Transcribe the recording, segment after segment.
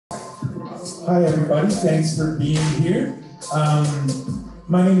Hi, everybody. Thanks for being here.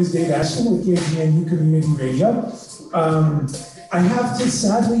 My name is Dave Ashton with KGNU Community Radio. I have to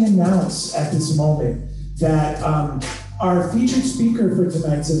sadly announce at this moment that our featured speaker for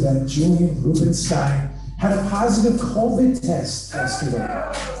tonight's event, Julian Rubenstein, had a positive COVID test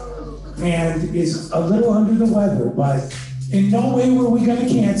yesterday and is a little under the weather, but in no way were we going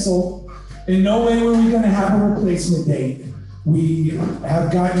to cancel. In no way were we going to have a replacement date. We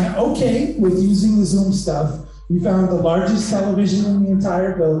have gotten okay with using the Zoom stuff. We found the largest television in the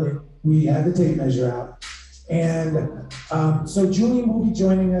entire building. We had the tape measure out. And so Julian will be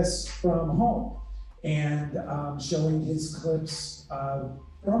joining us from home and showing his clips from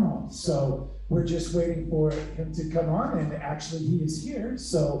home. So we're just waiting for him to come on, and actually he is here.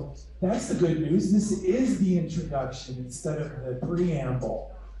 So that's the good news. This is the introduction instead of the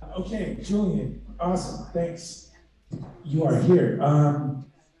preamble. Okay, Julian, awesome, thanks. You are here.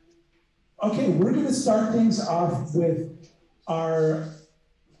 Okay, we're going to start things off with our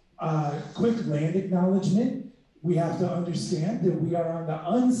quick land acknowledgement. We have to understand that we are on the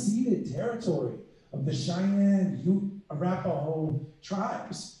unceded territory of the Cheyenne, Ute, Arapaho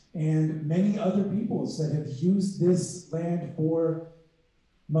tribes and many other peoples that have used this land for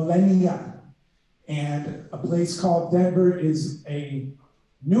millennia. And a place called Denver is a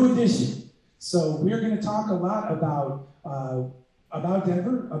new addition. So we're going to talk a lot about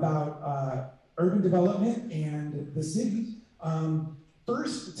Denver, about urban development and the city.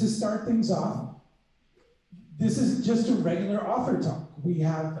 First, to start things off, this isn't just a regular author talk. We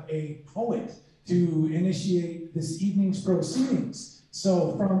have a poet to initiate this evening's proceedings.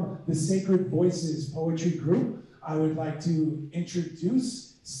 So from the Sacred Voices Poetry Group, I would like to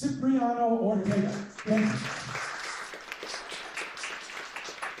introduce Cipriano Ortega. Thank you.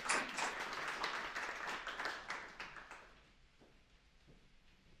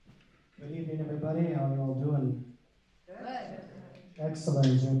 Good evening, everybody. How are you all doing? Good.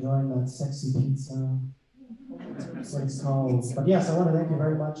 Excellent. You're enjoying that sexy pizza. That's what it's called. But yes, I want to thank you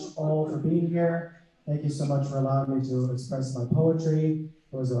very much all for being here. Thank you so much for allowing me to express my poetry.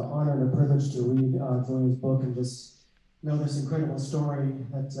 It was an honor and a privilege to read Julian's book and just know this incredible story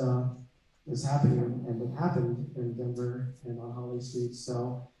that is happening and it happened in Denver and on Holly Street.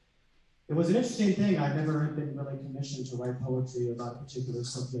 So it was an interesting thing. I'd never been really commissioned to write poetry about a particular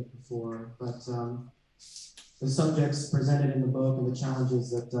subject before, but the subjects presented in the book and the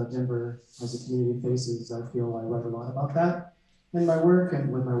challenges that Denver as a community faces, I feel I write a lot about that in my work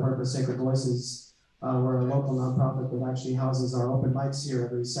and with my work with Sacred Voices. We're a local nonprofit that actually houses our open mics here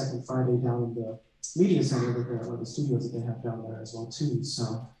every second Friday down in the media center or the studios that they have down there as well too.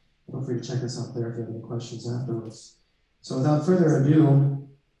 So feel free to check us out there if you have any questions afterwards. So without further ado,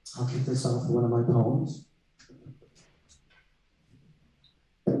 I'll kick this off with one of my poems.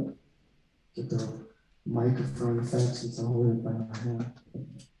 Get the microphone effect since I'm holding it by my hand.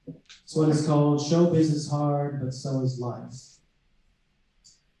 This one is called Showbiz is Hard, but So is Life.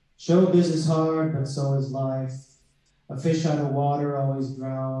 Showbiz is hard, but so is life. A fish out of water always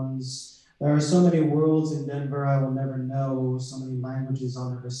drowns. There are so many worlds in Denver I will never know, so many languages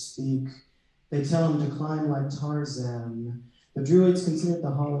I'll never speak. They tell him to climb like Tarzan. The Druids considered the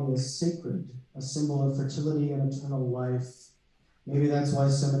holly as sacred, a symbol of fertility and eternal life. Maybe that's why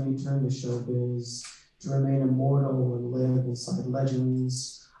so many turn to showbiz, to remain immortal and live inside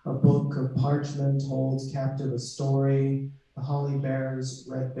legends. A book of parchment holds captive a story. The holly bears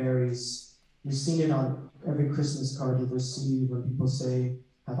red berries. You've seen it on every Christmas card you've received when people say,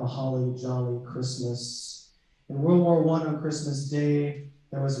 have a holly jolly Christmas. In World War I on Christmas Day,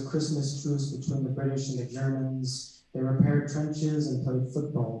 there was a Christmas truce between the British and the Germans. They repaired trenches and played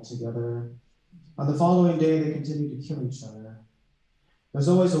football together. On the following day, they continued to kill each other. There's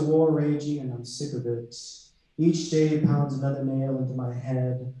always a war raging, and I'm sick of it. Each day pounds another nail into my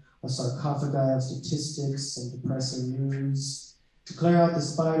head, a sarcophagi of statistics and depressing news. To clear out the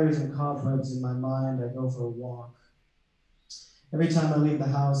spiders and cobwebs in my mind, I go for a walk. Every time I leave the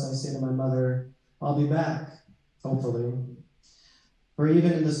house, I say to my mother, I'll be back, hopefully. For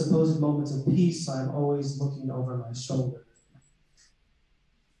even in the supposed moments of peace, I'm always looking over my shoulder.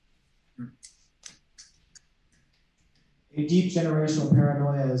 A deep generational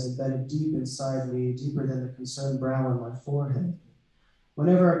paranoia is embedded deep inside me, deeper than the concerned brow on my forehead.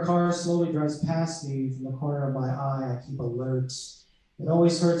 Whenever a car slowly drives past me from the corner of my eye, I keep alert. It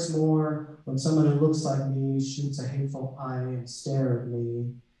always hurts more when someone who looks like me shoots a hateful eye and stares at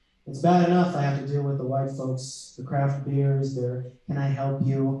me. It's bad enough I have to deal with the white folks, the craft beers, their can I help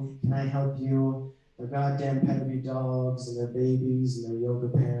you, their goddamn pedigree dogs and their babies and their yoga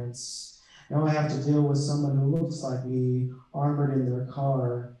pants. Now I have to deal with someone who looks like me, armored in their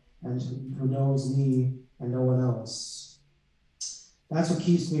car. and who knows me and no one else. That's what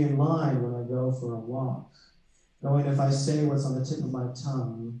keeps me in line when I go for a walk, knowing if I say what's on the tip of my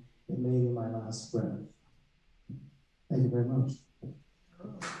tongue, it may be my last breath. Thank you very much.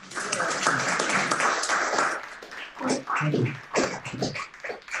 Thank you.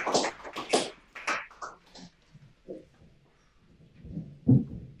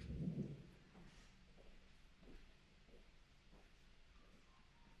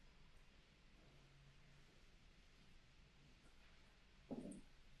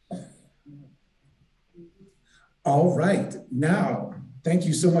 All right, now, thank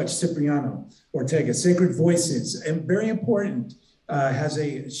you so much, Cipriano Ortega. Sacred Voices, and very important, has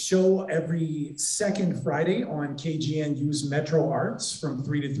a show every second Friday on KGNU's Metro Arts from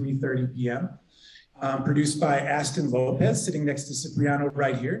 3 to 3:30 p.m. Produced by Aston Lopez, sitting next to Cipriano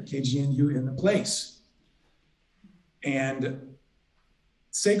right here, KGNU in the place. And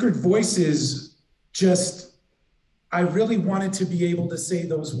Sacred Voices, just, I really wanted to be able to say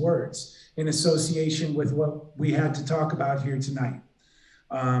those words in association with what we had to talk about here tonight.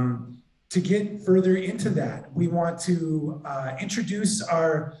 To get further into that, we want to introduce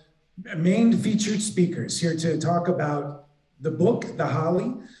our main featured speakers here to talk about the book, The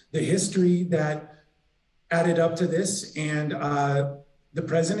Holly, the history that added up to this, and the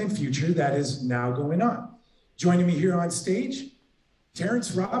present and future that is now going on. Joining me here on stage,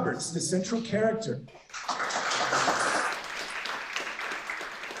 Terrance Roberts, the central character.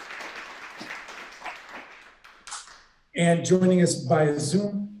 And joining us by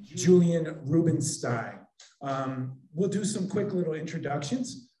Zoom, Julian Rubenstein. We'll do some quick little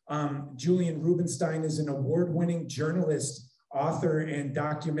introductions. Julian Rubenstein is an award-winning journalist, author, and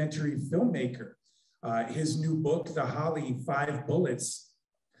documentary filmmaker. His new book, The Holly, 5 Bullets,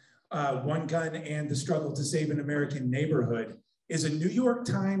 One Gun and the Struggle to Save an American Neighborhood, is a New York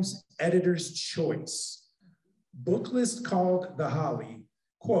Times editor's choice. Book list called The Holly,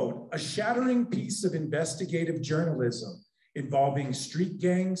 quote, a shattering piece of investigative journalism involving street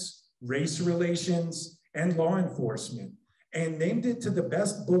gangs, race relations, and law enforcement, and named it to the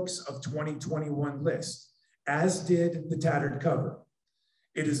best books of 2021 list, as did the tattered cover.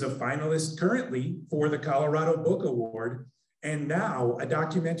 It is a finalist currently for the Colorado Book Award, and now a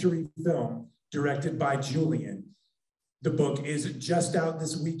documentary film directed by Julian. The book is just out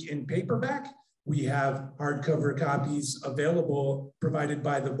this week in paperback. We have hardcover copies available, provided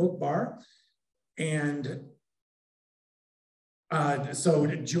by the Book Bar. And so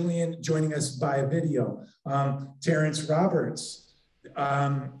Julian joining us via video. Terrance Roberts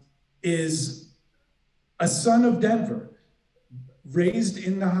is a son of Denver, raised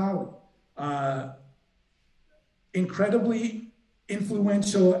in the Holly, incredibly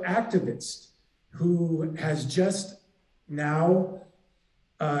influential activist who has just now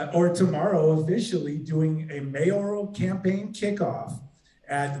or tomorrow officially doing a mayoral campaign kickoff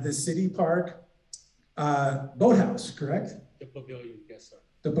at the City Park Boathouse, correct? The pavilion, yes, sir.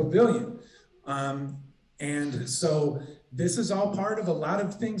 The pavilion. And so this is all part of a lot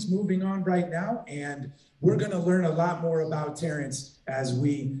of things moving on right now, and we're gonna learn a lot more about Terrance as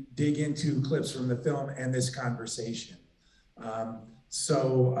we dig into clips from the film and this conversation.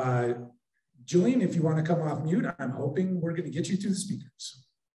 Julian, if you wanna come off mute, I'm hoping we're gonna get you to the speakers.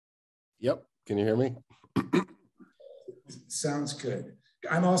 Yep, can you hear me? Sounds good.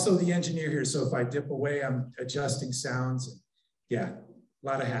 I'm also the engineer here, so if I dip away, I'm adjusting sounds. Yeah, a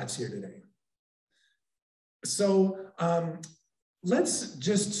lot of hats here today. So let's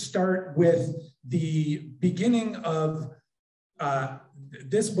just start with the beginning of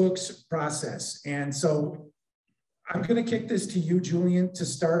this book's process. And so I'm gonna kick this to you, Julian, to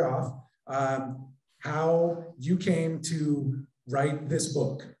start off, how you came to write this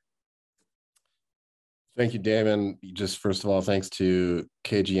book. Thank you, Damon. Just first of all, thanks to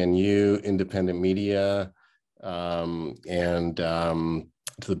KGNU, independent media, and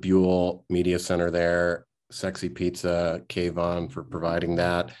to the Buell Media Center there, Sexy Pizza, Kayvon for providing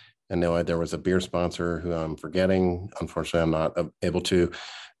that. I know there was a beer sponsor who I'm forgetting. Unfortunately, I'm not able to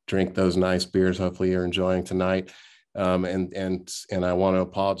drink those nice beers. Hopefully you're enjoying tonight. And I want to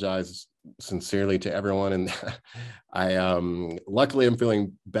apologize sincerely to everyone. And luckily I'm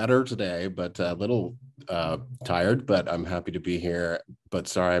feeling better today, but a little tired, but I'm happy to be here, but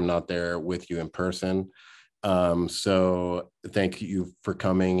sorry I'm not there with you in person. So thank you for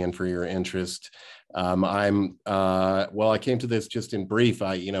coming and for your interest. Well, I came to this just in brief.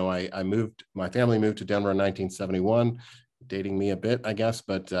 My family moved to Denver in 1971, dating me a bit, I guess,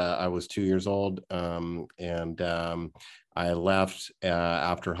 but I was 2 years old, and I left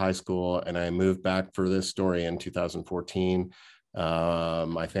after high school, and I moved back for this story in 2014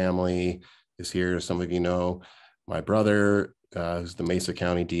 My family is here. Some of you know my brother, who's the Mesa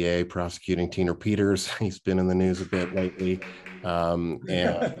County DA prosecuting Tina Peters. He's been in the news a bit lately. And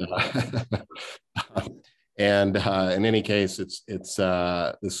in any case,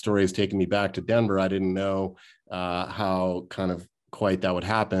 the story has taken me back to Denver. I didn't know how kind of quite that would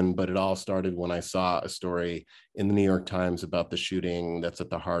happen, but it all started when I saw a story in the New York Times about the shooting that's at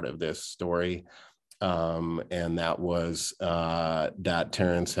the heart of this story. And that was that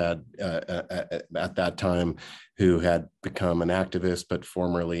Terrance had, at that time, who had become an activist, but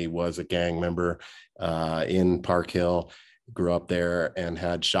formerly was a gang member in Park Hill, grew up there and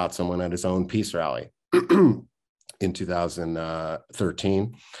had shot someone at his own peace rally in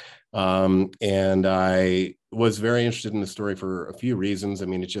 2013. And I was very interested in the story for a few reasons. I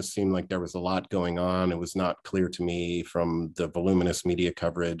mean, it just seemed like there was a lot going on. It was not clear to me from the voluminous media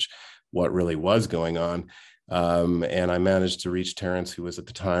coverage what really was going on. And I managed to reach Terrance, who was at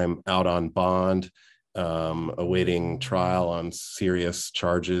the time out on bond, awaiting trial on serious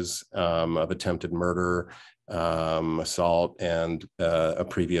charges of attempted murder, assault, and a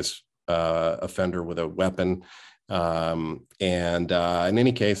previous offender with a weapon. In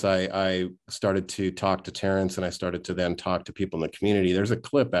any case, I started to talk to Terrance, and I started to then talk to people in the community. There's a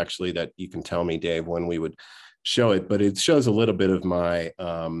clip actually that you can tell me, Dave, when we would show it, but it shows a little bit of my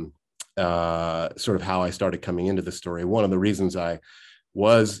sort of how I started coming into the story. One of the reasons I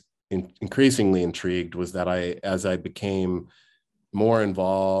was increasingly intrigued was that as I became more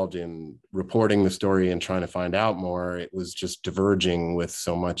involved in reporting the story and trying to find out more, it was just diverging with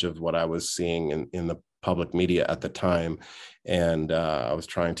so much of what I was seeing in the public media at the time. And I was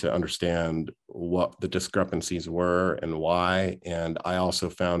trying to understand what the discrepancies were and why. And I also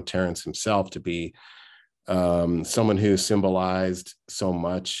found Terrance himself to be someone who symbolized so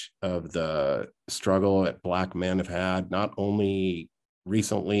much of the struggle that Black men have had, not only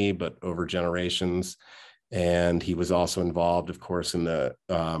recently, but over generations. And he was also involved, of course, in a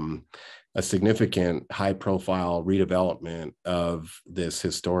significant high-profile redevelopment of this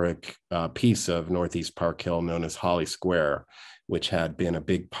historic piece of Northeast Park Hill known as Holly Square, which had been a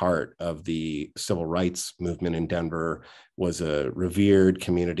big part of the civil rights movement in Denver, was a revered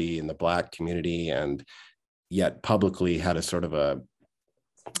community in the Black community, and yet publicly had a sort of a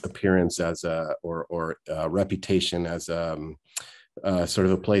appearance as or reputation as sort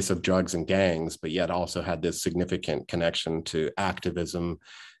of a place of drugs and gangs, but yet also had this significant connection to activism.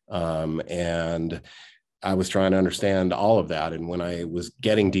 And I was trying to understand all of that. And when I was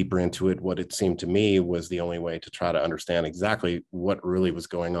getting deeper into it, what it seemed to me was the only way to try to understand exactly what really was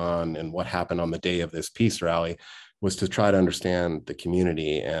going on and what happened on the day of this peace rally was to try to understand the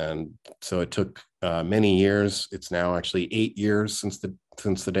community. And so it took many years. It's now actually 8 years since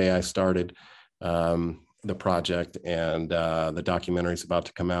the day I started the project, and the documentary is about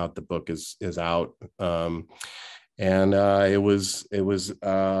to come out. The book is out. And it was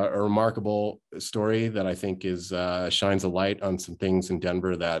a remarkable story that I think shines a light on some things in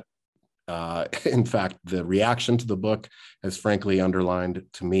Denver that, in fact, the reaction to the book has frankly underlined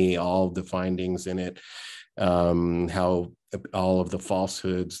to me all of the findings in it, how all of the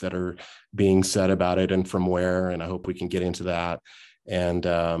falsehoods that are being said about it and from where, and I hope we can get into that. And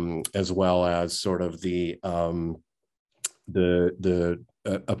as well as sort of the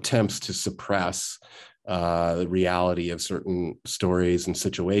attempts to suppress the reality of certain stories and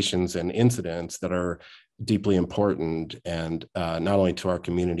situations and incidents that are deeply important, and not only to our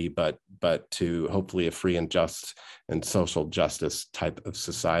community, but to hopefully a free and just and social justice type of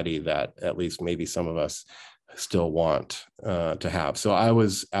society that at least maybe some of us still want to have. So I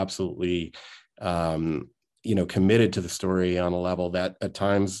was absolutely committed to the story on a level that at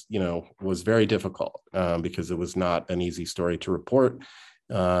times, was very difficult because it was not an easy story to report.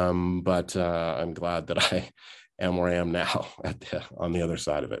 But I'm glad that I am where I am now on the other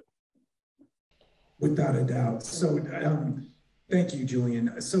side of it. Without a doubt. So thank you,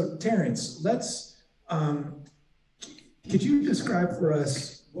 Julian. So Terrance, could you describe for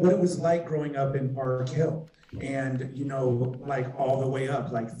us what it was like growing up in Park Hill and, like all the way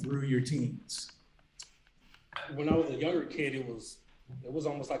up, like through your teens? When I was a younger kid, it was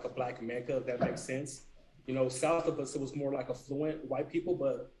almost like a Black Mecca, if that makes sense. South of us, it was more like affluent white people,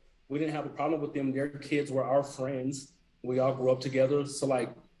 but we didn't have a problem with them. Their kids were our friends. We all grew up together. So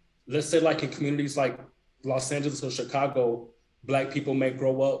let's say in communities like Los Angeles or Chicago, Black people may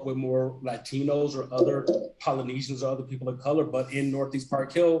grow up with more Latinos or other Polynesians or other people of color. But in Northeast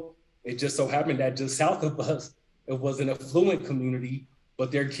Park Hill, it just so happened that just south of us, it was an affluent community,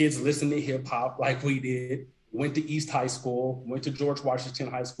 but their kids listened to hip hop like we did, went to East High School, went to George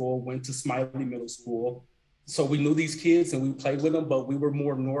Washington High School, went to Smiley Middle School. So we knew these kids and we played with them, but we were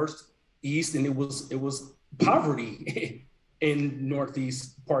more northeast, and it was poverty in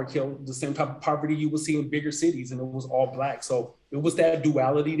Northeast Park Hill, the same type of poverty you would see in bigger cities, and it was all Black. So it was that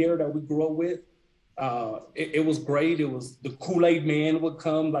duality there that we grew up with. It was great. It was the Kool-Aid man would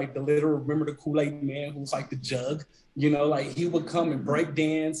come, like the literal, remember the Kool-Aid man who was like the jug, you know, like he would come and break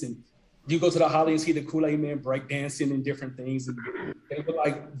dance, and you go to the Holly and see the Kool-Aid man break dancing and different things. And they would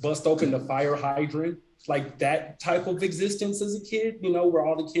like bust open the fire hydrant, like that type of existence as a kid, you know, where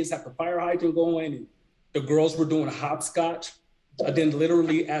all the kids have the fire hydrant going and the girls were doing hopscotch. Then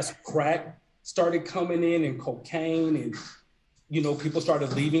literally as crack started coming in and cocaine and, you know, people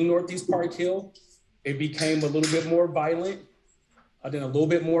started leaving Northeast Park Hill, it became a little bit more violent, then a little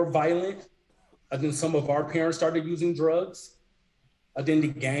bit more violent. Then some of our parents started using drugs. Then the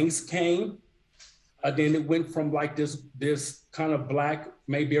gangs came. Then it went from like this kind of Black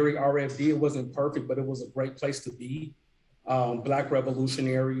Mayberry RFD. It wasn't perfect, but it was a great place to be. Black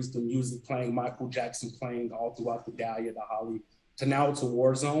revolutionaries, the music playing, Michael Jackson playing all throughout the Dahlia, the Holly, to now it's a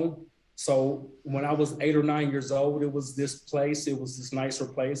war zone. So when I was 8 or 9 years old, it was this place, it was this nicer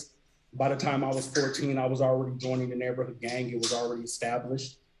place. By the time I was 14, I was already joining the neighborhood gang. It was already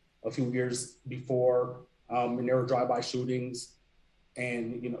established a few years before, and there were drive-by shootings.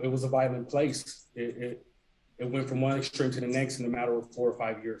 And, you know, it was a violent place. It went from one extreme to the next in a matter of 4 or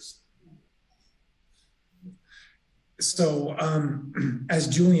 5 years. So as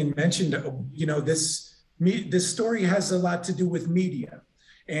Julian mentioned, you know, this story has a lot to do with media.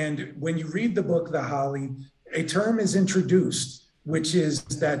 And when you read the book, The Holly, a term is introduced, which is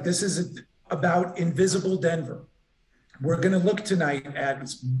that this is about invisible Denver. We're going to look tonight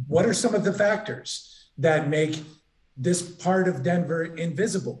at what are some of the factors that make this part of Denver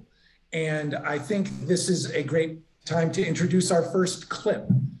invisible. And I think this is a great time to introduce our first clip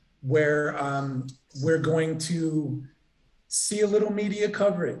where we're going to see a little media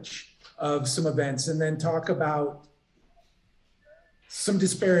coverage of some events and then talk about some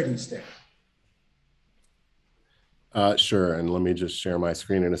disparities there. Sure, and let me just share my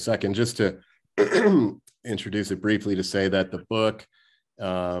screen in a second, just to introduce it briefly, to say that the book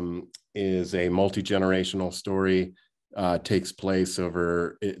is a multi-generational story, takes place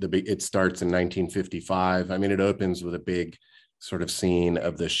over, it starts in 1955. I mean, it opens with a big sort of scene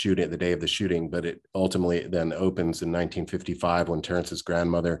of the shooting, the day of the shooting, but it ultimately then opens in 1955 when Terrance's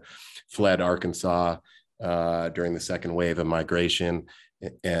grandmother fled Arkansas during the second wave of migration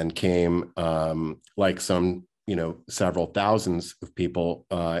and came, like some, you know, several thousands of people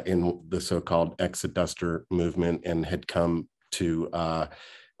in the so-called Exoduster movement, and had come to,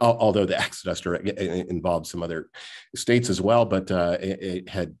 although the Exoduster involved some other states as well, but it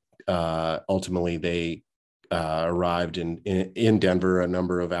had ultimately they arrived in Denver, a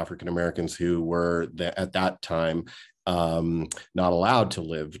number of African Americans who were at that time not allowed to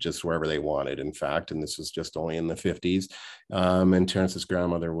live just wherever they wanted, in fact, and this was just only in the 50s. And Terrance's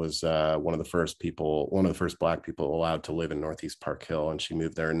grandmother was one of the first Black people allowed to live in Northeast Park Hill, and she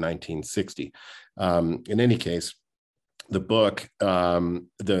moved there in 1960. In any case, the book,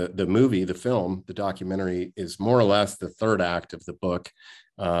 the movie, the film, the documentary is more or less the third act of the book.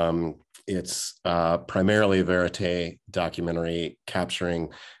 It's primarily a verite documentary capturing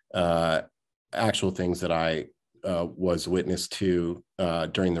actual things that I was witness to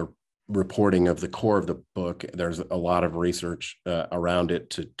during the reporting of the core of the book. There's a lot of research around it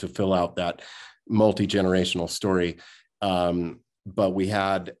to fill out that multi-generational story. But we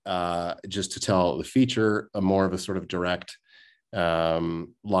had, just to tell the feature, a more of a sort of direct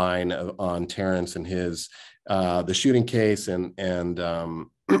line on Terrance and his, the shooting case and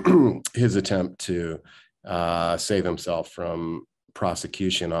his attempt to save himself from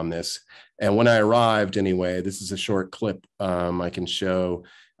prosecution on this. And when I arrived, anyway, this is a short clip I can show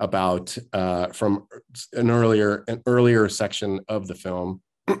about from an earlier section of the film.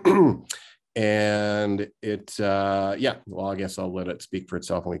 And it, yeah, well, I guess I'll let it speak for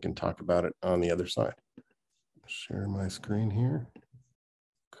itself and we can talk about it on the other side. Share my screen here.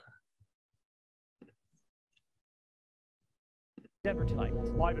 Denver tonight,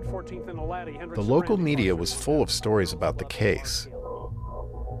 live at 14th and Alatty. The local media was full of stories about the case.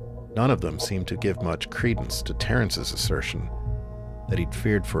 None of them seemed to give much credence to Terrance's assertion that he'd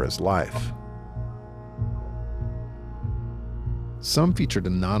feared for his life. Some featured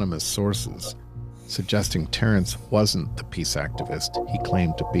anonymous sources, suggesting Terrance wasn't the peace activist he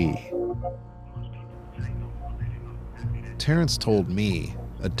claimed to be. Terrance told me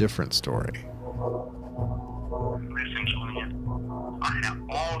a different story. Listen, Julian, I have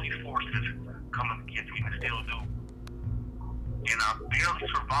all these forces coming against me and still do. And barely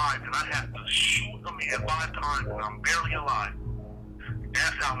survived, and I had to shoot them at 5 times, and I'm barely alive.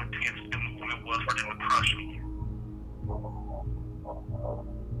 That's how intense it was for them to crush me.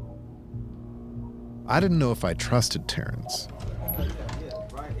 I didn't know if I trusted Terrance.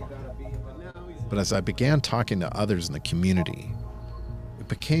 But as I began talking to others in the community, it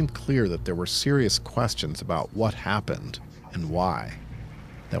became clear that there were serious questions about what happened and why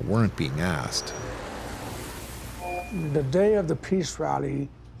that weren't being asked. The day of the peace rally,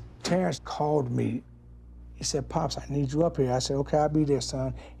 Terrance called me. He said, "Pops, I need you up here." I said, "Okay, I'll be there,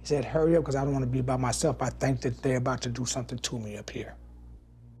 son." He said, "Hurry up, because I don't want to be by myself. I think that they're about to do something to me up here."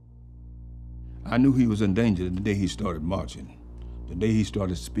 I knew he was in danger the day he started marching. The day he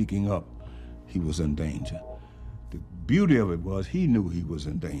started speaking up, he was in danger. The beauty of it was he knew he was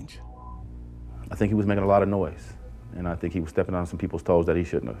in danger. I think he was making a lot of noise, and I think he was stepping on some people's toes that he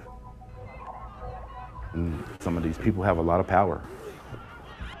shouldn't have. And some of these people have a lot of power.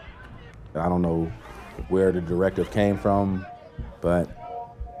 I don't know where the directive came from, but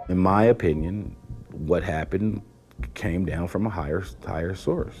in my opinion, what happened came down from a higher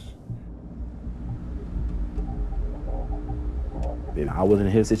source. If I was in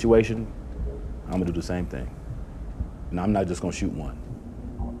his situation, I'm gonna do the same thing. And I'm not just gonna shoot one.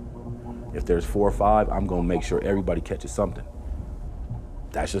 If there's 4 or 5, I'm gonna make sure everybody catches something.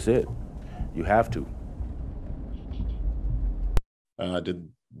 That's just it. You have to.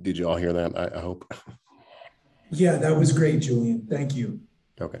 Did you all hear that? I hope. Yeah, that was great, Julian. Thank you.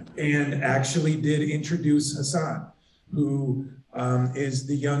 Okay. And actually did introduce Hassan, who is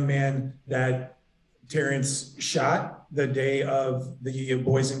the young man that Terrance shot the day of the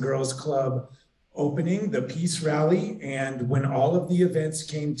Boys and Girls Club opening, the peace rally, and when all of the events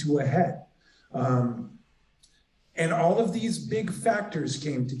came to a head. And all of these big factors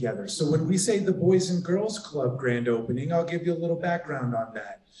came together. So when we say the Boys and Girls Club grand opening, I'll give you a little background on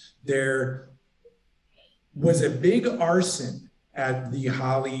that. There was a big arson at the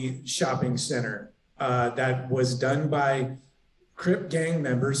Holly Shopping Center that was done by Crip gang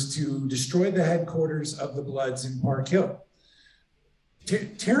members to destroy the headquarters of the Bloods in Park Hill.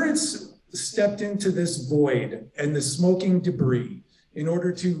 Terrance stepped into this void and the smoking debris in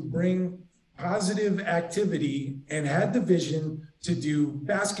order to bring positive activity and had the vision to do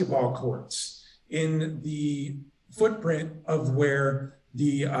basketball courts in the footprint of where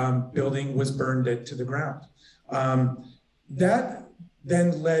the building was burned to the ground. That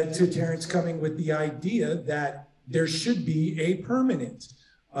then led to Terrance coming with the idea that there should be a permanent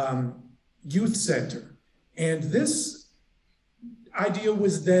youth center. And this idea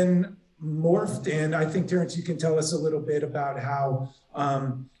was then morphed, and I think, Terrance, you can tell us a little bit about how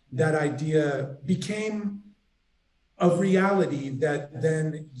that idea became a reality that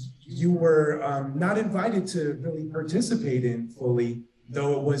then you were not invited to really participate in fully,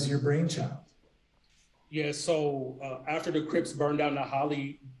 though it was your brainchild. Yeah, so after the Crips burned down the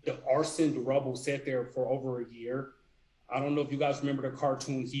Holly, the arson, the rubble sat there for over a year. I don't know if you guys remember the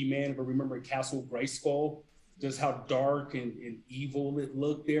cartoon He-Man, but remember Castle Grayskull, just how dark and evil it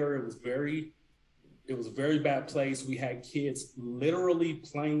looked there. It was a very bad place. We had kids literally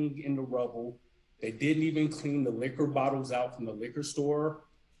playing in the rubble. They didn't even clean the liquor bottles out from the liquor store.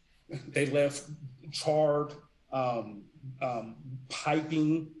 They left charred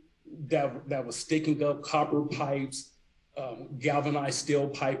piping that was sticking up, copper pipes, galvanized steel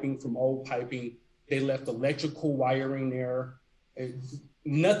piping from old piping. They left electrical wiring there.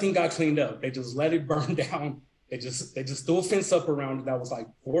 Nothing got cleaned up. They just let it burn down. They just threw a fence up around it that was like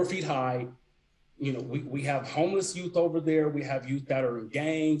 4 feet high. You know, we have homeless youth over there. We have youth that are in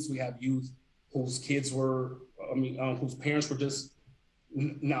gangs. We have youth whose kids were, whose parents were just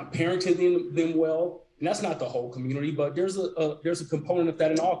not parenting them well. And that's not the whole community, but there's a component of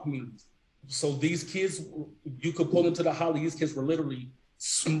that in all communities. So these kids, you could pull them to the Holly. These kids were literally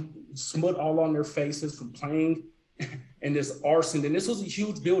smut all on their faces from playing in this arson. And this was a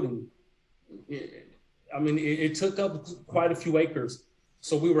huge building. It took up quite a few acres.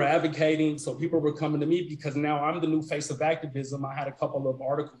 So we were advocating. So people were coming to me because now I'm the new face of activism. I had a couple of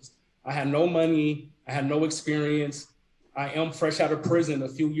articles. I had no money. I had no experience. I am fresh out of prison, a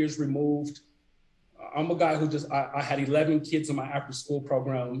few years removed. I'm a guy who I had 11 kids in my after school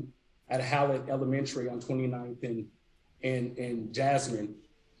program at Hallett Elementary on 29th and Jasmine.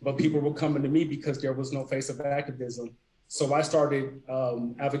 But people were coming to me because there was no face of activism. So I started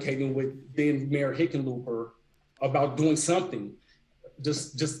advocating with then Mayor Hickenlooper about doing something,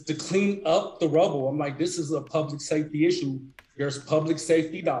 just to clean up the rubble. I'm like, this is a public safety issue. There's public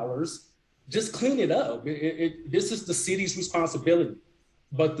safety dollars. Just clean it up. This is the city's responsibility.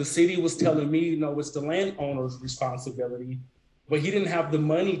 But the city was telling me, it's the landowner's responsibility. but he didn't have the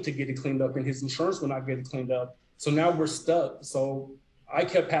money to get it cleaned up and his insurance would not get it cleaned up. So now we're stuck. So I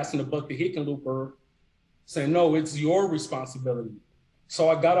kept passing the buck to Hickenlooper saying, no, it's your responsibility. So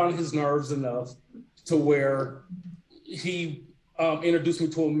I got on his nerves enough to where he introduced me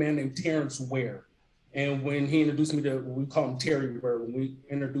to a man named Terrance Ware. And when he introduced me to, we call him Terry Ware, when he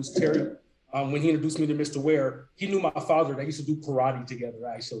introduced me to Mr. Ware, he knew my father. They used to do karate together,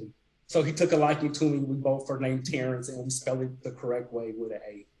 actually. So he took a liking to me. We both were named Terrance, and we spelled it the correct way with an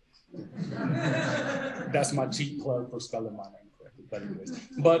A. That's my cheap plug for spelling my name correctly. But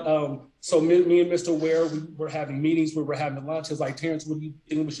anyways, so me and Mr. Ware, we were having meetings, we were having lunch. He was like, Terrance, what do you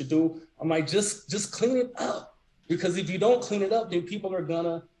think we should do? I'm like, just clean it up. Because if you don't clean it up, then people are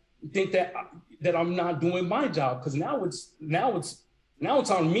gonna think that I'm not doing my job. Because now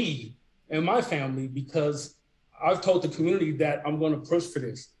it's on me and my family, because I've told the community that I'm gonna push for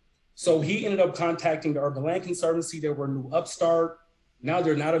this. So he ended up contacting the Urban Land Conservancy. They were a new upstart. Now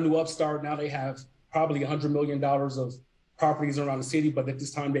they're not a new upstart. Now they have probably $100 million of properties around the city, but at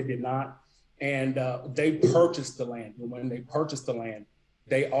this time they did not. And they purchased the land. And when they purchased the land,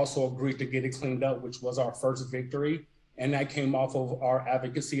 they also agreed to get it cleaned up, which was our first victory. And that came off of our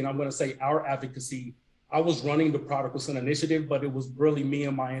advocacy. And I'm gonna say our advocacy, I was running the Prodigal Son Initiative, but it was really me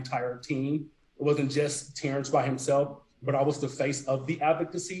and my entire team. It wasn't just Terrance by himself, but I was the face of the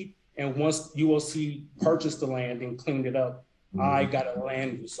advocacy. And once UOC purchased the land and cleaned it up, I got a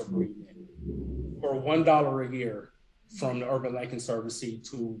land use agreement for $1 a year from the Urban Land Conservancy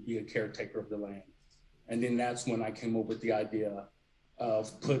to be a caretaker of the land. And then that's when I came up with the idea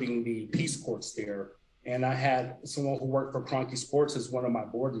of putting the peace courts there. And I had someone who worked for Kroenke Sports as one of my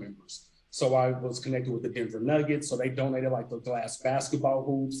board members. So I was connected with the Denver Nuggets. So they donated like the glass basketball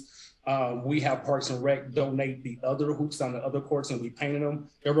hoops. We have Parks and Rec donate the other hoops on the other courts, and we painted them.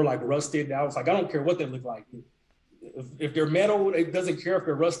 They were like rusted. I was like, I don't care what they look like. If they're metal, it doesn't care if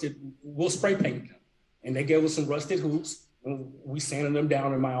they're rusted, we'll spray paint them. And they gave us some rusted hoops, and we sanded them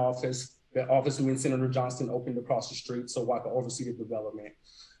down in my office. The office me and Senator Johnston opened across the street so I could oversee the development.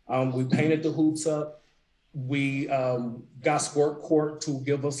 We painted the hoops up. We got Sport Court to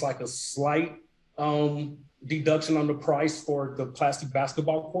give us like a slight deduction on the price for the plastic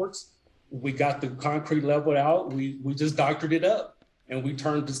basketball courts. We got the concrete leveled out. We just doctored it up, and we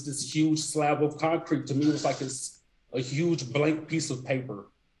turned this huge slab of concrete. To me, it was like a huge blank piece of paper.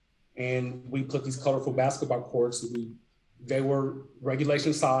 And we put these colorful basketball courts. They were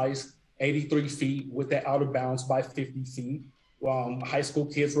regulation size, 83 feet with that out of bounds by 50 feet. High school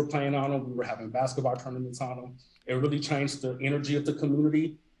kids were playing on them. We were having basketball tournaments on them. It really changed the energy of the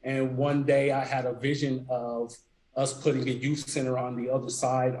community. And one day I had a vision of us putting a youth center on the other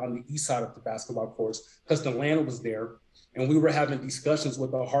side, on the east side of the basketball courts, because the land was there. And we were having discussions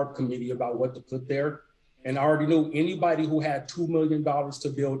with the HARP committee about what to put there. And I already knew anybody who had $2 million to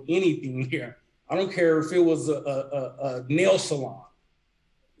build anything here, I don't care if it was a nail salon,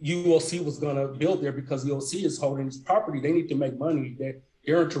 UOC was gonna build there, because UOC is holding this property. They need to make money.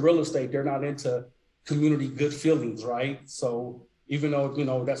 They're into real estate. They're not into community good feelings, right? So even though, you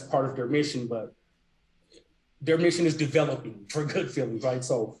know, that's part of their mission, but their mission is developing for good feelings, right?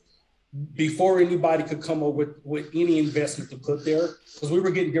 So before anybody could come up with any investment to put there, because we were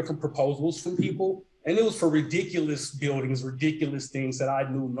getting different proposals from people, and it was for ridiculous buildings, ridiculous things that I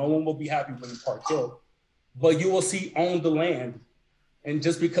knew no one will be happy with in Park Hill. But UOC owned the land. And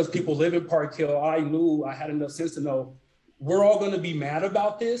just because people live in Park Hill, I knew I had enough sense to know we're all going to be mad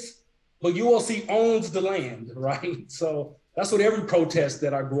about this, but UOC owns the land, right? So that's what every protest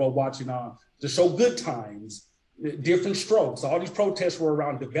that I grew up watching on, to show good times, different strokes. All these protests were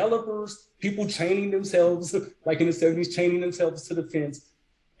around developers, people chaining themselves, like in the 70s, chaining themselves to the fence.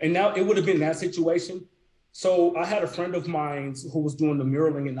 And now it would have been that situation. So I had a friend of mine who was doing the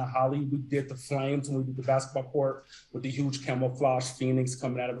muraling in the Holly. We did the flames, and we did the basketball court with the huge camouflage phoenix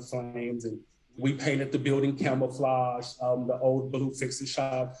coming out of the flames. And we painted the building camouflage, the old blue fixing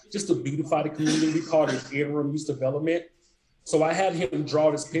shop, just to beautify the community. We called it interim use development. So I had him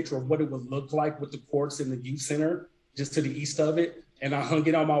draw this picture of what it would look like with the courts in the youth center, just to the east of it. And I hung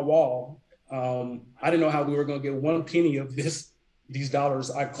it on my wall. I didn't know how we were gonna get one penny of these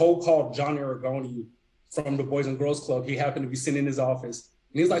dollars. I cold called John Aragoni from the Boys and Girls Club. He happened to be sitting in his office.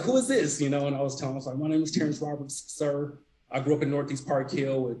 And he was like, who is this? You know, and I was telling him, I was like, my name is Terrance Roberts, sir. I grew up in Northeast Park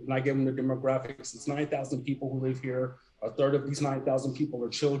Hill, and I gave him the demographics. It's 9,000 people who live here. A third of these 9,000 people are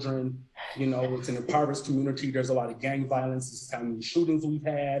children. You know, it's an impoverished community. There's a lot of gang violence. This is how many shootings we've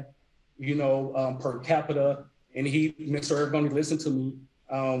had, you know, per capita. And Mr. Aragoni listened to me.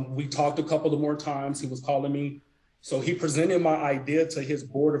 We talked a couple of more times. He was calling me. So he presented my idea to his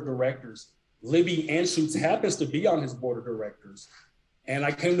board of directors. Libby Anschutz happens to be on his board of directors. And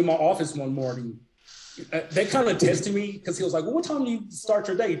I came to my office one morning. They kind of tested me because he was like, well, what time do you start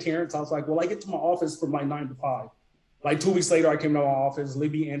your day, Terrance? I was like, well, I get to my office from like 9 to 5. Like 2 weeks later, I came to my office,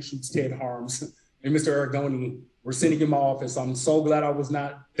 Libby Anschutz, Ted Harms, and Mr. Aragoni were sitting in my office. I'm so glad I was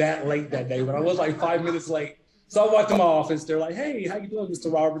not that late that day, but I was like 5 minutes late. So I walked to my office. They're like, hey, how you doing,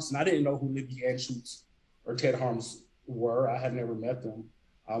 Mr. Roberts? And I didn't know who Libby Anschutz or Ted Harms were. I had never met them.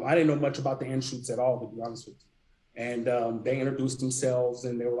 I didn't know much about the Anschutz at all, to be honest with you. And they introduced themselves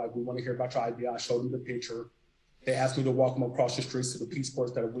and they were like, we want to hear about your idea. I showed them the picture. They asked me to walk them across the streets to the Peace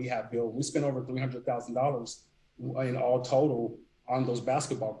Corps that we have built. We spent over $300,000 in all total on those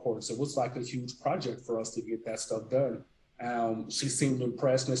basketball courts. It was like a huge project for us to get that stuff done. She seemed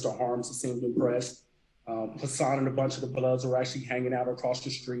impressed. Mr. Harms seemed impressed. Hassan and a bunch of the Bloods were actually hanging out across the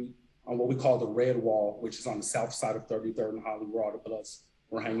street on what we call the Red Wall, which is on the south side of 33rd and Hollywood, where all the Bloods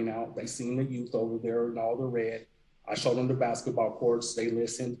were hanging out. They seen the youth over there in all the red. I showed them the basketball courts. They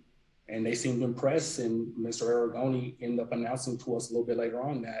listened and they seemed impressed. And Mr. Aragoni ended up announcing to us a little bit later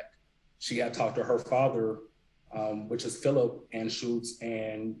on that she had talked to her father, which is Philip Anschutz,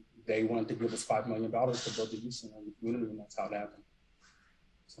 and they wanted to give us $5 million to build the youth center in the community, and that's how it happened.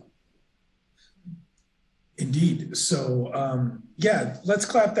 So. Indeed. So, yeah, let's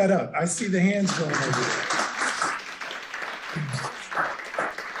clap that up. I see the hands going over there.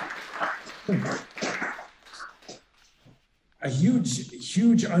 A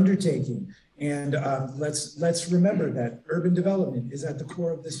huge undertaking. And let's remember that urban development is at the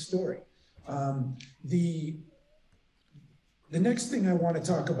core of this story. The next thing I want to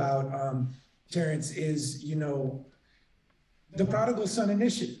talk about, Terrance, is, you know, the Prodigal Son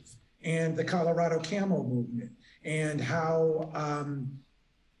Initiative and the Colorado Camo movement, and how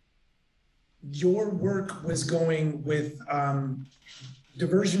your work was going with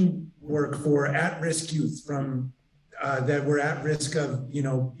diversion work for at-risk youth from that were at risk of, you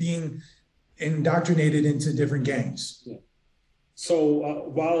know, being indoctrinated into different gangs. Yeah.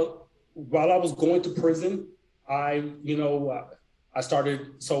 So while I was going to prison, I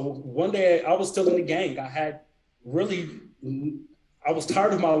started, so one day I was still in the gang. I was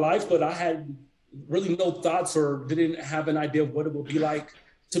tired of my life, but I had really no thoughts or didn't have an idea of what it would be like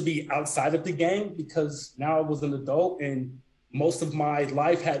to be outside of the gang, because now I was an adult and most of my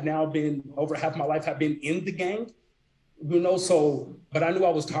life had now been, over half my life had been in the gang, you know, so, but I knew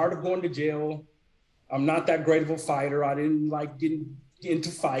I was tired of going to jail. I'm not that great of a fighter. I didn't like getting into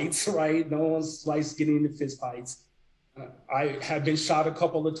fights, right? No one likes getting into fist fights. I had been shot a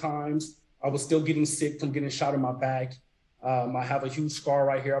couple of times. I was still getting sick from getting shot in my back. I have a huge scar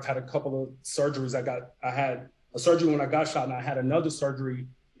right here. I've had a couple of surgeries. I had a surgery when I got shot, and I had another surgery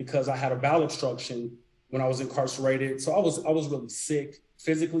because I had a bowel obstruction when I was incarcerated. So I was really sick,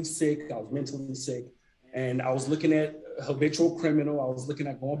 physically sick. I was mentally sick. And I was looking at habitual criminal. I was looking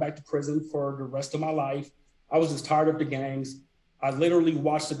at going back to prison for the rest of my life. I was just tired of the gangs. I literally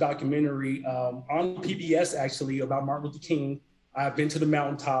watched a documentary on PBS, actually, about Martin Luther King. I've been to the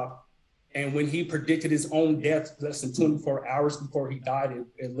mountaintop. And when he predicted his own death less than 24 hours before he died,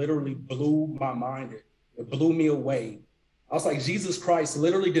 it literally blew my mind. It blew me away. I was like, Jesus Christ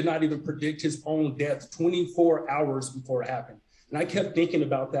literally did not even predict his own death 24 hours before it happened. And I kept thinking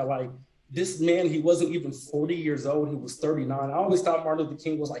about that, like, this man, he wasn't even 40 years old, he was 39. I always thought Martin Luther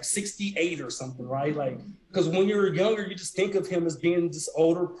King was like 68 or something, right? Like, because when you're younger, you just think of him as being this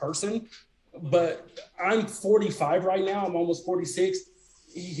older person. But I'm 45 right now, I'm almost 46.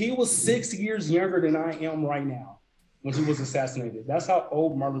 He was 6 years younger than I am right now when he was assassinated. That's how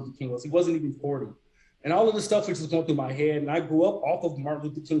old Martin Luther King was. He wasn't even 40. And all of this stuff was just going through my head. And I grew up off of Martin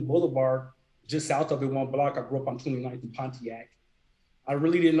Luther King Boulevard, just south of it, one block. I grew up on 29th and Pontiac. I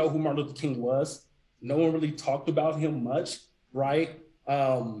really didn't know who Martin Luther King was. No one really talked about him much, right?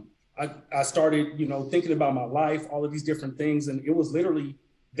 I started, you know, thinking about my life, all of these different things. And it was literally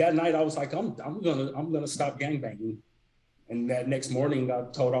that night I was like, I'm gonna stop gangbanging. And that next morning, I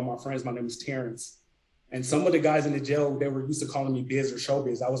told all my friends, my name is Terrance. And some of the guys in the jail, they were used to calling me Biz or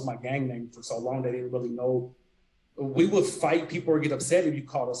Showbiz. That was my gang name for so long, they didn't really know. We would fight people or get upset if you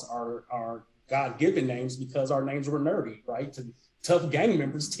called us our God-given names because our names were nerdy, right? To tough gang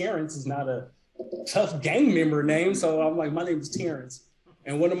members, Terrance is not a tough gang member name. So I'm like, my name is Terrance.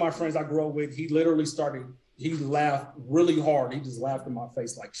 And one of my friends I grew up with, he literally he laughed really hard. He just laughed in my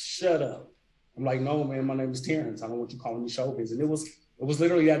face like, shut up. I'm like, no, man, my name is Terrance. I don't want you calling me Showbiz. And it was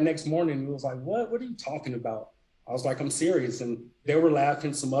literally that next morning. It was like, what are you talking about? I was like, I'm serious. And they were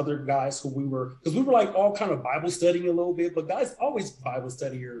laughing. Some other guys because we were like all kind of Bible studying a little bit, but guys always Bible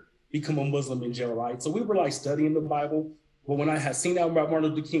study or become a Muslim in jail, right? So we were like studying the Bible. But when I had seen that about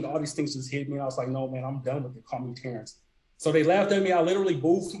Martin Luther King, all these things just hit me. I was like, no, man, I'm done with it. Call me Terrance. So they laughed at me. I literally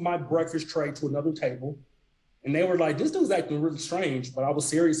moved my breakfast tray to another table. And they were like, this dude's acting really strange, but I was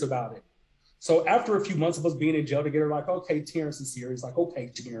serious about it. So after a few months of us being in jail together, like, okay, Terrance is serious. Like, okay,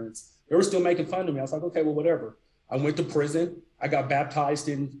 Terrance. They were still making fun of me. I was like, okay, well, whatever. I went to prison. I got baptized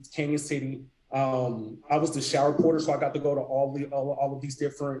in Canyon City. I was the shower porter, so I got to go to all of these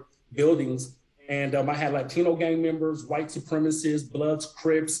different buildings. And I had Latino gang members, white supremacists, Bloods,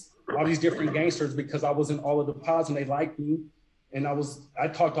 Crips, all these different gangsters because I was in all of the pods and they liked me. And I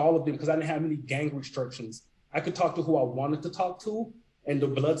talked to all of them because I didn't have any gang restrictions. I could talk to who I wanted to talk to, and the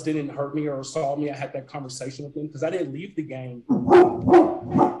Bloods didn't hurt me or assault me. I had that conversation with them because I didn't leave the gang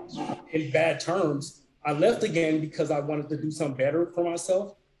in bad terms. I left the gang because I wanted to do something better for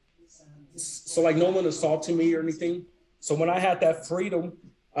myself. So like no one assaulted me or anything. So when I had that freedom,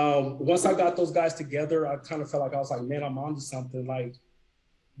 once I got those guys together, I kind of felt like I was like, man, I'm onto something. Like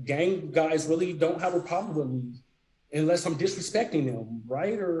gang guys really don't have a problem with me unless I'm disrespecting them,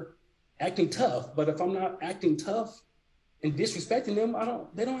 right? Or acting tough. But if I'm not acting tough and disrespecting them,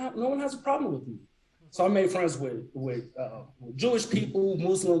 no one has a problem with me. So I made friends with Jewish people,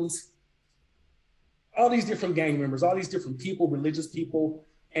 Muslims, all these different gang members, all these different people, religious people,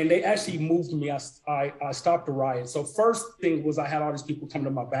 and they actually moved me. I stopped the riot. So first thing was I had all these people come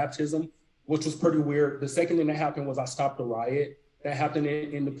to my baptism, which was pretty weird. The second thing that happened was I stopped the riot. That happened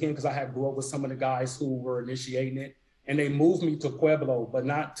in the pen because I had grew up with some of the guys who were initiating it. And they moved me to Pueblo, but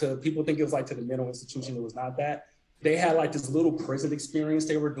not to, people think it was like to the mental institution. It was not that. They had like this little prison experience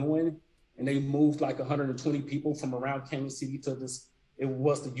they were doing. And they moved like 120 people from around Canyon City to this, it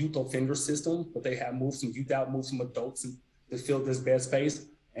was the youth offender system, but they had moved some youth out, moved some adults to fill this bed space.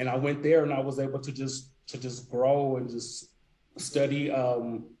 And I went there and I was able to just grow and just study.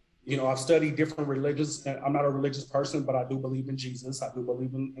 I've studied different religions. And I'm not a religious person, but I do believe in Jesus. I do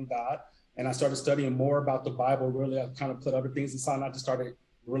believe in God. And I started studying more about the Bible. Really, I kind of put other things aside. And I just started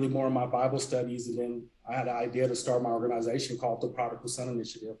really more in my Bible studies. And then I had an idea to start my organization called the Prodigal Son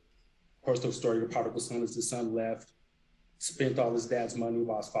Initiative. Of course, the story of the prodigal son is the son left, spent all his dad's money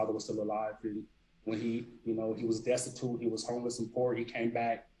while his father was still alive. And when he was destitute, he was homeless and poor, he came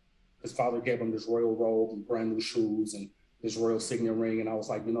back. His father gave him this royal robe and brand new shoes and this royal signet ring. And I was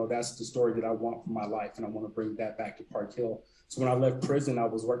like, that's the story that I want for my life. And I want to bring that back to Park Hill. So when I left prison, I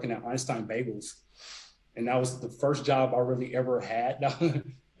was working at Einstein Bagels. And that was the first job I really ever had.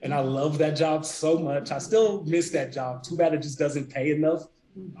 And I love that job so much. I still miss that job. Too bad it just doesn't pay enough.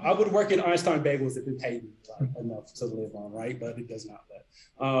 I would work at Einstein Bagels if it paid me enough to live on, right? But it does not.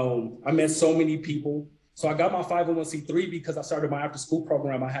 I met so many people. So I got my 501c3 because I started my after school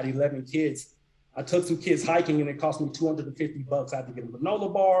program. I had 11 kids. I took some kids hiking and it cost me $250. I had to get them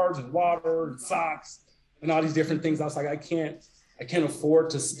granola bars and water and socks and all these different things. I was like, I can't afford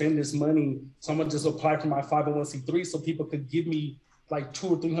to spend this money. So I'm gonna just apply for my 501c3 so people could give me like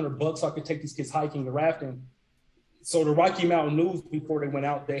 $200 or $300 so I could take these kids hiking and rafting. So the Rocky Mountain News, before they went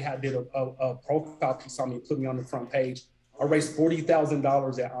out, they did a profile piece on me, put me on the front page. I raised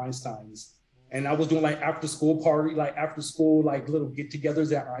 $40,000 at Einstein's. And I was doing like after school little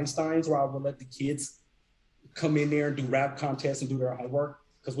get-togethers at Einstein's where I would let the kids come in there and do rap contests and do their homework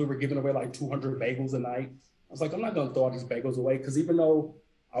because we were giving away like 200 bagels a night. I was like, I'm not gonna throw all these bagels away because even though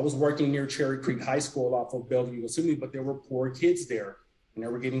I was working near Cherry Creek High School off of Bellevue, Yosemite, but there were poor kids there and they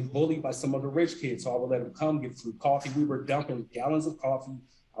were getting bullied by some of the rich kids. So I would let them come get free coffee. We were dumping gallons of coffee.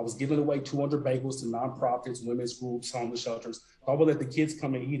 I was giving away 200 bagels to nonprofits, women's groups, homeless shelters. I would let the kids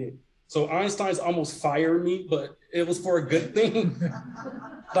come and eat it. So Einstein's almost fired me, but it was for a good thing.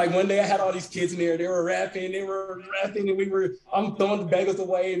 Like one day I had all these kids in there, they were rapping, and I'm throwing the bagels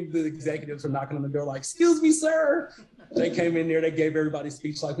away and the executives were knocking on the door like, excuse me, sir. They came in there, they gave everybody a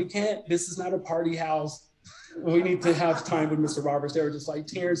speech like, this is not a party house. We need to have time with Mr. Roberts. They were just like,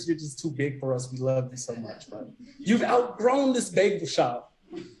 Terrance, you're just too big for us. We love you so much, but you've outgrown this bagel shop.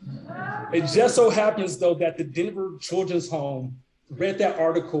 It just so happens though that the Denver Children's Home read that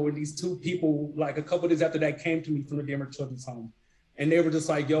article and these two people, like a couple of days after that, came to me from the Denver Children's Home. And they were just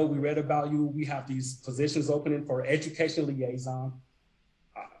like, yo, we read about you. We have these positions opening for education liaison.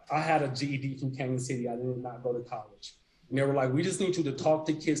 I had a GED from Canyon City. I did not go to college. And they were like, we just need you to talk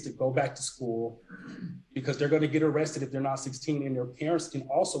to kids to go back to school because they're going to get arrested if they're not 16 and their parents can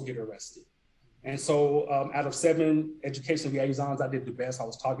also get arrested. And so out of 7 education liaisons, I did the best. I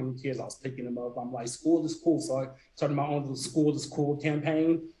was talking to kids, I was picking them up. I'm like, school is cool. So I started my own school is cool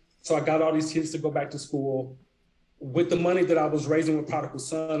campaign. So I got all these kids to go back to school. With the money that I was raising with Prodigal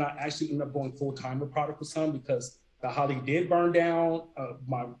Son, I actually ended up going full-time with Prodigal Son because the Holly did burn down.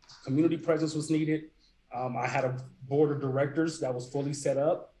 My community presence was needed. I had a board of directors that was fully set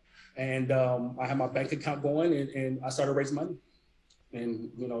up, and I had my bank account going, and I started raising money.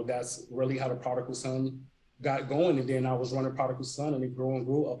 And that's really how the Prodigal Son got going. And then I was running Prodigal Son, and it grew and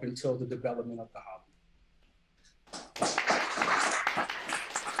grew up until the development of the hobby.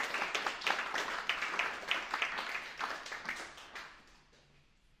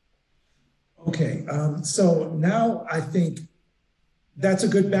 Okay, so now I think that's a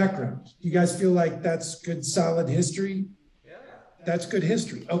good background. You guys feel like that's good, solid history? Yeah. That's good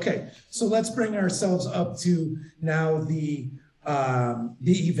history. Okay, so let's bring ourselves up to now the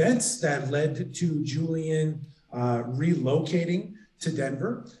events that led to Julian relocating to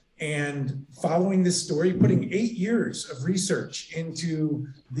Denver and following this story, putting 8 years of research into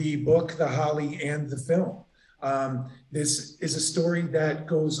the book, The Holly, and the film. This is a story that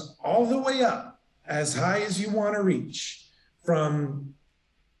goes all the way up, as high as you want to reach, from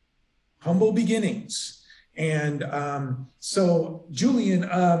humble beginnings. And so, Julian,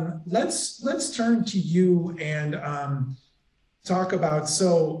 let's turn to you and talk about,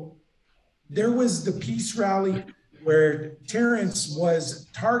 so there was the peace rally where Terrance was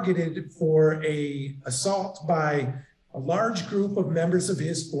targeted for an assault by a large group of members of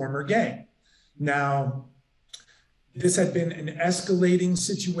his former gang. Now, this had been an escalating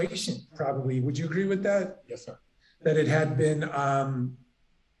situation, probably. Would you agree with that? Yes, sir. That it had been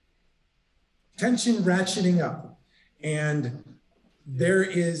tension ratcheting up. And there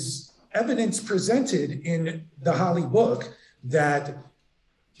is evidence presented in the Holly book that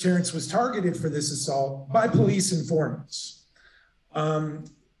Terrance was targeted for this assault by police informants.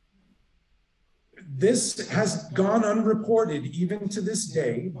 This has gone unreported even to this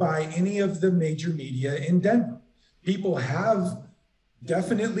day by any of the major media in Denver. People have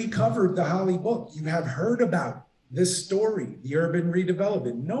definitely covered the Holly book. You have heard about this story, the urban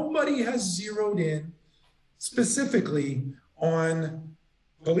redevelopment. Nobody has zeroed in specifically on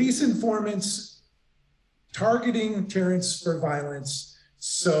police informants targeting Terrance for violence.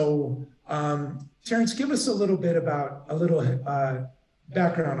 So, Terrance, give us a little bit about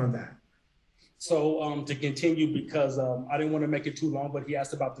background on that. So to continue, because I didn't want to make it too long, but he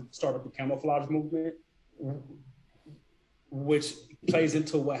asked about the start of the camouflage movement, which plays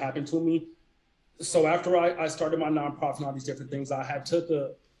into what happened to me. So after I started my nonprofit and all these different things, I had took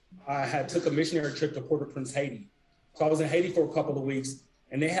a missionary trip to Port-au-Prince, Haiti. So I was in Haiti for a couple of weeks,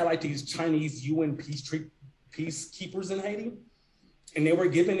 and they had like these Chinese UN peacekeepers in Haiti, and they were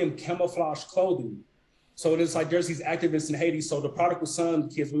giving them camouflage clothing. So it's like there's these activists in Haiti. So the Prodigal Son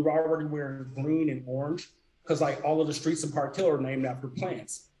kids, we were already wearing green and orange because like all of the streets in Park Hill are named after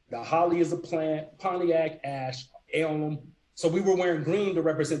plants. The holly is a plant, Pontiac, ash, alum. So we were wearing green to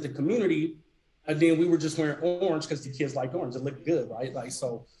represent the community. And then we were just wearing orange because the kids liked orange. It looked good, right? Like,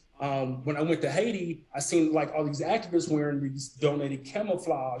 so when I went to Haiti, I seen like all these activists wearing these donated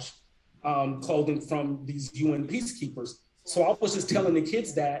camouflage clothing from these UN peacekeepers. So I was just telling the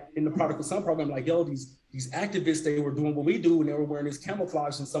kids that in the Prodigal Son program, like, yo, these activists, they were doing what we do, and they were wearing this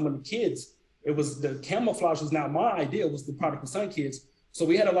camouflage. And some of the kids, it was the camouflage was not my idea, it was the Prodigal Son kids. So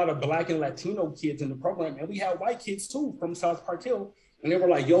we had a lot of Black and Latino kids in the program, and we had white kids too from South Park Hill. And they were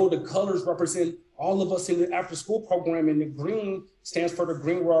like, yo, the colors represent all of us in the after school program, and the green stands for the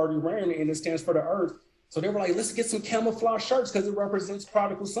green we're already wearing, and it stands for the earth. So they were like, let's get some camouflage shirts because it represents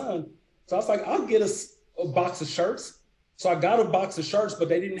Prodigal Son. So I was like, I'll get us a box of shirts. So I got a box of shirts, but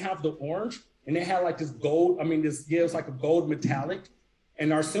they didn't have the orange, and they had like this gold, it was like a gold metallic.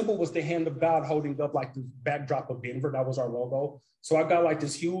 And our symbol was the hand of God holding up like the backdrop of Denver. That was our logo. So I got like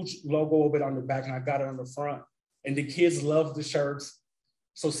this huge logo of it on the back, and I got it on the front. And the kids loved the shirts.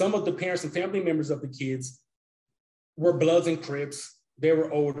 So some of the parents and family members of the kids were Bloods and Crips. They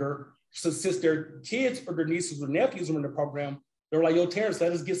were older. So since their kids or their nieces or nephews were in the program, they were like, yo, Terrance,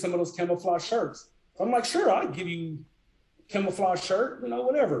 let us get some of those camouflage shirts. So I'm like, sure, I'll give you a camouflage shirt,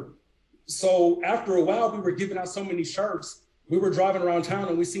 whatever. So after a while, we were giving out so many shirts. We were driving around town,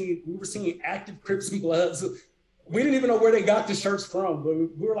 and we were seeing active Crips and Bloods. We didn't even know where they got the shirts from, but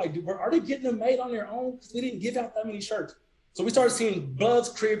we were like, are they getting them made on their own? Because we didn't give out that many shirts. So we started seeing Bloods,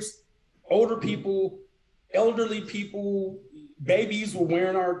 Crips, older people, elderly people, babies were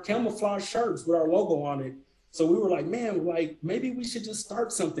wearing our camouflage shirts with our logo on it. So we were like, man, maybe we should just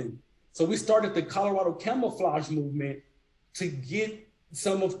start something. So we started the Colorado Camouflage Movement to get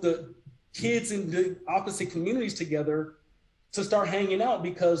some of the kids in the opposite communities together to start hanging out,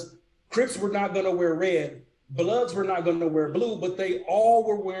 because Crips were not going to wear red, Bloods were not going to wear blue, but they all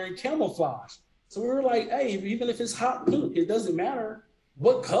were wearing camouflage. So we were like, hey, even if it's hot pink, it doesn't matter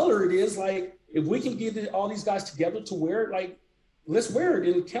what color it is. Like, if we can get all these guys together to wear it, like, let's wear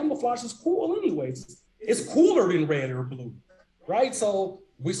it. And camouflage is cool anyways. it's cooler than red or blue, right? So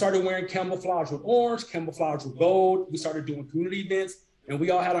we started wearing camouflage with orange, camouflage with gold. We started doing community events, and we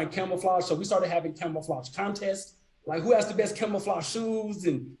all had on camouflage. So we started having camouflage contests, like who has the best camouflage shoes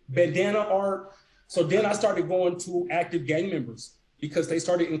and bandana art. So then I started going to active gang members because they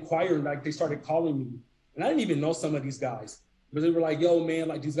started inquiring, like they started calling me. And I didn't even know some of these guys, but they were like, yo, man,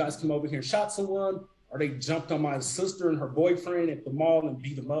 like these guys came over here and shot someone, or they jumped on my sister and her boyfriend at the mall and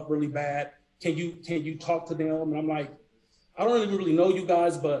beat them up really bad. Can you talk to them? And I'm like, I don't really know you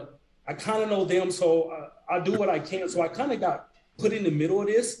guys, but I kind of know them. So I do what I can. So I kind of got put in the middle of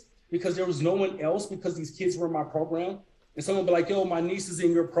this because there was no one else, because these kids were in my program. And someone would be like, yo, my niece is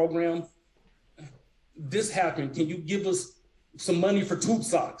in your program. This happened. Can you give us some money for tube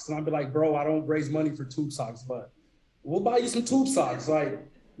socks? And I'd be like, bro, I don't raise money for tube socks, but we'll buy you some tube socks. Like,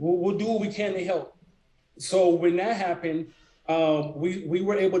 we'll do what we can to help. So when that happened, we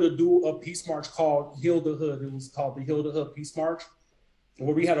were able to do a peace march called Heal the Hood. It was called the Heal the Hood Peace March,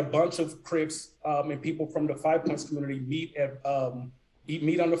 where we had a bunch of Crips and people from the 5 Points community meet on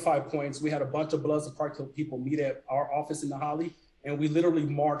the 5 Points. We had a bunch of Bloods and Park Hill people meet at our office in the Holly, and we literally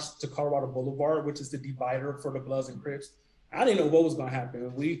marched to Colorado Boulevard, which is the divider for the Bloods and Crips. I didn't know what was gonna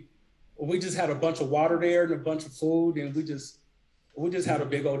happen. We just had a bunch of water there and a bunch of food, and we just had a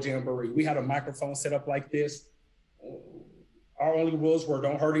big old jamboree. We had a microphone set up like this. Our only rules were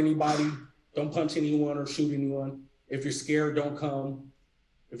don't hurt anybody, don't punch anyone or shoot anyone. If you're scared, don't come.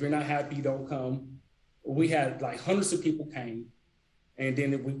 If you're not happy, don't come. We had like hundreds of people came. And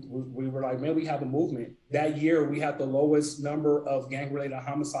then we were like, man, we have a movement. That year, we had the lowest number of gang-related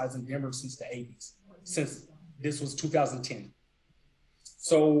homicides in Denver since the 80s, since this was 2010.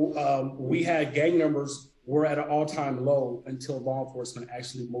 So we had gang numbers were at an all-time low until law enforcement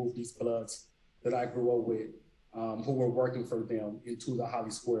actually moved these Bloods that I grew up with, who were working for them, into the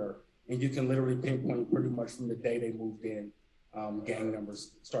Holly Square. And you can literally pinpoint pretty much from the day they moved in, gang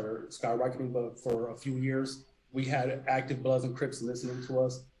numbers started skyrocketing. But for a few years, we had active Bloods and Crips listening to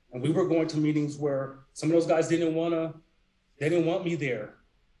us. And we were going to meetings where some of those guys didn't want me there.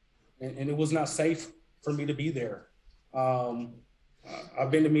 And it was not safe for me to be there. I've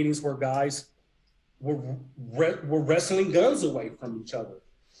been to meetings where guys were wrestling guns away from each other.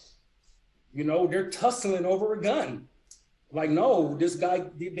 You know, they're tussling over a gun. Like, no, this guy,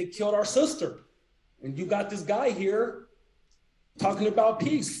 they killed our sister. And you got this guy here talking about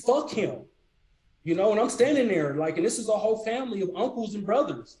peace, fuck him. You know, and I'm standing there like, and this is a whole family of uncles and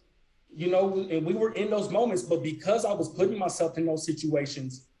brothers, you know, and we were in those moments, but because I was putting myself in those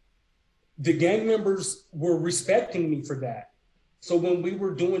situations, the gang members were respecting me for that. So when we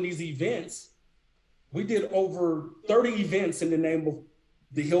were doing these events, we did over 30 events in the name of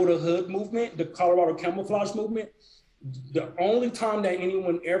the Heal the Hood movement, the Colorado Camouflage movement. The only time that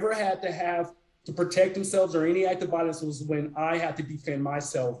anyone ever had to protect themselves or any act of violence was when I had to defend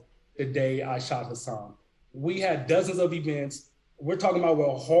myself the day I shot Hassan. We had dozens of events. We're talking about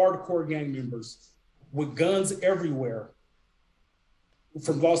with hardcore gang members with guns everywhere.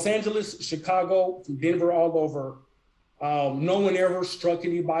 From Los Angeles, Chicago, from Denver, all over. No one ever struck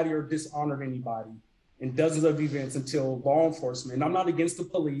anybody or dishonored anybody in dozens of events until law enforcement. And I'm not against the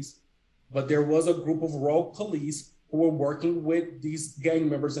police, but there was a group of rogue police who were working with these gang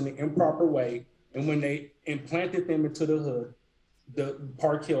members in an improper way. And when they implanted them into the hood, the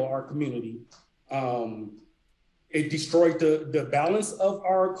Park Hill, our community, it destroyed the balance of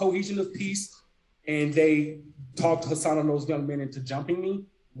our cohesion of peace. And they talked Hassan and those young men into jumping me,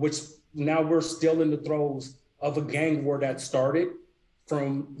 which now we're still in the throes of a gang war that started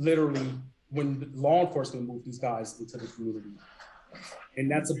from literally when law enforcement moved these guys into the community. And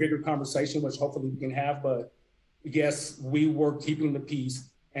that's a bigger conversation, which hopefully we can have, but yes, we were keeping the peace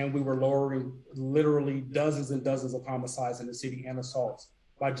and we were lowering literally dozens and dozens of homicides in the city and assaults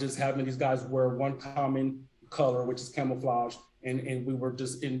by just having these guys wear one common color, which is camouflage, and we were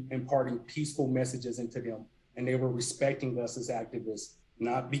just imparting peaceful messages into them. And they were respecting us as activists,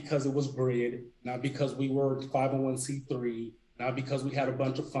 not because it was grid, not because we were 501c3, not because we had a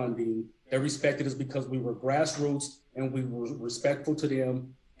bunch of funding. They respected us because we were grassroots and we were respectful to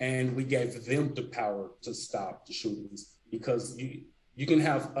them, and we gave them the power to stop the shootings. Because you can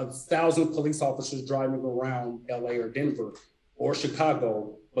have 1,000 police officers driving around LA or Denver or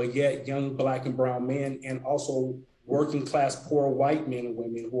Chicago, but yet young Black and brown men and also working class poor white men and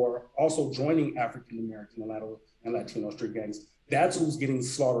women who are also joining African American and Latino street gangs. That's who's getting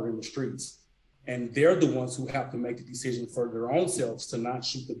slaughtered in the streets. And they're the ones who have to make the decision for their own selves to not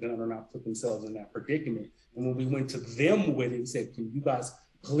shoot the gun or not put themselves in that predicament. And when we went to them with it and said, can you guys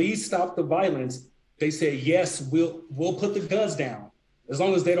please stop the violence? They said, yes, we'll put the guns down. as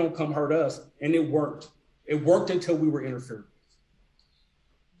long as they don't come hurt us. And it worked. It worked until we were interfered with.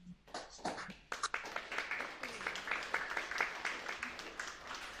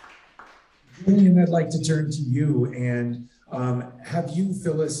 Julian, I'd like to turn to you and have you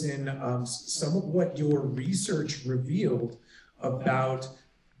fill us in some of what your research revealed about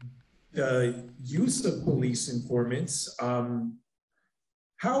the use of police informants. How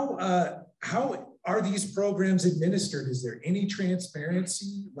are these programs administered? Is there any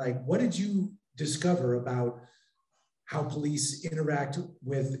transparency? Like, what did you discover about how police interact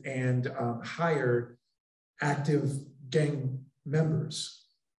with and hire active gang members?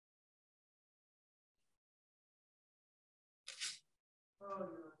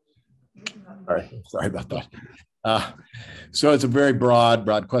 Sorry about that. So it's a very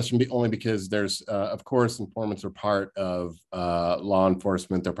broad question, only because there's, of course, informants are part of law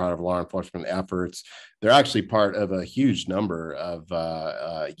enforcement. They're part of law enforcement efforts. They're actually part of a huge number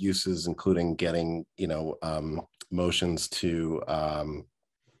of uses, including getting, motions to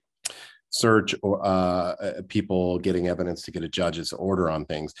search or people getting evidence to get a judge's order on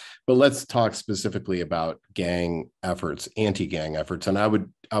things. But let's talk specifically about gang efforts, anti-gang efforts. And I would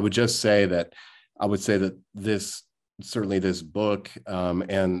just say that this book,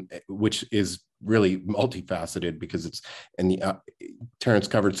 and which is really multifaceted because Terrance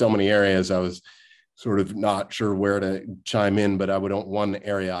covered so many areas. I was sort of not sure where to chime in, but one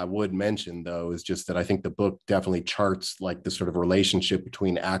area I would mention, though, is just that I think the book definitely charts like the sort of relationship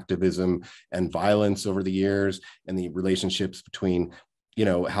between activism and violence over the years, and the relationships between,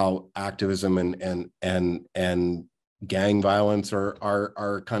 how activism and gang violence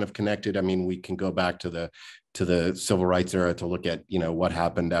are kind of connected. I mean, we can go back to the civil rights era to look at, what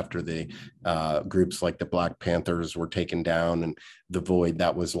happened after the groups like the Black Panthers were taken down and the void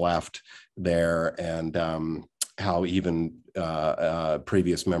that was left there, and how even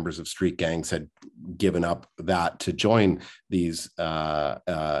previous members of street gangs had given up that to join these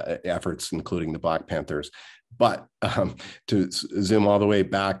efforts, including the Black Panthers. But to zoom all the way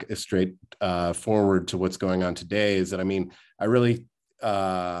back straight forward to what's going on today is that, I really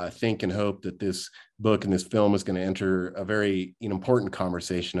think and hope that this book and this film is going to enter a very important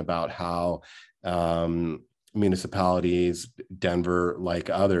conversation about how municipalities, Denver, like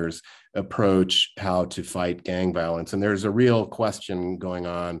others, approach how to fight gang violence. And there's a real question going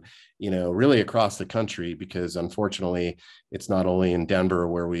on, really across the country, because unfortunately, it's not only in Denver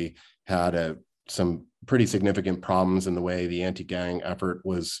where we had some pretty significant problems in the way the anti-gang effort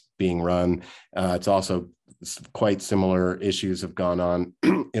was being run. It's also quite similar issues have gone on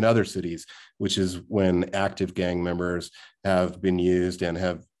in other cities, which is when active gang members have been used,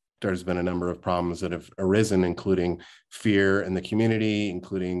 and there's been a number of problems that have arisen, including fear in the community,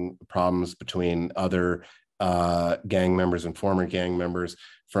 including problems between other gang members and former gang members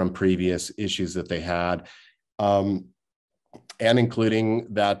from previous issues that they had. And including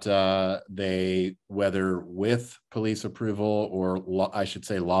that they, whether with police approval or I should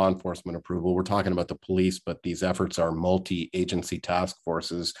say law enforcement approval, we're talking about the police, but these efforts are multi-agency task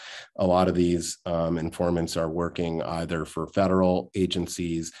forces. A lot of these informants are working either for federal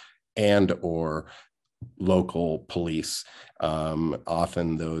agencies and or local police.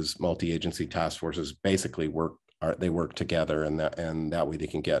 Often those multi-agency task forces basically work together, and that way they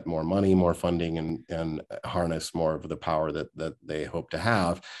can get more money, more funding, and harness more of the power that they hope to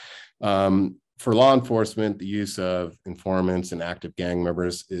have. For law enforcement, the use of informants and active gang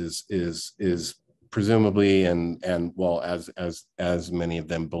members is presumably and well, as many of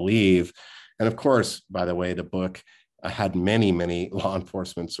them believe. And of course, by the way, the book had many law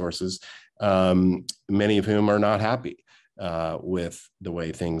enforcement sources, many of whom are not happy with the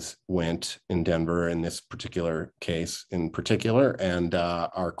way things went in Denver in this particular case in particular, and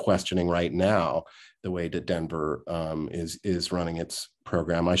are questioning right now the way that Denver is running its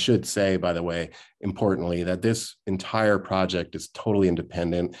program. I should say, by the way, importantly, that this entire project is totally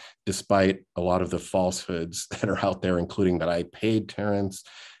independent, despite a lot of the falsehoods that are out there, including that I paid Terrance.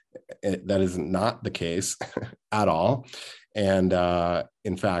 That is not the case at all. And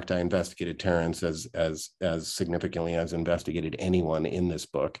in fact, I investigated Terrance as significantly as investigated anyone in this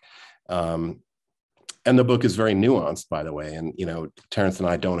book. And the book is very nuanced, by the way. And, Terrance and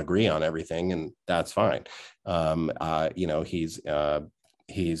I don't agree on everything, and that's fine.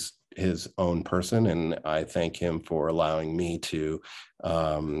 He's his own person, and I thank him for allowing me to,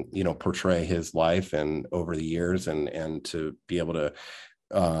 portray his life and over the years, and to be able to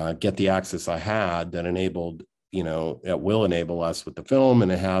get the access I had that enabled, it will enable us with the film,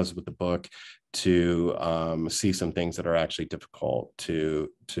 and it has with the book, to see some things that are actually difficult to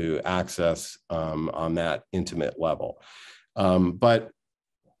access on that intimate level. But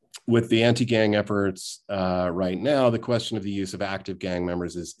with the anti-gang efforts right now, the question of the use of active gang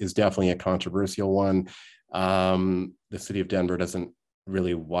members is definitely a controversial one. The city of Denver doesn't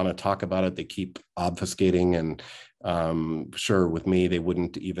really want to talk about it. They keep obfuscating, and sure, with me, they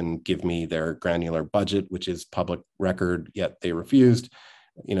wouldn't even give me their granular budget, which is public record, yet they refused.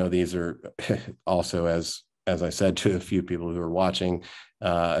 You know, these are also, as I said to a few people who were watching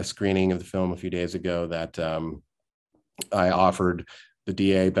a screening of the film a few days ago, that I offered the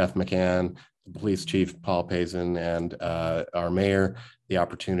DA, Beth McCann, the police chief, Paul Pazin, and our mayor the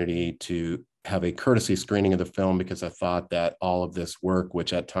opportunity to have a courtesy screening of the film, because I thought that all of this work,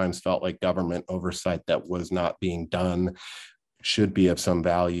 which at times felt like government oversight that was not being done, should be of some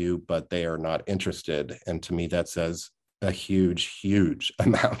value, but they are not interested. And to me, that says a huge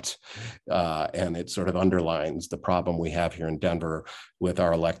amount. And it sort of underlines the problem we have here in Denver with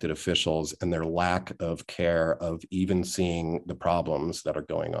our elected officials and their lack of care of even seeing the problems that are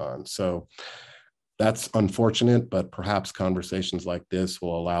going on. So that's unfortunate, but perhaps conversations like this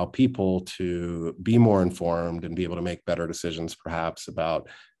will allow people to be more informed and be able to make better decisions, perhaps about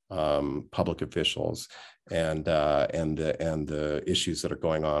public officials and the issues that are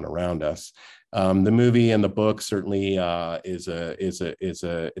going on around us. The movie and the book certainly it's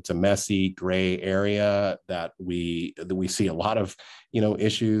a messy gray area that we see a lot of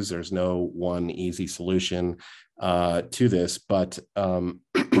issues. There's no one easy solution to this, but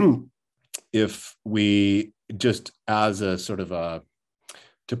if we just as a sort of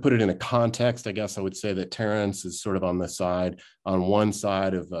to put it in a context, I guess I would say that Terrance is sort of on one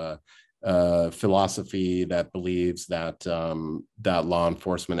side of a philosophy that believes that that law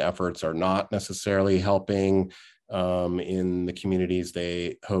enforcement efforts are not necessarily helping in the communities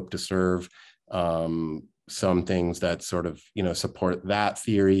they hope to serve. Some things that sort of support that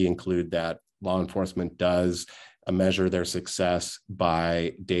theory include that law enforcement does measure their success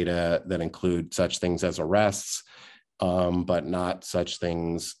by data that include such things as arrests, but not such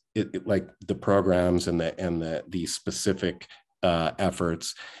things like the programs and the specific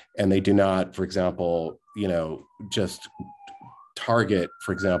efforts. And they do not, for example, just target,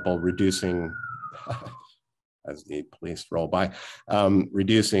 for example, reducing, as the police roll by,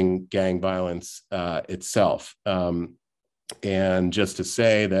 reducing gang violence itself. And just to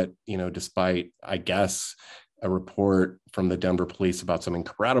say that, despite, I guess, a report from the Denver police about some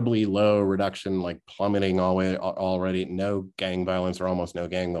incredibly low reduction, like plummeting already, no gang violence or almost no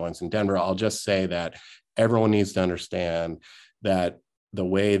gang violence in Denver, I'll just say that everyone needs to understand that the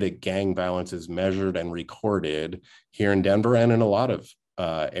way that gang violence is measured and recorded here in Denver and in a lot of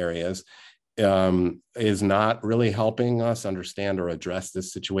areas is not really helping us understand or address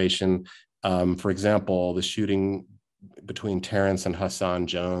this situation. For example, the shooting between Terrance and Hassan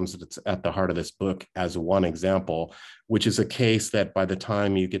Jones, that's at the heart of this book, as one example, which is a case that by the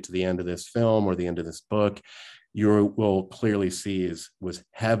time you get to the end of this film or the end of this book, you will clearly see was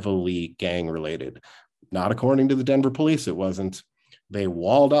heavily gang related. Not according to the Denver police, it wasn't. They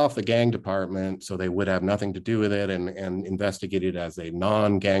walled off the gang department so they would have nothing to do with it and investigated it as a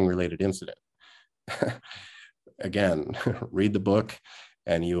non-gang related incident. Again, read the book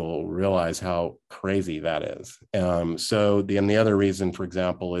and you'll realize how crazy that is. So the other reason, for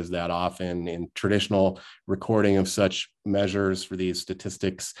example, is that often in traditional recording of such measures for these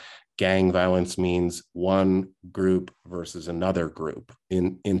statistics, gang violence means one group versus another group,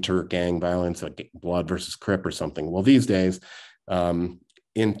 in inter-gang violence, like Blood versus Crip or something. Well, these days,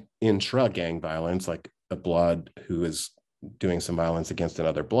 intra-gang violence, like a Blood who is doing some violence against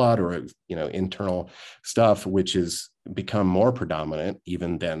another Blood, or internal stuff, which has become more predominant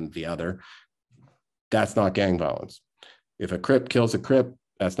even than the other, that's not gang violence. If a Crip kills a Crip,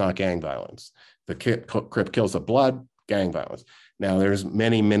 that's not gang violence. The Crip kills a Blood, gang violence. Now, there's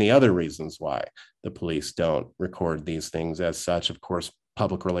many other reasons why the police don't record these things as such. Of course,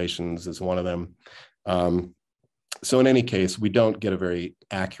 public relations is one of them. So in any case, we don't get a very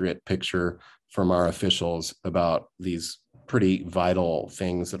accurate picture from our officials about these pretty vital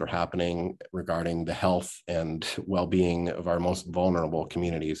things that are happening regarding the health and well-being of our most vulnerable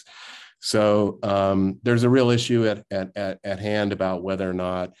communities. So there's a real issue at hand about whether or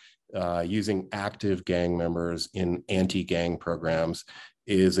not using active gang members in anti-gang programs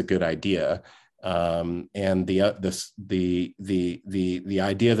is a good idea. And the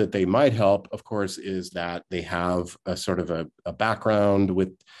idea that they might help, of course, is that they have a sort of a background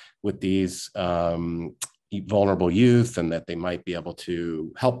with these vulnerable youth, and that they might be able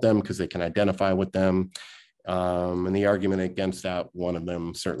to help them because they can identify with them. And the argument against that, one of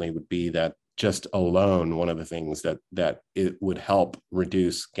them certainly would be that just alone, one of the things that it would help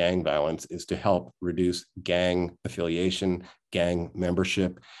reduce gang violence is to help reduce gang affiliation, gang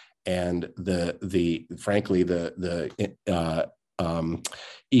membership, and frankly the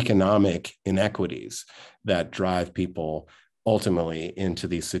economic inequities that drive people ultimately into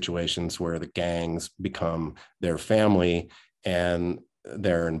these situations where the gangs become their family and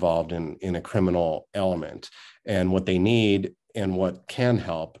they're involved in a criminal element. And what they need, and what can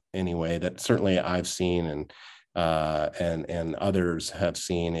help anyway, that certainly I've seen and others have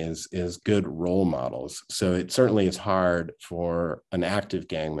seen, is good role models. So it certainly is hard for an active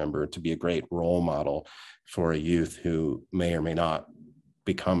gang member to be a great role model for a youth who may or may not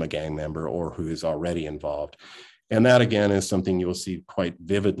become a gang member or who is already involved. And that, again, is something you will see quite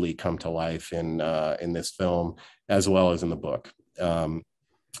vividly come to life in this film, as well as in the book.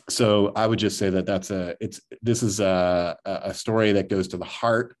 So I would just say that this is a story that goes to the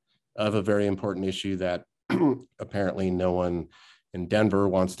heart of a very important issue that apparently no one in Denver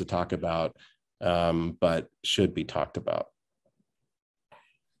wants to talk about, but should be talked about.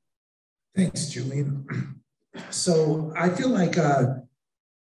 Thanks, Julian. So I feel like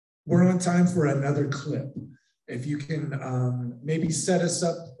we're on time for another clip. If you can maybe set us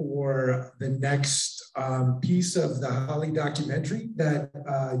up for the next piece of the Holly documentary that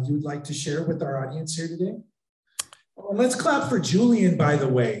you'd like to share with our audience here today. Well, let's clap for Julian, by the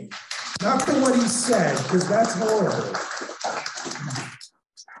way. Not for what he said, because that's horrible.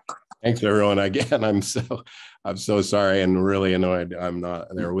 Thanks, everyone. Again, I'm so sorry and really annoyed I'm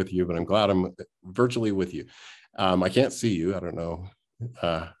not there with you, but I'm glad I'm virtually with you. I can't see you. I don't know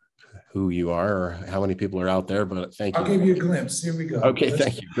who you are or how many people are out there, but thank you. I'll give you a glimpse. Here we go. Okay,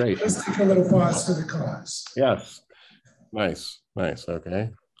 thank you. Great. Let's take a little pause for the cause. Yes. Nice. Okay.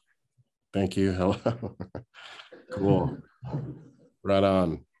 Thank you. Hello. Cool. Right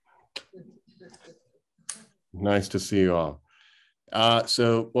on. Nice to see you all.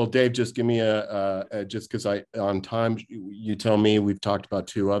 Well, Dave, just give me just because on time, you tell me. We've talked about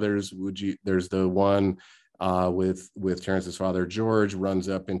two others. There's the one with Terrance's father, George, runs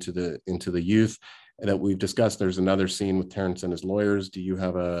up into the youth that we've discussed. There's another scene with Terrance and his lawyers. Do you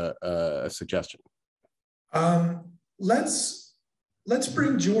have a suggestion? Let's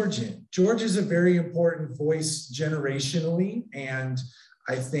bring George in. George is a very important voice generationally, and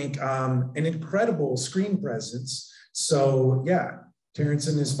I think an incredible screen presence. So yeah, Terrance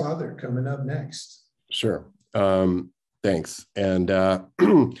and his father coming up next. Sure. Thanks. And the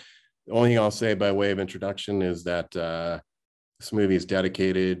only thing I'll say by way of introduction is that this movie is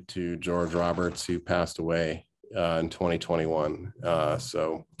dedicated to George Roberts, who passed away in 2021.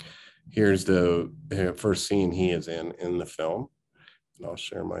 So here's the first scene he is in the film. And I'll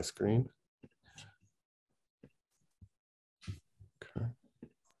share my screen. Okay.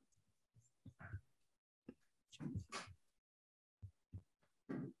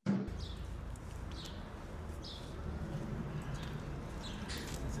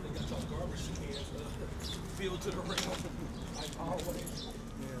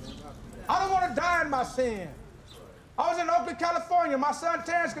 I don't want to die in my sin. I was in Oakland, California. My son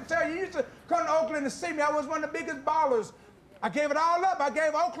Terrance could tell you, he used to come to Oakland to see me. I was one of the biggest ballers. I gave it all up. I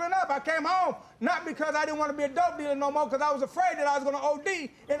gave Oakland up. I came home, not because I didn't want to be a dope dealer no more, because I was afraid that I was going to OD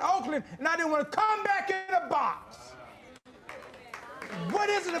in Oakland, and I didn't want to come back in a box. What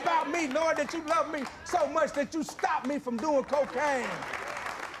is it about me, Lord, that you love me so much that you stop me from doing cocaine?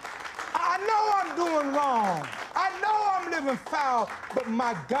 I know I'm doing wrong. I know I'm living foul, but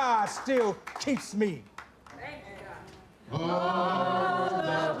my God still keeps me. Oh,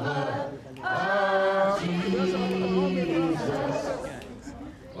 the blood of Jesus.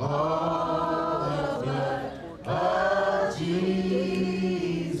 Oh, the blood of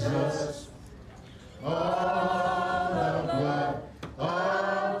Jesus. Oh, the blood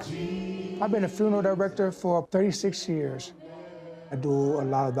of Jesus. I've been a funeral director for 36 years. I do a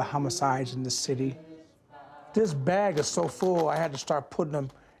lot of the homicides in the city. This bag is so full, I had to start putting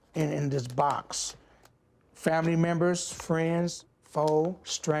them in this box. Family members, friends, foe,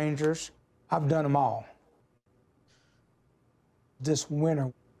 strangers, I've done them all. This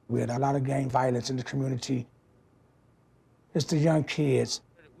winter, we had a lot of gang violence in the community. It's the young kids.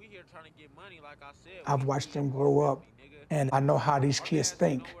 I've watched them grow up, and I know how these kids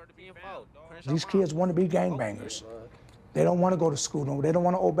think. These kids want to be gangbangers. They don't want to go to school no more. They don't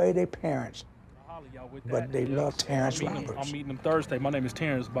want to obey their parents. But they love Terrance Roberts. I'm meeting him Thursday. My name is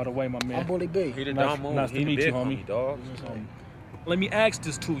Terrance, by the way, my man. I'm Bully B. Nice to meet you, homie. Let me ask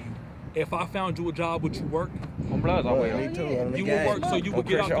this to you. If I found you a job, would you work? Me too. You would work, so you would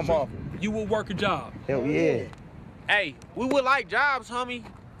get out the You would work a job. Hell yeah. Hey, we would like jobs, homie.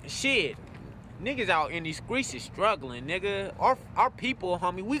 Shit. Niggas out in these streets is struggling, nigga. Our people,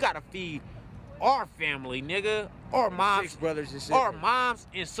 homie, we gotta feed our family, nigga. Our moms, Six brothers and sisters. Our moms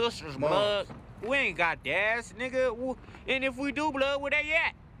and sisters' blood. We ain't got dads, nigga. And if we do blood, where they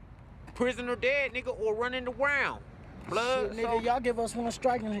at? Prison or dead, nigga, or running around. Blood, shit, nigga, y'all give us one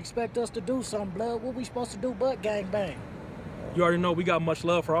strike and expect us to do something, blood. What we supposed to do but gang bang? You already know we got much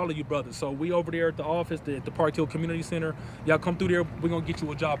love for all of you brothers. So we over there at the office, at the Park Hill Community Center. Y'all come through there, we're gonna get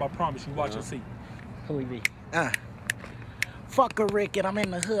you a job, I promise you. Watch and see. Who we be? Fuck a Rick, and I'm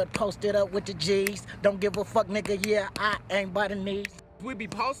in the hood, posted up with the G's. Don't give a fuck, nigga, yeah, I ain't by the knees. We be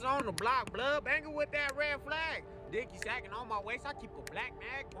posted on the block, blood, banging with that red flag. Dicky sacking on my waist, I keep a black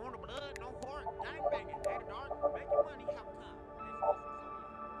mag, on the blood, no heart, gang banging, at the dark, making money, have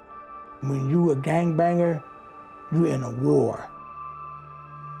time. When you a gangbanger, you in a war.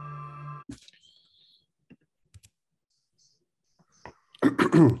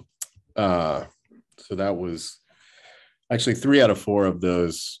 So that was actually 3 out of 4 of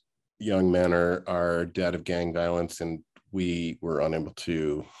those young men are dead of gang violence, and we were unable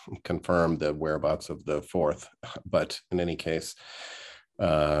to confirm the whereabouts of the 4th. But in any case,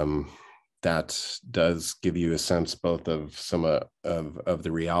 that does give you a sense both of some of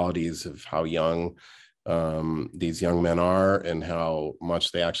the realities of how young these young men are and how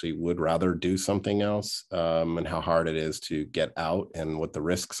much they actually would rather do something else, and how hard it is to get out and what the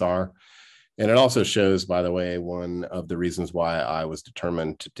risks are. And it also shows, by the way, one of the reasons why I was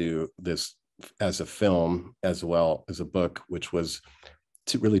determined to do this as a film as well as a book, which was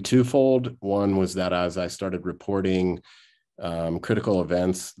really twofold. One was that as I started reporting critical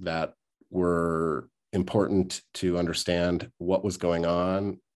events that were important to understand what was going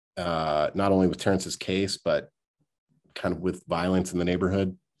on, not only with Terrance's case, but kind of with violence in the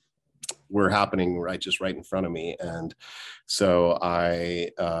neighborhood, were happening right in front of me. And so I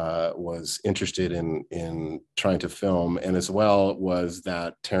was interested in trying to film, and as well was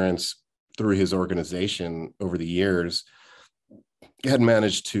that Terrance, through his organization over the years, had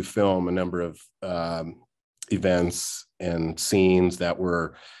managed to film a number of events and scenes that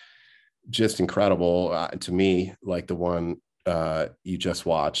were just incredible to me, like the one you just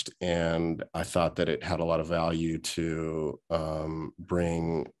watched. And I thought that it had a lot of value to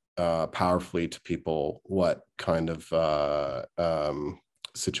bring powerfully to people what kind of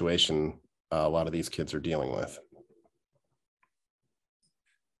situation a lot of these kids are dealing with.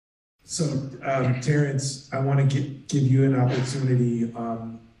 So, Terrance, I want to give you an opportunity.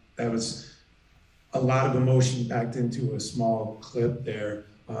 That was a lot of emotion packed into a small clip there.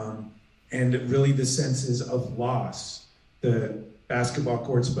 And really the senses of loss. The basketball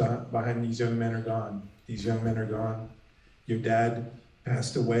courts behind these young men are gone. These young men are gone. Your dad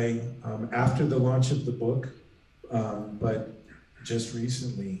passed away after the launch of the book, but just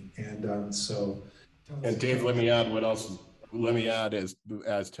recently. And so. And Dave, let me add what else. Let me add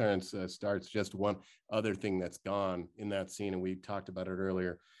as Terrance starts, just one other thing that's gone in that scene, and we talked about it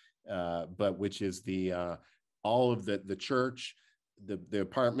earlier, but which is the all of the church, the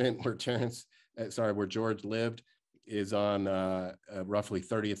apartment where where George lived is on roughly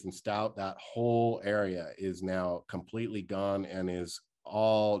 30th and Stout. That whole area is now completely gone and is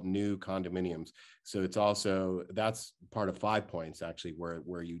all new condominiums. So it's also, that's part of 5 Points actually,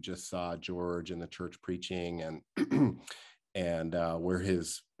 where you just saw George in the church preaching and and where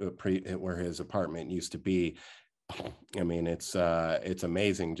his apartment used to be. I mean, it's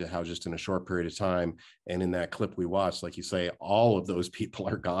amazing how just in a short period of time, and in that clip we watched, like you say, all of those people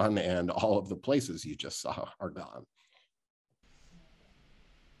are gone and all of the places you just saw are gone.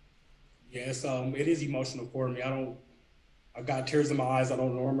 Yes, it is emotional for me. I got tears in my eyes. I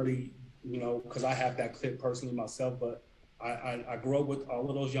don't normally, because I have that clip personally myself, but I grew up with all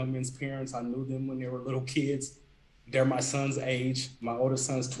of those young men's parents. I knew them when they were little kids. They're my son's age. My oldest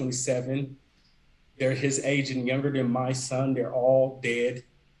son's 27. They're his age and younger than my son. They're all dead.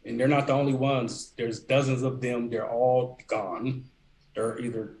 And they're not the only ones. There's dozens of them. They're all gone. They're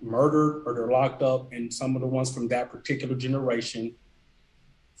either murdered or they're locked up. And some of the ones from that particular generation,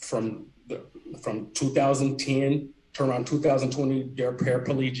 from 2010 to around 2020, they're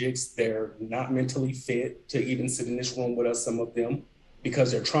paraplegics. They're not mentally fit to even sit in this room with us, some of them,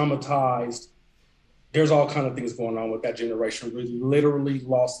 because they're traumatized. There's all kinds of things going on with that generation. We literally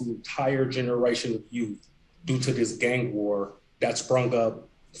lost an entire generation of youth due to this gang war that sprung up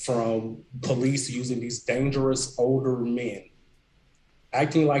from police using these dangerous older men,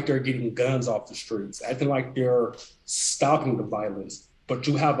 acting like they're getting guns off the streets, acting like they're stopping the violence. But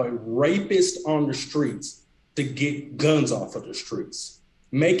you have a rapist on the streets to get guns off of the streets.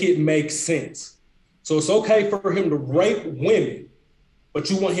 Make it make sense. So it's okay for him to rape women but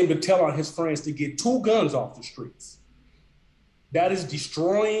you want him to tell on his friends to get 2 guns off the streets. That is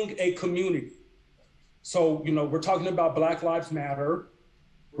destroying a community. So, you know, we're talking about Black Lives Matter.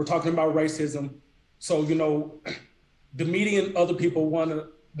 We're talking about racism. So, you know, the media and other people want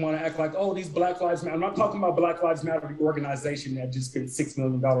to act like, oh, these Black Lives Matter. I'm not talking about Black Lives Matter, the organization that just spent $6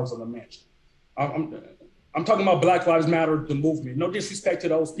 million on a mansion. I'm talking about Black Lives Matter, the movement. No disrespect to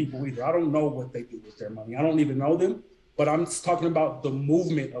those people either. I don't know what they do with their money. I don't even know them, but I'm talking about the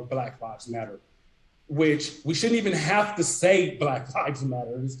movement of Black Lives Matter, which we shouldn't even have to say Black Lives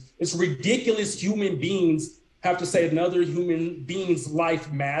Matter. It's ridiculous human beings have to say another human being's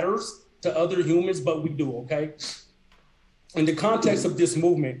life matters to other humans, but we do, okay? In the context of this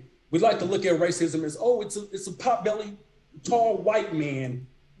movement, we like to look at racism as, oh, it's a pot-bellied, tall white man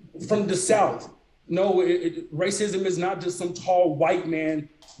from the South. No, racism is not just some tall white man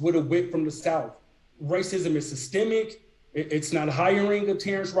with a whip from the South. Racism is systemic. It's not hiring a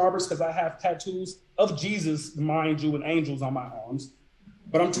Terrance Roberts, because I have tattoos of Jesus, mind you, and angels on my arms,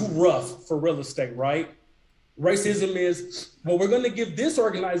 but I'm too rough for real estate, right? Racism is, well, we're going to give this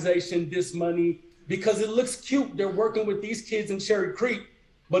organization this money because it looks cute. They're working with these kids in Cherry Creek,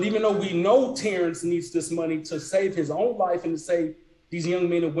 but even though we know Terrance needs this money to save his own life and to save these young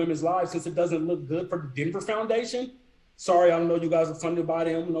men and women's lives, since it doesn't look good for the Denver Foundation. Sorry, I know you guys are funded by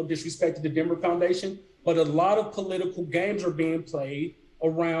them, no disrespect to the Denver Foundation, but a lot of political games are being played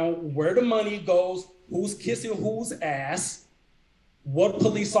around where the money goes, who's kissing whose ass, what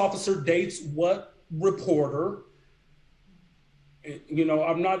police officer dates what reporter. You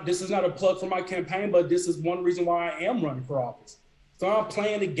know, this is not a plug for my campaign, but this is one reason why I am running for office. So I'm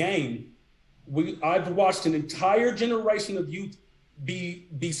playing a game. I've watched an entire generation of youth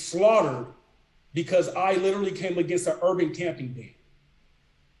be slaughtered because I literally came against an urban camping ban.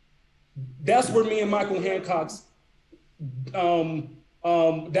 That's where me and Michael Hancock's,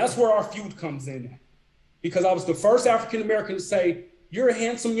 that's where our feud comes in. Because I was the first African-American to say, you're a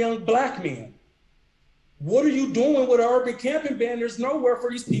handsome young Black man. What are you doing with an urban camping ban? There's nowhere for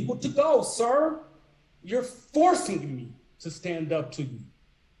these people to go, sir. You're forcing me to stand up to you.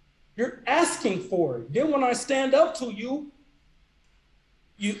 You're asking for it. Then when I stand up to you,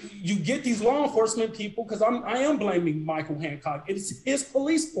 you get these law enforcement people, because I am blaming Michael Hancock. It's his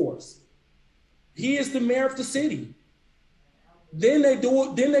police force. He is the mayor of the city. Then they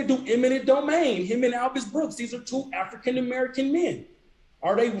do eminent domain, him and Albus Brooks. These are 2 African-American men.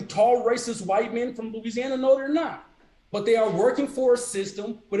 Are they tall, racist white men from Louisiana? No, they're not. But they are working for a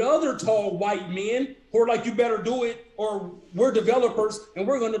system with other tall white men who are like, you better do it, or we're developers and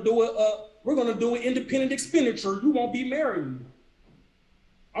we're gonna do an independent expenditure. You won't be mayor anymore.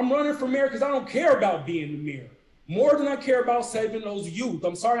 I'm running for mayor because I don't care about being the mayor, more than I care about saving those youth.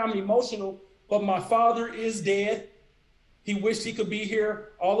 I'm sorry I'm emotional, but my father is dead. He wished he could be here.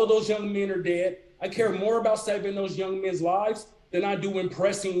 All of those young men are dead. I care more about saving those young men's lives than I do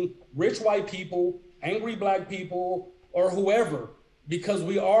impressing rich white people, angry Black people, or whoever, because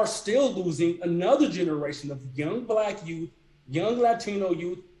we are still losing another generation of young Black youth, young Latino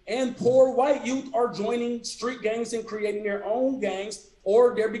youth, and poor white youth are joining street gangs and creating their own gangs,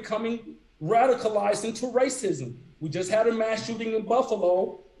 or they're becoming radicalized into racism. We just had a mass shooting in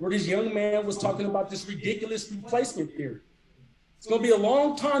Buffalo where this young man was talking about this ridiculous replacement theory. It's gonna be a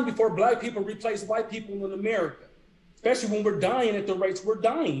long time before Black people replace white people in America, especially when we're dying at the rates we're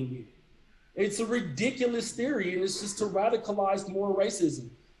dying. It's a ridiculous theory, and it's just to radicalize more racism.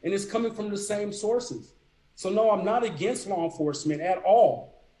 And it's coming from the same sources. So no, I'm not against law enforcement at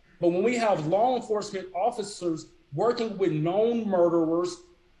all. But when we have law enforcement officers working with known murderers,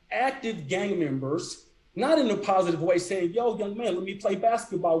 active gang members, not in a positive way saying, yo, young man, let me play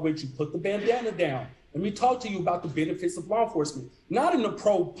basketball with you, put the bandana down. Let me talk to you about the benefits of law enforcement. Not in a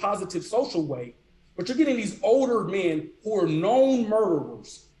pro-positive social way, but you're getting these older men who are known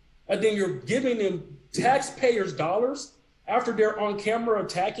murderers, and then you're giving them taxpayers' dollars after they're on camera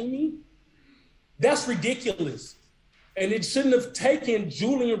attacking me. That's ridiculous. And it shouldn't have taken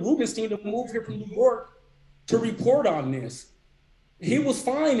Julian Rubenstein to move here from New York to report on this. He was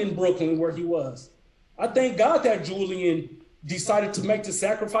fine in Brooklyn where he was. I thank God that Julian decided to make the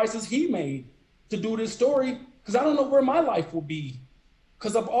sacrifices he made to do this story, because I don't know where my life will be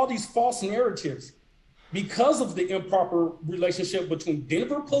because of all these false narratives, because of the improper relationship between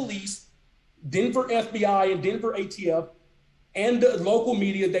Denver police, Denver FBI, and Denver ATF, and the local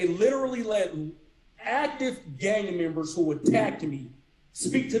media. They literally let active gang members who attacked me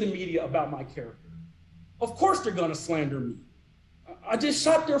speak to the media about my character. Of course they're gonna slander me. I just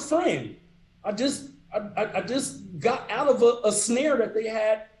shot their friend. I just got out of a snare that they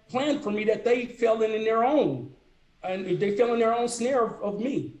had planned for me that they fell in their own. And they fell in their own snare of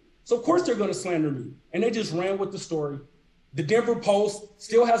me. So of course they're gonna slander me. And they just ran with the story. The Denver Post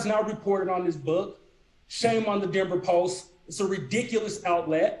still has not reported on this book. Shame on the Denver Post. It's a ridiculous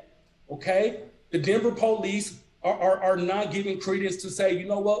outlet, okay? The Denver police are not giving credence to say, you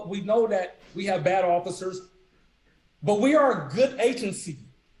know what, we know that we have bad officers, but we are a good agency.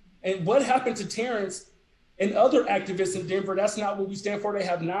 And what happened to Terrance and other activists in Denver, that's not what we stand for. They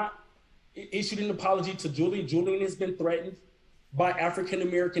have not issued an apology to Julian. Julian has been threatened by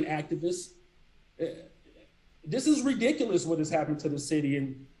African-American activists. This is ridiculous what has happened to the city.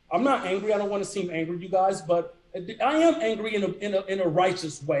 And I'm not angry. I don't want to seem angry, you guys, but I am angry in a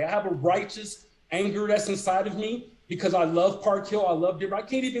righteous way. I have a righteous anger that's inside of me because I love Park Hill. I love Denver. I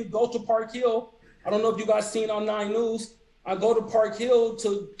can't even go to Park Hill. I don't know if you guys seen on 9 News. I go to Park Hill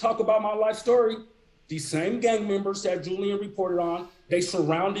to talk about my life story. These same gang members that Julian reported on, they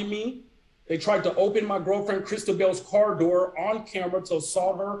surrounded me. They tried to open my girlfriend Christabel's car door on camera to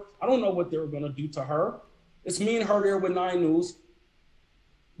assault her. I don't know what they were gonna do to her. It's me and her there with 9 News.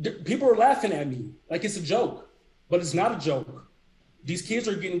 People are laughing at me like it's a joke, but it's not a joke. These kids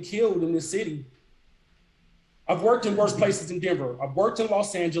are getting killed in this city. I've worked in worse places in Denver. I've worked in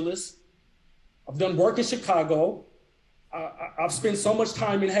Los Angeles. I've done work in Chicago. I've spent so much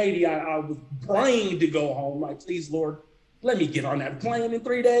time in Haiti. I was praying to go home. Like, please, Lord, let me get on that plane in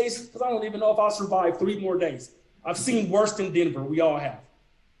 3 days, because I don't even know if I'll survive 3 more days. I've seen worse than Denver. We all have.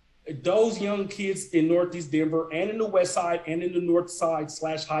 Those young kids in Northeast Denver and in the West Side and in the North Side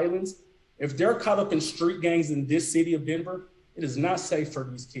 / Highlands, if they're caught up in street gangs in this city of Denver, it is not safe for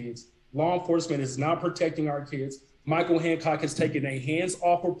these kids. Law enforcement is not protecting our kids. Michael Hancock has taken a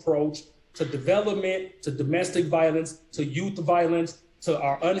hands-off approach to development, to domestic violence, to youth violence, to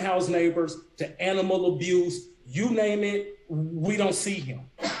our unhoused neighbors, to animal abuse, you name it, we don't see him.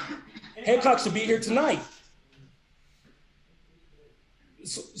 Hancock should be here tonight.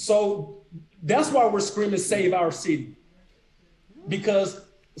 So that's why we're screaming, save our city. Because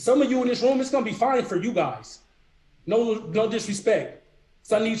some of you in this room, it's gonna be fine for you guys. No disrespect,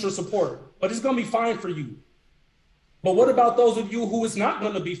 so I need your support, but it's gonna be fine for you. But what about those of you who it's not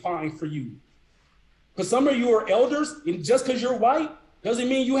gonna be fine for you? Because some of you are elders, and just because you're white doesn't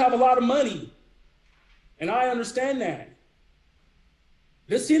mean you have a lot of money. And I understand that.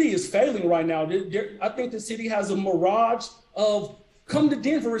 This city is failing right now. I think the city has a mirage of, come to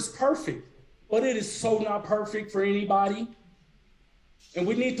Denver, it's perfect. But it is so not perfect for anybody. And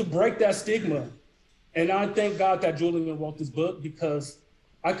we need to break that stigma. And I thank God that Julian wrote this book, because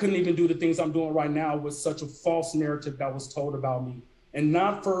I couldn't even do the things I'm doing right now with such a false narrative that was told about me. And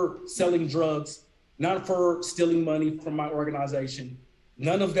not for selling drugs, not for stealing money from my organization.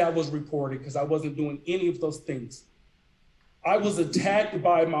 None of that was reported, because I wasn't doing any of those things. I was attacked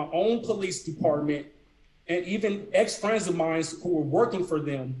by my own police department and even ex-friends of mine who were working for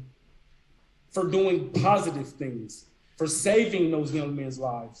them for doing positive things, for saving those young men's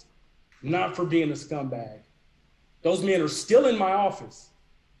lives, not for being a scumbag. Those men are still in my office.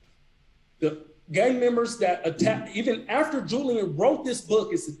 The gang members that attacked, even after Julian wrote this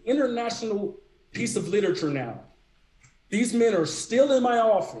book, it's an international piece of literature now. These men are still in my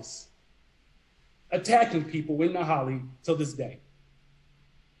office attacking people in the Holly till this day.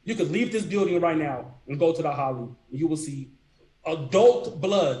 You could leave this building right now and go to the Holly, and you will see adult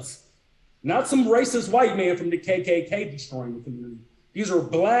bloods, not some racist white man from the KKK destroying the community. These are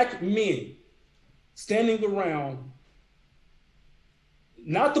Black men standing around.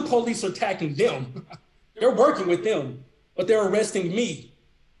 Not the police attacking them. They're working with them, but they're arresting me,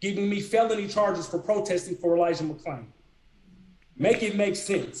 giving me felony charges for protesting for Elijah McClain. Make it make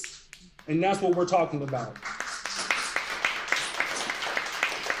sense. And that's what we're talking about.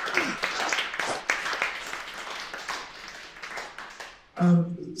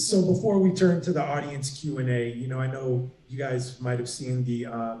 So before we turn to the audience Q&A, I know you guys might have seen the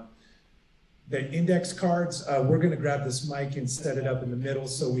index cards. We're going to grab this mic and set it up in the middle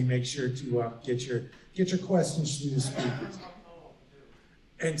so we make sure to get your questions through the speakers.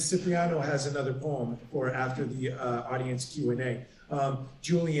 And Cipriano has another poem for after the audience Q&A.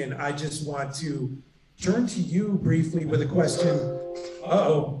 Julian, I just want to turn to you briefly with a question.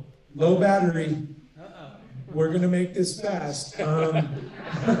 Uh-oh, low battery. We're going to make this fast.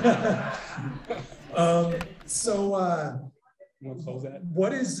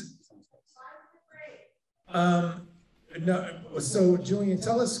 What is... So Julian,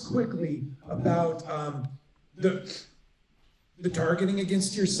 tell us quickly about the targeting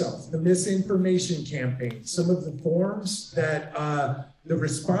against yourself, the misinformation campaign, some of the forms that the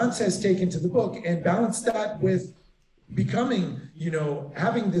response has taken to the book, and balance that with becoming,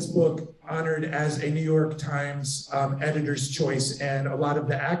 having this book honored as a New York Times editor's choice and a lot of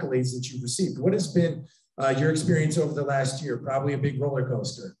the accolades that you've received. What has been your experience over the last year? Probably a big roller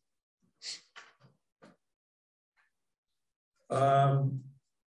coaster.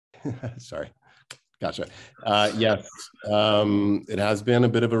 Sorry. Gotcha. Yes, it has been a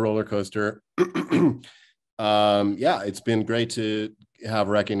bit of a roller coaster. Yeah, it's been great to have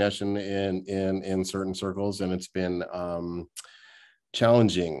recognition in certain circles, and it's been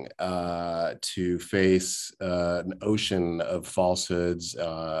challenging to face an ocean of falsehoods,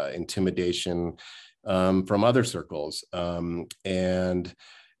 intimidation from other circles. And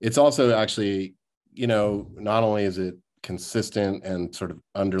it's also actually, not only is it consistent and sort of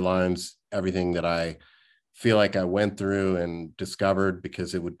underlines everything that I feel like I went through and discovered,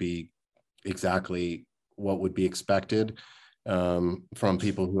 because it would be exactly what would be expected from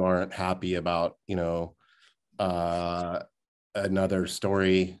people who aren't happy about, another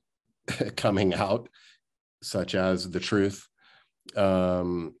story coming out, such as the truth.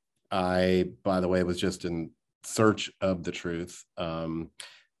 I, by the way, was just in search of the truth. And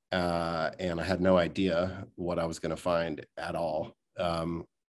I had no idea what I was going to find at all. And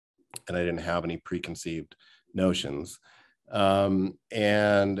I didn't have any preconceived notions. Yeah, I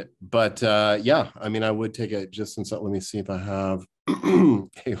mean, I would take it just since, let me see if I have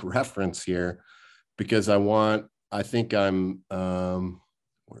a reference here, because I think I'm,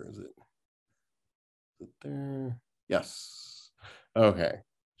 where is it? Is it there? Yes. Okay.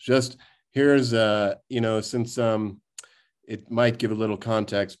 Just here's, since it might give a little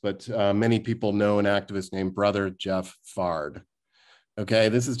context, but many people know an activist named Brother Jeff Fard. Okay,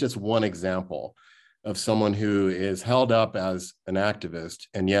 this is just one example of someone who is held up as an activist,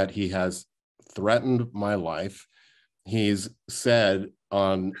 and yet he has threatened my life. He's said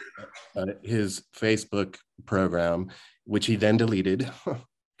on his Facebook program, which he then deleted,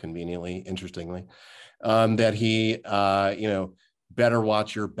 conveniently, interestingly, that he, better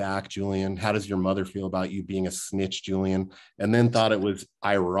watch your back, Julian. How does your mother feel about you being a snitch, Julian? And then thought it was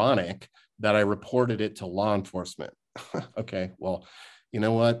ironic that I reported it to law enforcement. Okay, well, you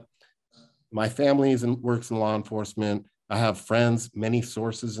know what? My family works in law enforcement. I have friends, many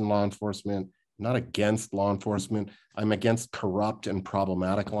sources in law enforcement. I'm not against law enforcement. I'm against corrupt and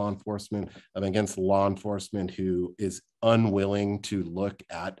problematic law enforcement. I'm against law enforcement who is unwilling to look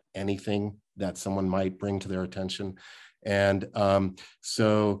at anything that someone might bring to their attention. And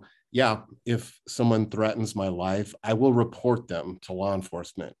so, yeah, if someone threatens my life, I will report them to law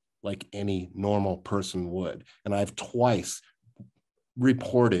enforcement like any normal person would. And I've twice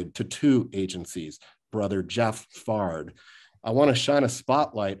reported to 2 agencies, Brother Jeff Fard. I want to shine a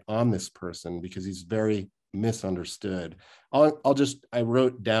spotlight on this person because he's very misunderstood. I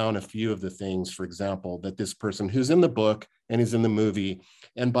wrote down a few of the things, for example, that this person who's in the book and is in the movie,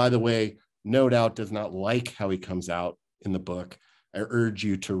 and by the way, no doubt does not like how he comes out in the book. I urge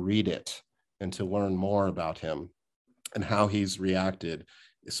you to read it and to learn more about him and how he's reacted,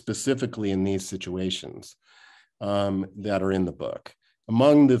 specifically in these situations that are in the book.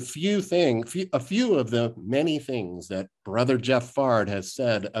 Among the a few of the many things that Brother Jeff Fard has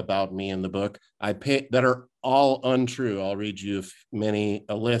said about me in the book, that are all untrue. I'll read you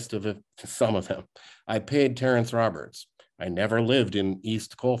a list of some of them. I paid Terrance Roberts. I never lived in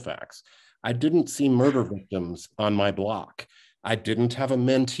East Colfax. I didn't see murder victims on my block. I didn't have a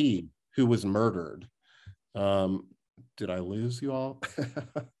mentee who was murdered. Did I lose you all?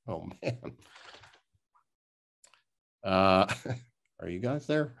 Oh, man. Are you guys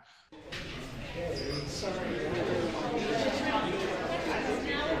there?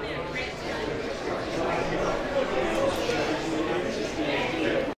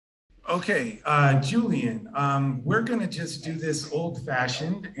 Okay, Julian, we're gonna just do this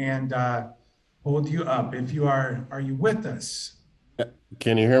old-fashioned and hold you up. If you are you with us?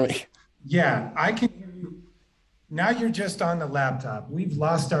 Can you hear me? Yeah, I can hear you. Now you're just on the laptop. We've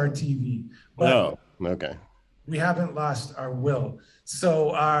lost our TV. But oh, okay. We haven't lost our will.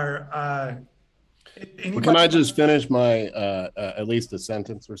 So our well, can I just finish my at least a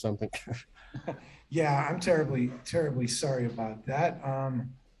sentence or something? Yeah, I'm terribly sorry about that.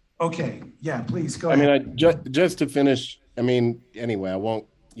 Okay, yeah, please go ahead. I mean, just to finish. I mean, anyway, I won't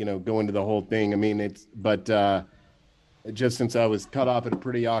go into the whole thing. I mean, just since I was cut off at a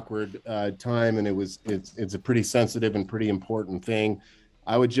pretty awkward time, and it's a pretty sensitive and pretty important thing,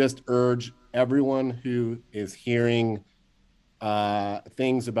 I would just urge everyone who is hearing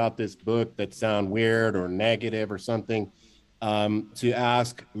things about this book that sound weird or negative or something, to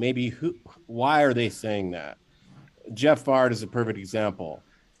ask maybe why are they saying that? Jeff Fard is a perfect example.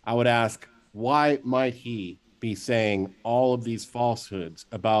 I would ask, why might he be saying all of these falsehoods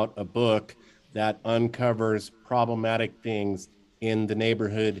about a book that uncovers problematic things in the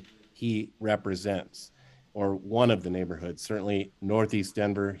neighborhood he represents, or one of the neighborhoods, certainly Northeast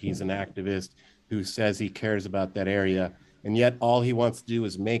Denver. He's an activist who says he cares about that area, and yet all he wants to do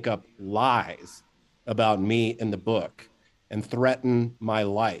is make up lies about me in the book and threaten my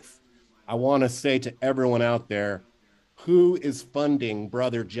life. I want to say to everyone out there, who is funding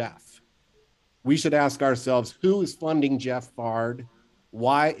Brother Jeff? We should ask ourselves, who is funding Jeff Bard?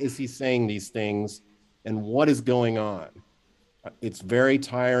 Why is he saying these things? And what is going on? It's very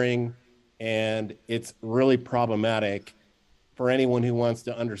tiring, and it's really problematic for anyone who wants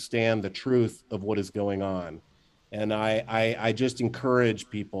to understand the truth of what is going on. And I just encourage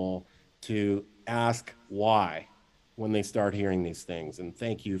people to ask why when they start hearing these things. And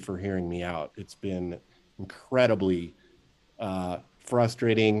thank you for hearing me out. It's been incredibly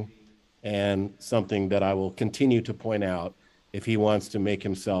frustrating, and something that I will continue to point out if he wants to make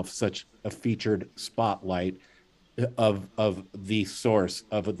himself such a featured spotlight of the source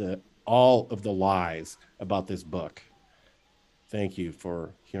of all of the lies about this book. Thank you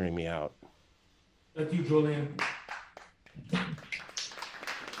for hearing me out. Thank you, Julian. Is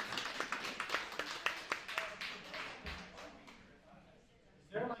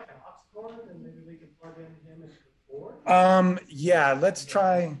there like an aux cord and maybe we can plug in him as the board? Yeah, let's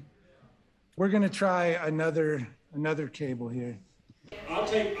try. We're gonna try another cable here.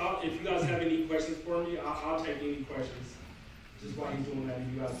 If you guys have any questions for me, I'll take any questions. Just while he's doing that, if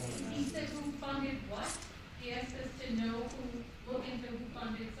you guys want to know. He said who funded what? He asked us to know look into who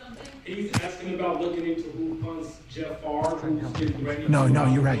funded something? He's asking about looking into who funds Jeff Bard, who's getting ready. No,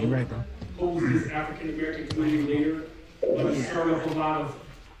 you're right, bro. Who's this African-American community leader, but it's stirred up a lot of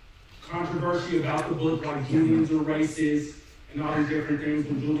controversy about the book, like Julian's a racist and all these different things,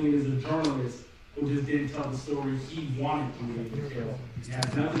 when Julian is a journalist who just didn't tell the story he wanted to tell. It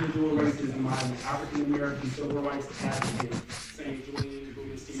has nothing to do with racism. I'm an African-American civil rights advocate saying Julian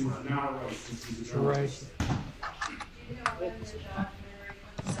Rubinstein is not a racist, he's a journalist.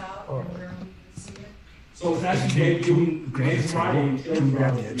 So it's actually debuting next Friday.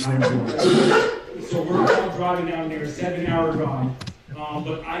 So we're all driving down there, 7-hour drive.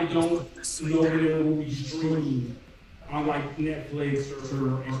 But I don't know when it will be streamed on like Netflix or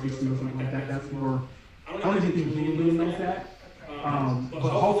HBO or something like that. That's more. I don't think Julian knows that. But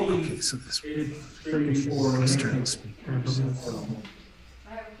hopefully it's streaming for. I have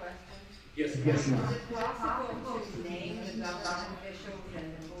a question. Yes, ma'am. Is it possible to name the government officials and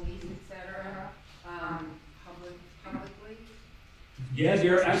the police, etc., publicly? Yeah,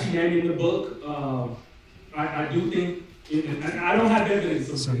 they're actually naming the book. I do think, and I don't have evidence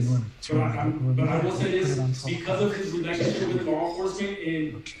of this, but I will say this, because of his relationship with law enforcement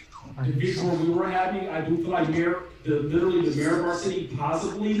and the visual we were having, I do feel like literally the mayor of our city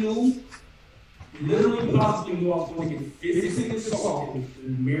possibly knew. Literally, possibly knew I was going to get physically assaulted. The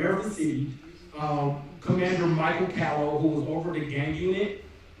mayor of the city, Commander Michael Callow, who was over the gang unit,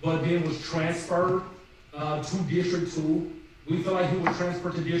 but then was transferred to District 2. We feel like he was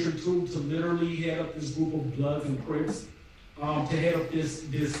transferred to District 2 to literally head up this group of Bloods and Crips, to head up this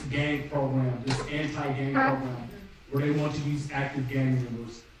gang program, this anti-gang program, where they want to use active gang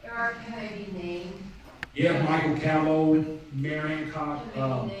members. Can they be named? Yeah, Michael Callow, Mayor Hancock. Can they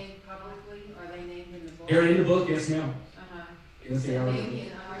be named publicly? Are they named in the book? They're in the book, yes, ma'am. Yes, they are. Maybe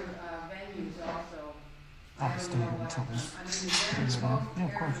in other venues also. I don't know what. I mean, the Mayor Yeah,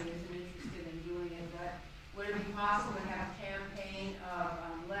 of course. isn't interested in doing it, but would it be possible to have a campaign of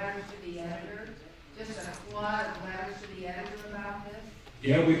letters to the editor? Just a flood of letters to the editor about this?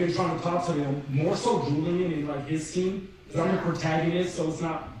 Yeah, we've been trying to talk to them, more so Julian and like his team, because I'm the protagonist, so it's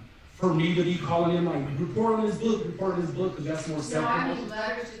not for me to be calling him like, report on this book, because that's more No, I acceptable. mean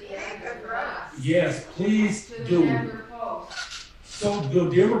letters to the editor for us. Yes, please To the do. Denver Post. So the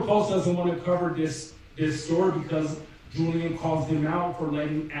Denver Post doesn't want to cover this story because Julian calls them out for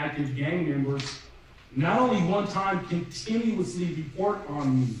letting active gang members not only one time continuously report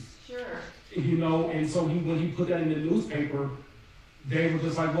on me. Sure. You know, and so when he put that in the newspaper, they were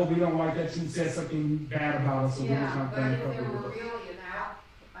just like, well, we don't like that you said something bad about us, so we're just Yeah, not but going to if cover there were it. really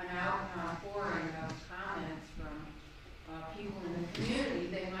an outpouring of comments from people in the community,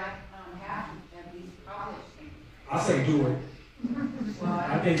 they might have to at least publish them. I say do it. Well,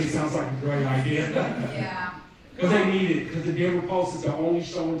 I think it sounds like a great idea. Yeah. Because they need it, because the Denver Post is the only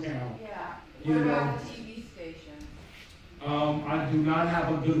show in town. Yeah. You What know. about the TV station? I do not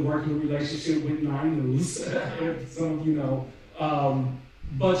have a good working relationship with 9 News, if some of you know.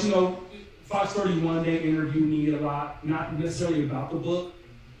 But you know, Fox 31, they interview me a lot, not necessarily about the book.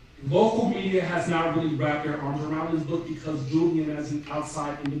 Local media has not really wrapped their arms around this book because Julian, as an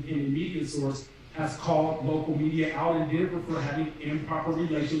outside independent media source, has called local media out in Denver for having improper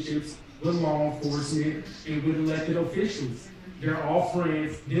relationships with law enforcement and with elected officials. They're all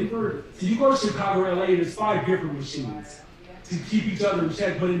friends. Denver, so you go to Chicago or LA, there's 5 different machines to keep each other in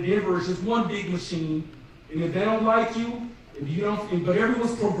check, but in Denver, it's just one big machine, and if they don't like you, if you don't, but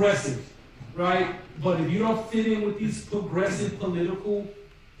everyone's progressive, right? But if you don't fit in with these progressive political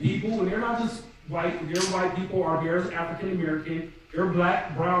people, and they're not just white, they're white people, or they're African American, they're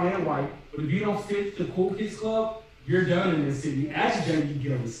black, brown, and white, but if you don't fit the cool kids club, you're done in this city. Ask Jamie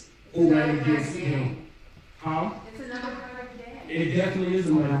Gillis who ran against him. Huh? It's another part of the game. It definitely is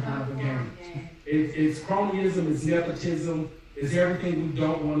another part of the game. It's cronyism, it's nepotism, it's everything we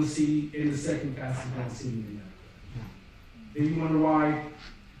don't want to see in the second fastest city. Then you wonder why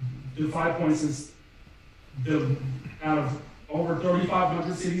the 5 points is out of over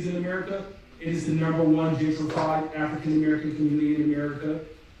 3,500 cities in America, it is the #1 gentrified African American community in America.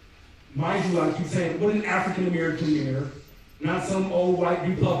 Mind you, I keep saying, what an African American mayor, not some old white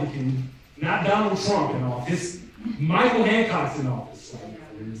Republican, not Donald Trump in office, Michael Hancock's in office right now,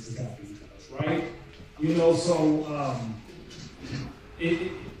 and this is happening to us, right? You know, so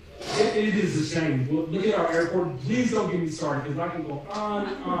it is a shame. Well, look at our airport. Please don't get me started, because I can go on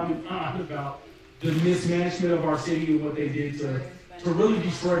and on and on about the mismanagement of our city and what they did to really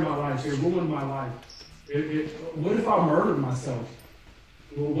destroy my life. They ruined my life. What if I murdered myself?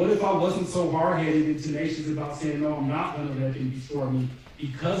 Well, what if I wasn't so hard-headed and tenacious about saying, no, I'm not going to let them destroy me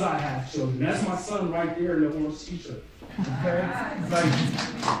because I have children? That's my son right there in the orange t-shirt. Okay? Like,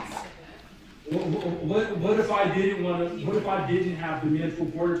 what if I didn't want to? What if I didn't have the mental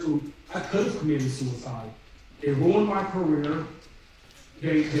fortitude? I could have committed suicide. They ruined my career.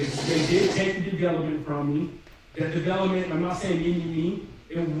 They did take the development from me. That development, I'm not saying me,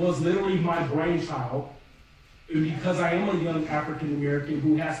 it was literally my brainchild. And because I am a young African American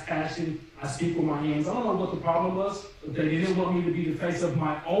who has passion, I speak with my hands. I don't know what the problem was, but they didn't want me to be the face of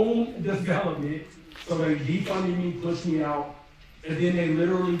my own development. So they defunded me, pushed me out. And then they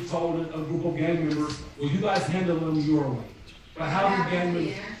literally told a group of gang members, well, you guys handle them your way. But how do gang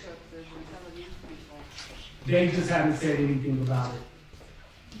members? They just haven't said anything about it.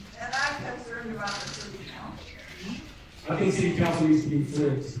 And I'm concerned about the city council. I think city council needs to be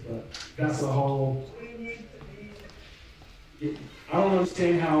flipped, but that's a whole. I don't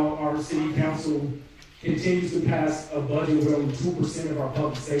understand how our city council continues to pass a budget where only 2% of our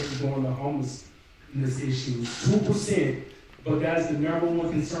public safety is going to homelessness issues. 2%, but that is the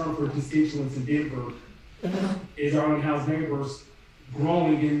 #1 concern for constituents in Denver, is our unhoused neighbors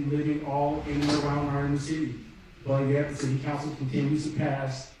growing and living all in and around our inner city. But yet the city council continues to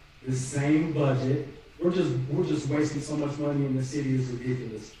pass the same budget. We're just wasting so much money in the city. It's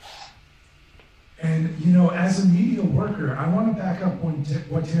ridiculous. And, you know, as a media worker, I want to back up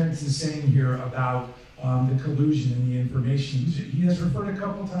what Terrance is saying here about the collusion and the information. He has referred a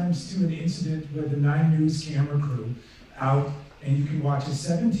couple times to an incident with the 9 News camera crew out, and you can watch a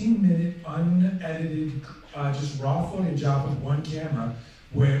 17-minute unedited, just raw footage off of one camera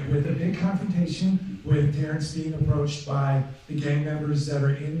with a big confrontation with Terrance being approached by the gang members that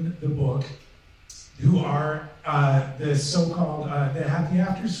are in the book, who are the so-called, they have the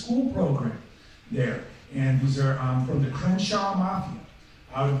after-school program there. And these are from the Crenshaw Mafia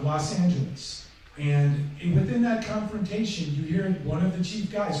out of Los Angeles. And within that confrontation, you hear one of the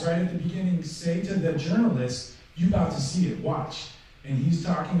chief guys right at the beginning say to the journalist, "You about to see it, watch." And he's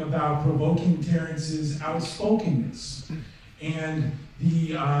talking about provoking Terrance's outspokenness. And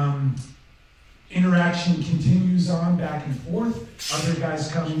the interaction continues on back and forth. Other guys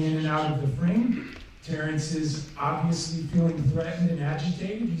coming in and out of the frame. Terrance is obviously feeling threatened and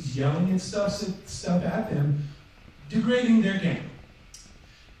agitated. He's yelling at stuff at them, degrading their game.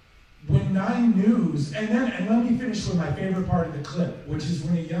 When 9 News, and let me finish with my favorite part of the clip, which is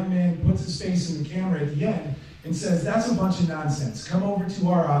when a young man puts his face in the camera at the end and says, "That's a bunch of nonsense. Come over to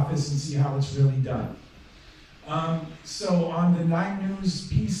our office and see how it's really done." So on the 9 News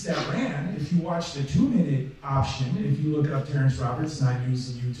piece that ran, if you watch the 2-minute option, if you look up Terrance Roberts, 9 News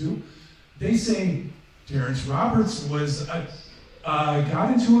on YouTube, they say Terrance Roberts was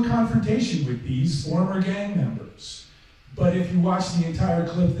got into a confrontation with these former gang members. But if you watch the entire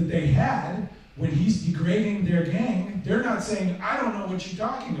clip that they had, when he's degrading their gang, they're not saying, "I don't know what you're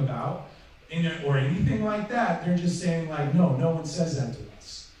talking about," or anything like that. They're just saying, like, no one says that to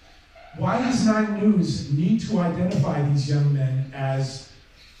us. Why does 9 News need to identify these young men as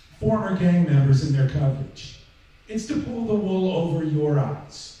former gang members in their coverage? It's to pull the wool over your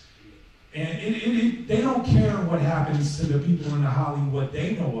eyes. And they don't care what happens to the people in Hollywood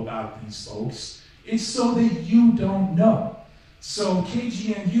they know about these folks. It's so that you don't know. So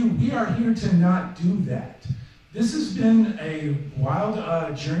KGNU, we are here to not do that. This has been a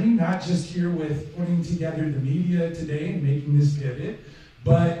wild journey, not just here with putting together the media today and making this pivot,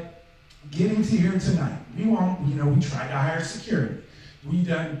 but getting to here tonight. We tried to hire security. We've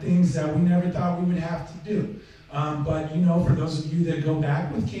done things that we never thought we would have to do. But for those of you that go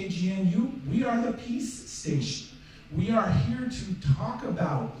back with KGNU, we are the peace station. We are here to talk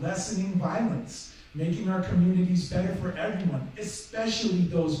about lessening violence, making our communities better for everyone, especially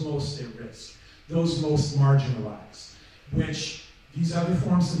those most at risk, those most marginalized, which these other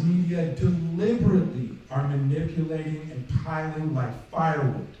forms of media deliberately are manipulating and piling like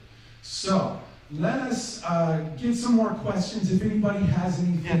firewood. So let us get some more questions if anybody has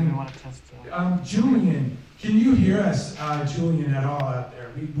anything. Yeah, we want to test Julian, can you hear us, Julian, at all out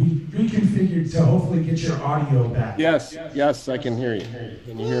there? We reconfigured to hopefully get your audio back. Yes, I can hear you.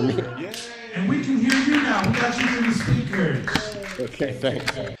 Can you hear me? Yeah. And we can hear you now. We got you through the speakers. Okay,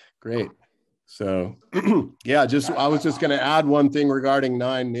 thanks. Great. So, yeah, I was just going to add one thing regarding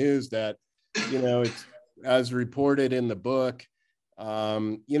 9 News that, it's as reported in the book. Let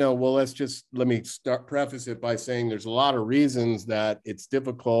me preface it by saying there's a lot of reasons that it's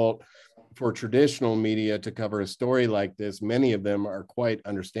difficult for traditional media to cover a story like this. Many of them are quite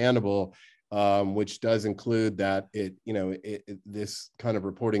understandable, which does include that this kind of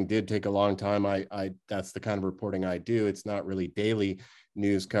reporting did take a long time. That's the kind of reporting I do. It's not really daily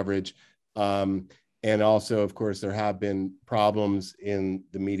news coverage. And also, of course, there have been problems in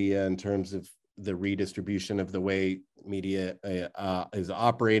the media in terms of the redistribution of the way media is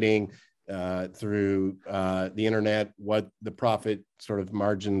operating through the internet, what the profit sort of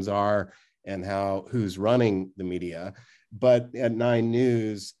margins are, and who's running the media. But at 9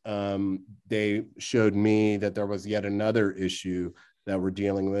 News, they showed me that there was yet another issue that we're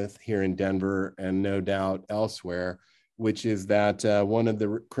dealing with here in Denver and no doubt elsewhere, which is that one of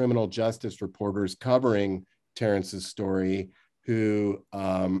the criminal justice reporters covering Terrance's story, who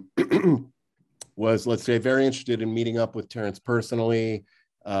was, let's say, very interested in meeting up with Terrance personally,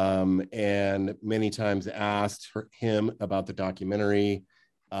 and many times asked him about the documentary,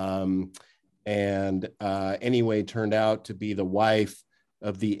 anyway turned out to be the wife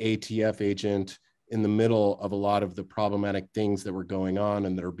of the ATF agent in the middle of a lot of the problematic things that were going on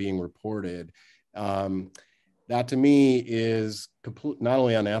and that are being reported. That to me is not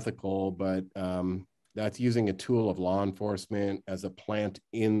only unethical, but that's using a tool of law enforcement as a plant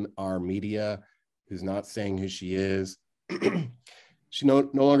in our media who's not saying who she is. She no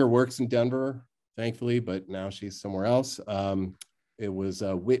longer works in Denver, thankfully, but now she's somewhere else. It was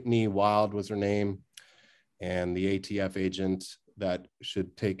Whitney Wild was her name, and the ATF agent that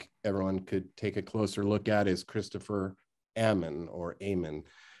everyone could take a closer look at is Christopher Ammon or Amon.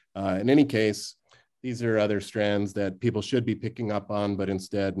 In any case, these are other strands that people should be picking up on, but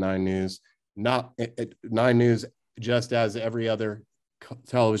instead 9 News, 9 News, just as every other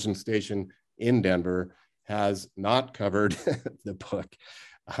television station in Denver, has not covered the book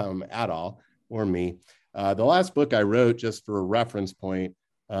at all, or me. The last book I wrote, just for a reference point,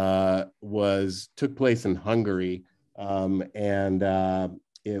 took place in Hungary.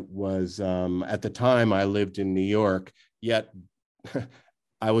 It was, at the time I lived in New York, yet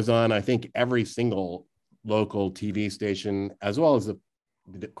I was on, I think, every single local TV station, as well as, of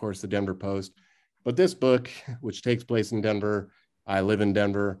course, the Denver Post. But this book, which takes place in Denver, I live in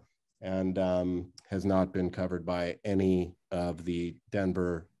Denver, and has not been covered by any of the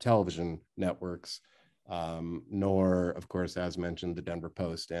Denver television networks, nor, of course, as mentioned, the Denver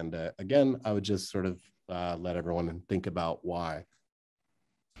Post. And again, I would just sort of let everyone think about why.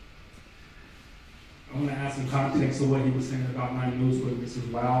 I want to add some context of what he was saying about 9 News, but this is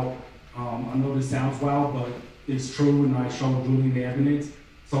wild. I know this sounds wild, but it's true, and I showed Julian the evidence.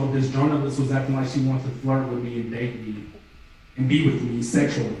 So this journalist was acting like she wanted to flirt with me and date me and be with me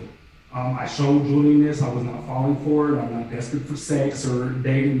sexually. I showed Julian this. I was not falling for it. I'm not desperate for sex or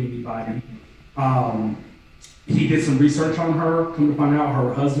dating anybody. He did some research on her. Come to find out,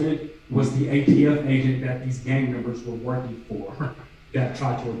 her husband was the ATF agent that these gang members were working for that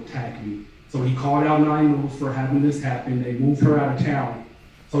tried to attack me. So he called out 9 News for having this happen. They moved her out of town.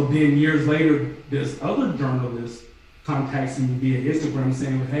 So then years later, this other journalist contacts me via Instagram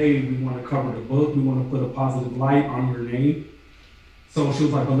saying, hey, we want to cover the book. We want to put a positive light on your name. So she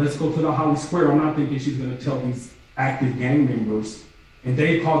was like, but let's go to the Holly Square. I'm not thinking she's going to tell these active gang members. And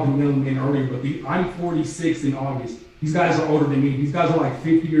they called the middlemen earlier, but I'm 46 in August. These guys are older than me. These guys are like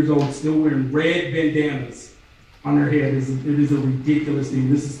 50 years old, still wearing red bandanas. on their head. It is a ridiculous thing.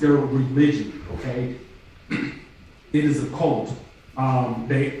 This is their religion, okay? It is a cult.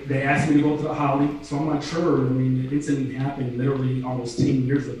 They asked me to go to the Holly, so I'm not sure. I mean, the incident happened literally almost 10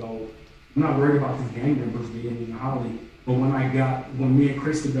 years ago. I'm not worried about these gang members being in the Holly, but when me and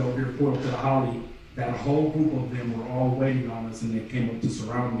Christabel here pulled up to the Holly, that whole group of them were all waiting on us, and they came up to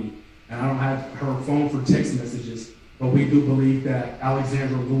surround me. And I don't have her phone for text messages, but we do believe that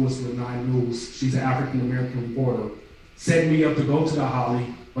Alexandra Lewis with 9 News, she's an African-American reporter, set me up to go to the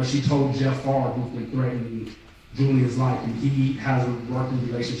Holly, but she told Jeff Farr, who's been threatening Julian's life, and he has a working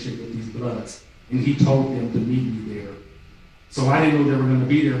relationship with these Bloods, and he told them to meet me there. So I didn't know they were going to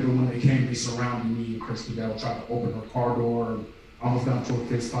be there, but when they came, they surrounded me, and Christabel tried to open her car door, and almost got into a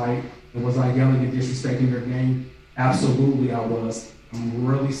fist fight. And was I yelling and disrespecting their gang? Absolutely, I was. I'm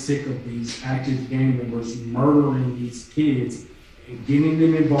really sick of these active gang members murdering these kids and getting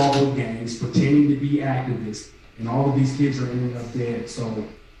them involved with gangs, pretending to be activists, and all of these kids are ending up dead. So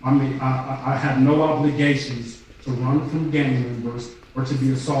I have no obligations to run from gang members or to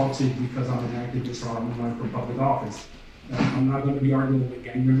be assaulted because I'm an activist or I'm running for public office. I'm not going to be arguing with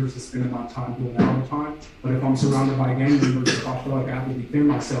gang members and spending my time doing that all the time, but if I'm surrounded by gang members, if I feel like I have to defend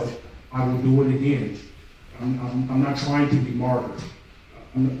myself, I will do it again. I'm not trying to be martyred.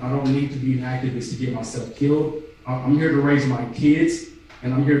 I don't need to be an activist to get myself killed. I'm here to raise my kids,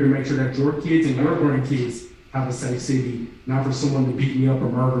 and I'm here to make sure that your kids and your grandkids have a safe city, not for someone to beat me up or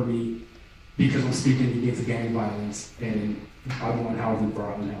murder me because I'm speaking against gang violence and I want housing for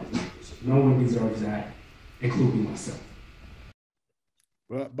all housing. No one deserves that, including myself.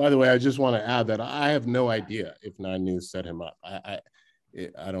 Well, by the way, I just want to add that I have no idea if 9 News set him up. I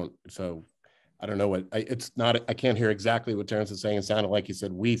don't. So I don't know what it's not. I can't hear exactly what Terrance is saying. It sounded like he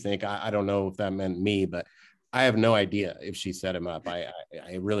said we think. I don't know if that meant me, but I have no idea if she set him up. I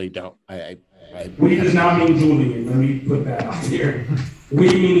really don't. We does not mean Julian. Let me put that out there. We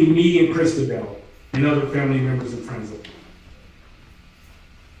meaning me and Christabel and other family members and friends of mine.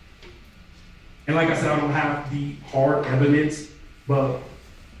 And like I said, I don't have the hard evidence, but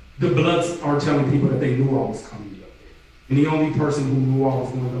the Bloods are telling people that they knew I was coming up there. And the only person who knew I was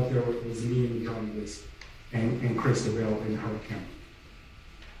going up there was me and the journalist and Christabel and her camera.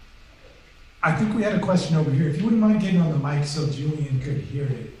 I think we had a question over here. If you wouldn't mind getting on the mic so Julian could hear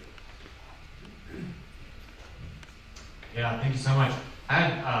it. Yeah, thank you so much. I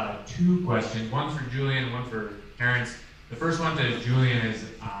had 2 questions, one for Julian and one for Terrance. The first one to Julian is,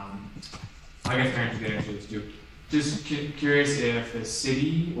 I guess Terrance will get into this too. Just curious if the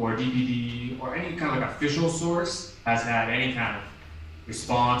city or DPD or any kind of like official source has had any kind of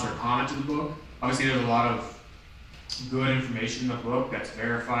response or comment to the book. Obviously there's a lot of good information in the book that's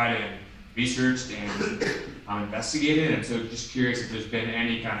verified and researched and investigated, and so just curious if there's been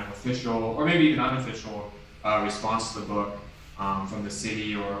any kind of official or maybe even unofficial response to the book from the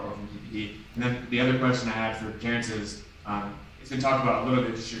city or from DPD. And then the other question I had for Terrance is, it's been talked about a little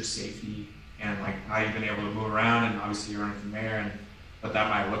bit just your safety and like how you've been able to move around, and obviously you're running for mayor and what that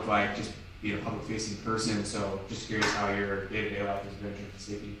might look like just being a public facing person. So just curious how your day-to-day life has been in terms of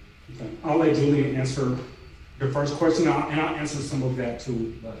safety. Okay. I'll let Julian answer your first question, and I'll answer some of that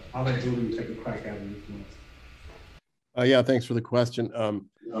too, but I'll let Julian take a crack at it if you want. Yeah, thanks for the question.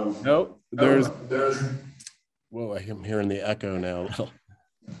 No, there's whoa, I'm hearing the echo now.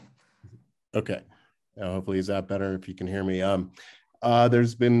 Okay, hopefully is that better if you can hear me.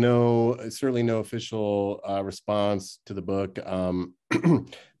 There's been certainly no official response to the book.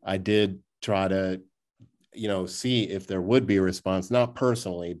 I did try to, see if there would be a response, not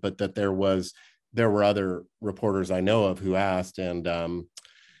personally, but that there were other reporters I know of who asked, and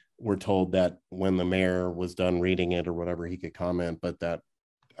were told that when the mayor was done reading it or whatever, he could comment, but that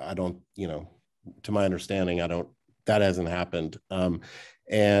I don't, to my understanding, that hasn't happened.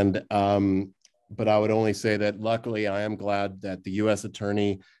 But I would only say that luckily I am glad that the U.S.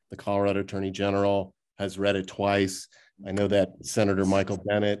 Attorney, the Colorado Attorney General, has read it twice. I know that Senator Michael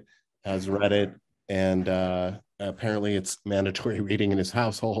Bennet has read it, and apparently it's mandatory reading in his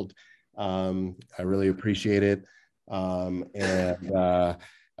household. I really appreciate it. Senator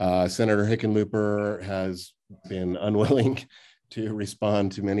Hickenlooper has been unwilling to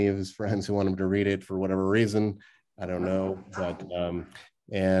respond to many of his friends who want him to read it for whatever reason. I don't know, but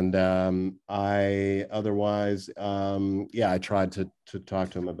I otherwise, I tried to talk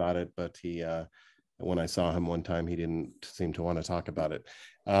to him about it, but he, when I saw him one time, he didn't seem to want to talk about it.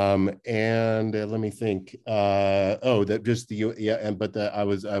 Let me think. I'm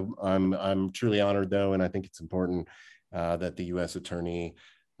truly honored though, and I think it's important that the U.S. Attorney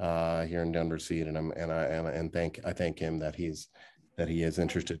here in Denver see it, and I thank him that he is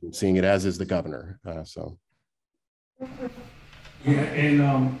interested in seeing it, as is the governor. So. Yeah,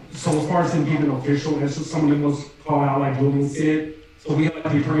 and so as far as him being official, that's just some of them was called out, like Julian said. So we have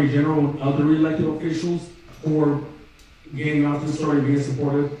like the Attorney General and other elected officials who are getting out to the story and being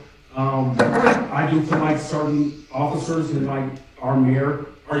supportive. I do feel like certain officers and like our mayor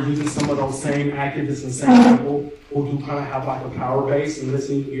are using some of those same activists and same people who do kind of have like a power base and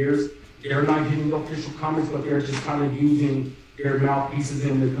listening ears. They're not giving official comments, but they're just kind of using their mouthpieces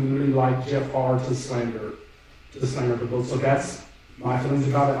in the community like Jeff R to slander the book. So that's my feelings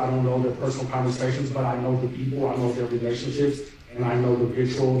about it. I don't know their personal conversations, but I know the people, I know their relationships, and I know the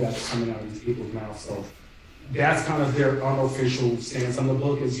ritual that's coming out of these people's mouths. So that's kind of their unofficial stance on the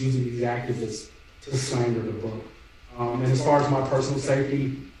book, is using these activists to slander the book. And as far as my personal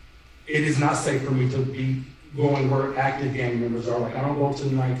safety, it is not safe for me to be going where active gang members are. Like, I don't go to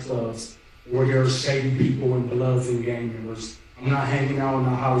nightclubs where there's shady people and bloods and gang members. I'm not hanging out in the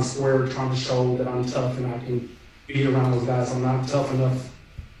Holly Square trying to show that I'm tough and I can be around those guys. I'm not tough enough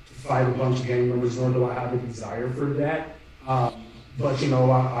to fight a bunch of gang members, nor do I have a desire for that. But you know,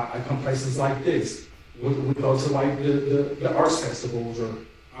 I come places like this. We go to like the arts festivals, or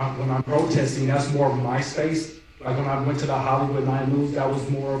when I'm protesting, that's more of my space. Like when I went to the Hollywood 9 News, that was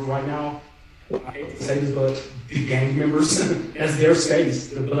more of, right now, I hate to say this, but the gang members, as their space,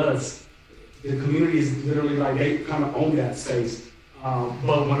 the Bloods. The community is literally like, they kind of own that space.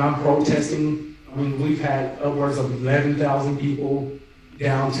 But when I'm protesting, I mean, we've had upwards of 11,000 people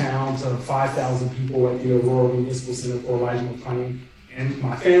downtown to 5,000 people at the Aurora Municipal Center for Elijah McClain. And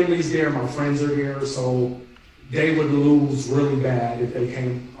my family's there, my friends are there, so they would lose really bad if they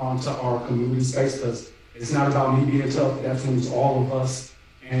came onto our community space, because it's not about me being tough, that's when it's all of us.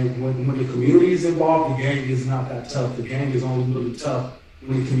 And when the community is involved, the gang is not that tough. The gang is only really tough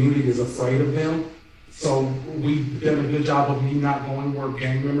when the community is afraid of them. So we've done a good job of me not going where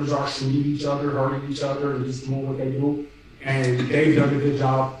gang members are shooting each other, hurting each other, and just doing what they do. And they've done a good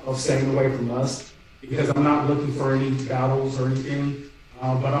job of staying away from us, because I'm not looking for any battles or anything,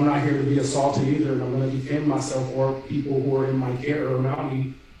 but I'm not here to be assaulted either, and I'm gonna defend myself or people who are in my care or around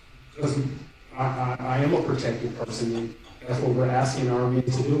me, because I am a protected person, and that's what we're asking our men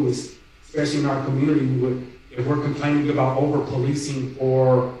to do, is, especially in our community, if we're complaining about over-policing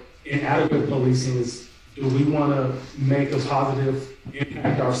or inadequate policing, is do we want to make a positive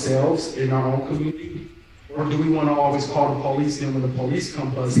impact ourselves in our own community? Or do we want to always call the police, and when the police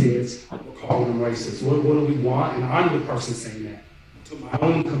come buzz heads, we're calling them racist? What do we want? And I'm the person saying that to my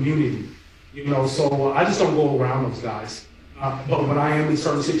own community. You know, so I just don't go around those guys. But when I am in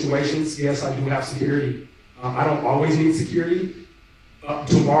certain situations, yes, I do have security. I don't always need security.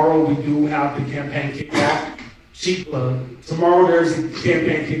 Tomorrow we do have the campaign kickoff. Tomorrow there's a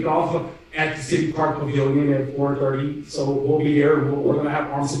campaign kickoff at the City Park Pavilion at 4:30. So we'll be there. We're going to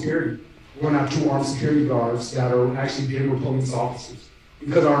have armed security. We're going to have 2 armed security guards that are actually Denver police officers,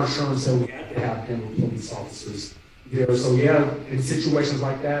 because our insurance said we have to have Denver police officers there. So yeah, in situations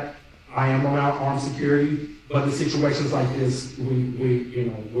like that, I am around armed security. But in situations like this, when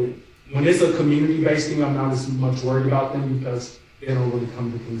it's a community-based thing, I'm not as much worried about them, because they don't really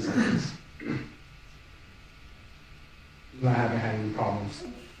come to things like this. And I haven't had any problems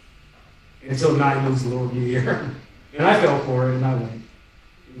until 9 News lured me here, and I fell for it and I went.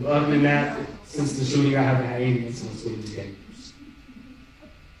 Other than that, since the shooting, I haven't had any incidents with these gang members.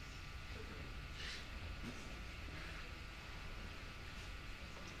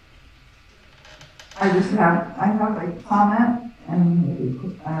 I have a comment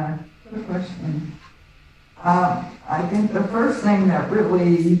and a quick question. I think the first thing that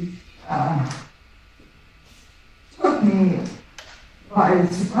really took me by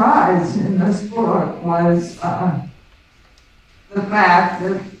surprise in this book was the fact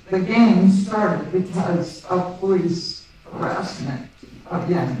that the gang started because of police harassment of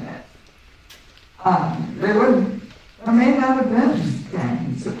young men. There may not have been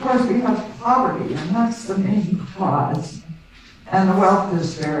gangs. Of course, we have poverty, and that's the main cause, and the wealth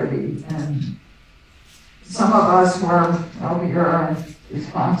disparity. And some of us who are over here are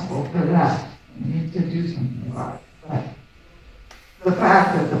responsible for that. We need to do something about it. But the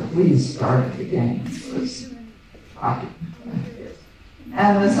fact that the police started the gangs was shocking.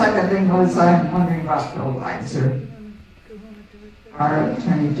 And the second thing was, I'm wondering about Bill Weiser, our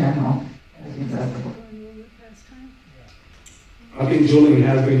Attorney General. I think Julian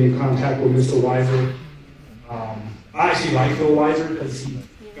has been in contact with Mr. Weiser. I actually like Bill Weiser because he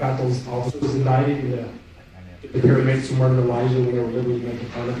got those officers indicted. The paramedics who murdered Elijah when they were literally making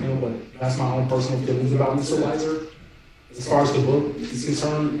fun of him, but that's my own personal feelings about Mr. Weiser. As far as the book is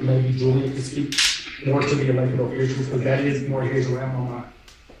concerned, maybe Julian can speak more to the elected officials, because that is more his realm. I'm not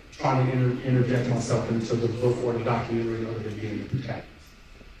trying to interject myself into the book or the documentary other than being the protagonist.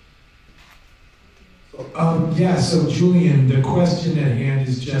 Yeah, so Julian, the question at hand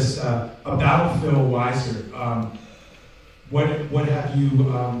is just about Phil Weiser. What have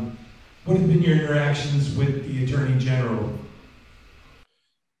been your interactions with the Attorney General?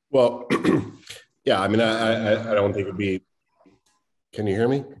 Well, yeah, I mean, I don't think it'd be, can you hear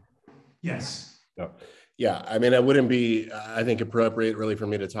me? Yes. No. Yeah, I mean, it wouldn't be, I think, appropriate really for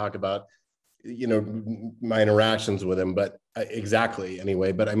me to talk about, you know, my interactions with him, but exactly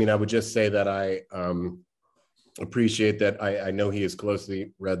anyway. But I mean, I would just say that I appreciate that I know he has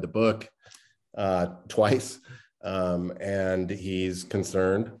closely read the book twice, and he's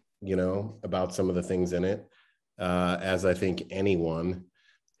concerned, you know, about some of the things in it, as I think anyone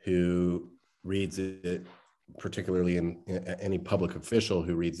who reads it, particularly any public official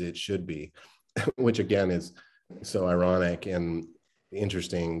who reads it should be, which again is so ironic and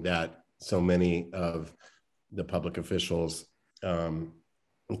interesting that so many of the public officials,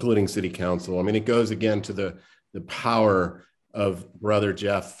 including city council, I mean, it goes again to the power of Brother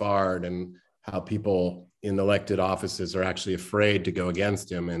Jeff Fard and how people in elected offices are actually afraid to go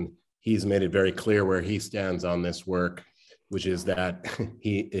against him. And he's made it very clear where he stands on this work, which is that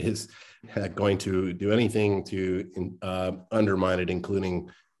he is going to do anything to undermine it, including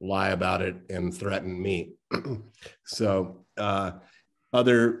lie about it and threaten me. So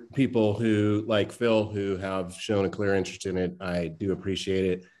other people who, like Phil, who have shown a clear interest in it, I do appreciate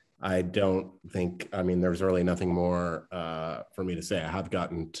it. I don't think, I mean, there's really nothing more for me to say. I have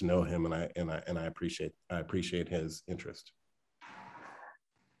gotten to know him, and I appreciate his interest.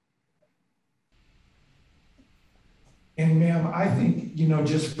 And ma'am, I think, you know,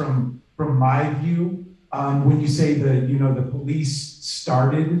 just from my view, when you say that, you know, the police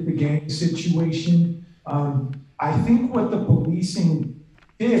started the gang situation, I think what the policing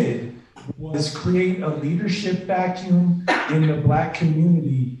did was create a leadership vacuum in the Black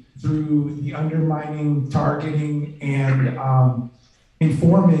community through the undermining, targeting, and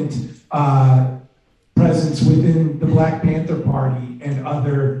informant presence within the Black Panther Party and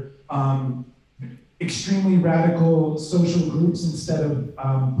other extremely radical social groups. Instead of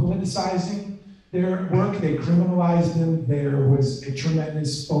politicizing their work, they criminalized them. There was a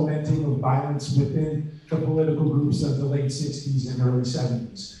tremendous fomenting of violence within the political groups of the late 60s and early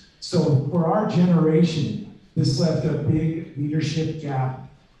 70s. So for our generation, this left a big leadership gap.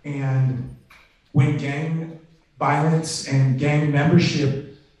 And when gang violence and gang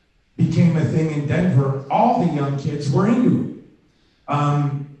membership became a thing in Denver, all the young kids were into it.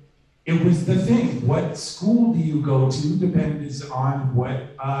 It was the thing. What school do you go to depends on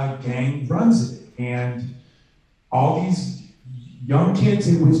what gang runs it. And all these young kids,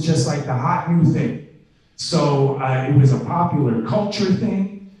 it was just like the hot new thing. So it was a popular culture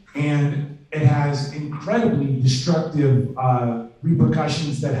thing, and it has incredibly destructive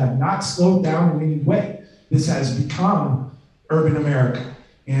repercussions that have not slowed down in any way. This has become urban America.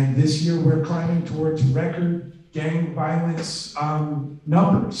 And this year we're climbing towards record gang violence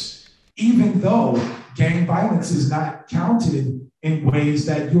numbers, even though gang violence is not counted in ways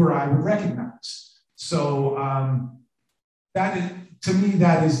that you or I would recognize. So that is, to me,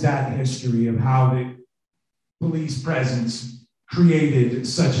 that is that history of how the police presence created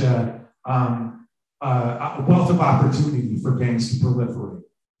such a wealth of opportunity for gangs to proliferate.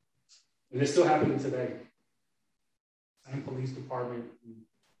 And it's still happening today. Same police department.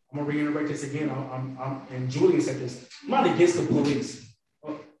 I'm gonna reiterate this again. And Julian said this. I'm not against the police.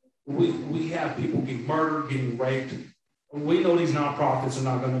 We have people getting murdered, getting raped. We know these nonprofits are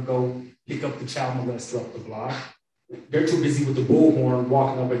not gonna go pick up the child molester up the block. They're too busy with the bullhorn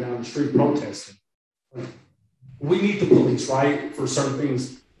walking up and down the street protesting. We need the police, right, for certain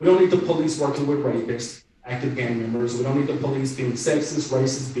things. We don't need the police working with rapists, active gang members. We don't need the police being sexist,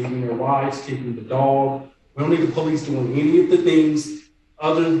 racist, beating their wives, kicking the dog. We don't need the police doing any of the things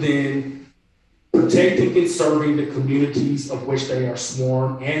other than protecting and serving the communities of which they are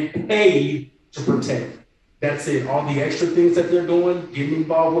sworn and paid to protect. That's it. All the extra things that they're doing, getting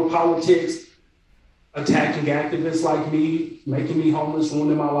involved with politics, attacking activists like me, making me homeless,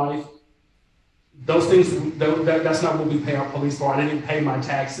 ruining my life. Those things, that's not what we pay our police for. I didn't pay my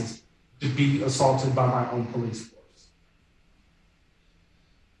taxes to be assaulted by my own police force.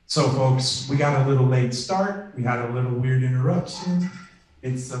 So folks, we got a little late start. We had a little weird interruption.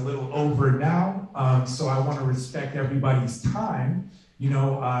 It's a little over now. So I want to respect everybody's time. You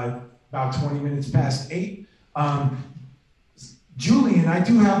know, about 20 minutes past 8. Julian, I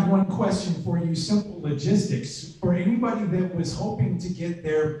do have one question for you, simple logistics. For anybody that was hoping to get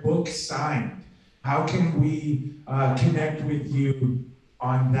their book signed, how can we connect with you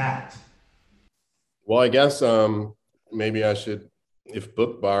on that? Well, I guess maybe I should, if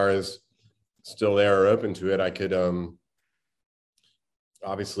Book Bar is still there or open to it, I could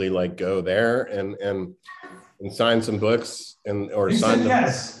obviously like go there and sign some books or You sign said them.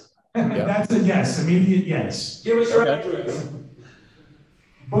 yes. Yeah. That's a yes, immediate yes. Give us your address.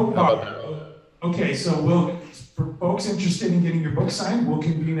 Book Bar. Okay, so for folks interested in getting your book signed, we'll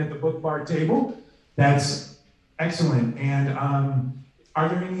convene at the Book Bar table. That's excellent. And are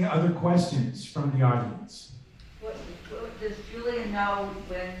there any other questions from the audience? Does Julian know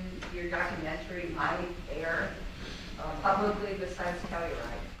when your documentary might air publicly besides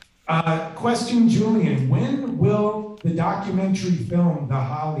Telluride? Question, Julian, when will the documentary film, The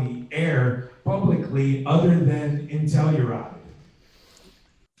Holly, air publicly other than in Telluride?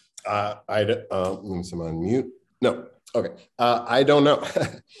 I'm on mute. No, okay. I don't know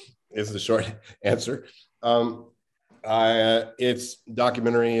is the short answer. Its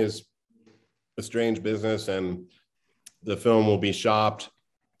documentary is a strange business, and the film will be shopped,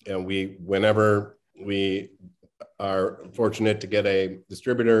 and whenever we are fortunate to get a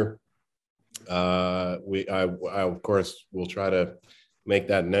distributor, I of course will try to make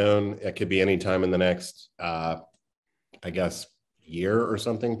that known. It could be any time in the next, I guess, year or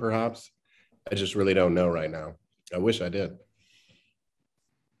something, perhaps. I just really don't know right now. I wish I did.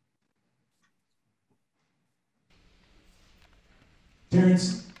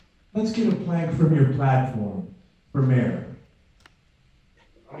 Terrance, let's get a plank from your platform for mayor.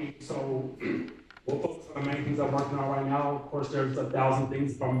 So we'll focus on the main things I'm working on right now. Of course, there's 1,000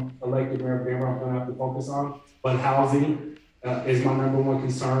 things from elected mayor of Denver I'm going to have to focus on, but housing is my #1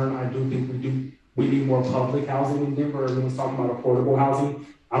 concern. I do think we need more public housing in Denver. Everyone's talking about affordable housing.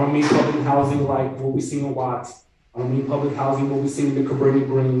 I don't mean public housing like what we see in Watts. I don't mean public housing what we see in the Cabrini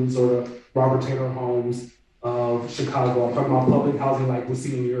Greens or the Robert Taylor Homes of Chicago. I'm talking about public housing like we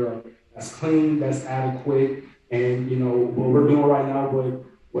see in Europe. That's clean, that's adequate, and what we're doing right now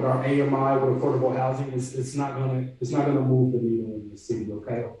with our AMI, with affordable housing, it's not gonna move the needle in the city.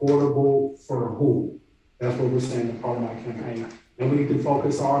 Okay, affordable for who? That's what we're saying in part of my campaign. And we need to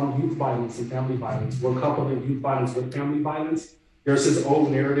focus on youth violence and family violence. We're coupling youth violence with family violence. There's this old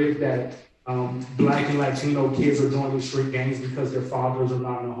narrative that Black and Latino kids are joining street gangs because their fathers are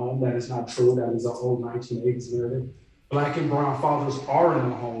not in the home. That is not true. That is an old 1980s narrative. Black and brown fathers are in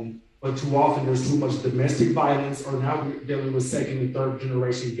the home, but too often there's too much domestic violence, or now we're dealing with second and third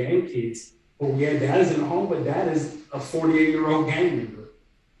generation gang kids. Well, yeah, dad is in the home, but dad is a 48-year-old gang member.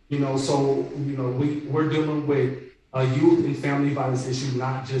 So we're dealing with a youth and family violence issue,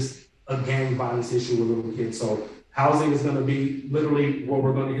 not just a gang violence issue with little kids. So housing is going to be literally what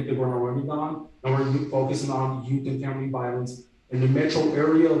we're going to hit the ground running on, and we're focusing on youth and family violence. In the metro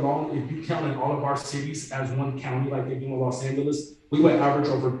area alone, if you count in all of our cities as one county like they do in Los Angeles, we would average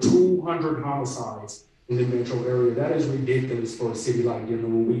over 200 homicides in the metro area. That is ridiculous for a city like Denver.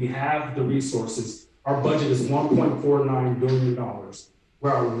 When we have the resources, our budget is $1.49 billion. We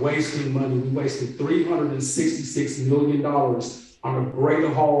are wasting money. We wasted $366 million on a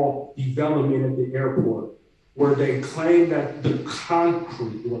Great Hall development at the airport, where they claim that the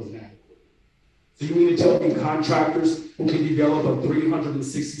concrete wasn't adequate. So you mean to tell me contractors who can develop a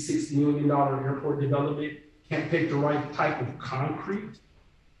 $366 million airport development can't pick the right type of concrete?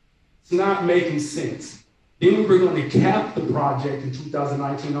 It's not making sense. Then we're going to cap the project in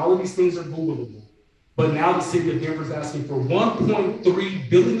 2019. All of these things are Googleable. But now the city of Denver is asking for $1.3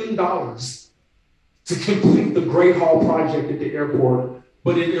 billion to complete the Great Hall project at the airport.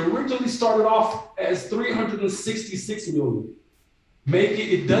 But it originally started off as $366 million.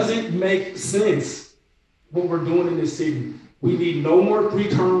 It doesn't make sense what we're doing in this city. We need no more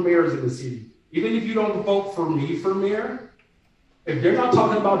 3-term mayors in the city. Even if you don't vote for me for mayor, if they're not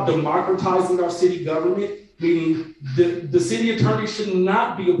talking about democratizing our city government, meaning the city attorney should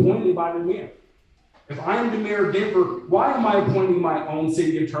not be appointed by the mayor. If I am the mayor of Denver, why am I appointing my own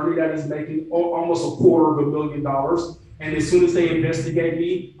city attorney that is making almost $250,000? And as soon as they investigate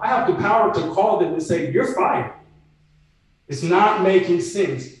me, I have the power to call them and say, you're fired. It's not making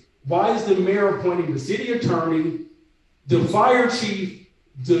sense. Why is the mayor appointing the city attorney, the fire chief,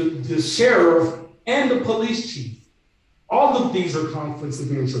 the sheriff, and the police chief? All of these are conflicts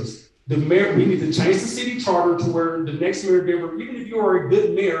of interest. The mayor, we need to change the city charter to where the next mayor of Denver, even if you are a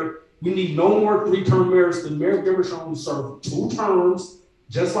good mayor, we need no more 3-term mayors. The mayor of Denver should only serve 2 terms,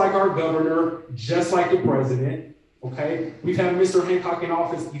 just like our governor, just like the president. Okay, we've had Mr. Hancock in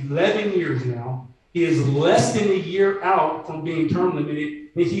office 11 years now. He is less than a year out from being term limited,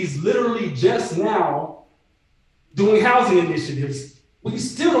 and he's literally just now doing housing initiatives. We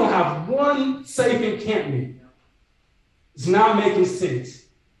still don't have one safe encampment. It's not making sense.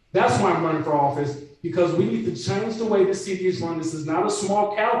 That's why I'm running for office, because we need to change the way the city is run. This is not a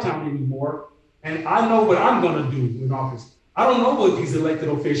small cow town anymore. And I know what I'm gonna do in office. I don't know what these elected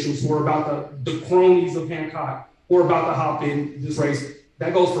officials who are about the cronies of Hancock who are about to hop in this race.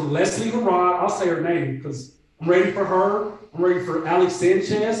 That goes from Leslie Harrod, I'll say her name because I'm ready for her. I'm ready for Alex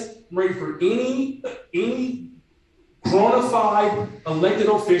Sanchez. I'm ready for any cronified elected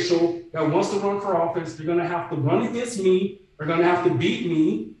official that wants to run for office. They're gonna have to run against me. They're gonna have to beat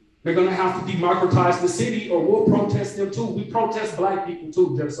me. They're gonna have to democratize the city, or we'll protest them too. We protest Black people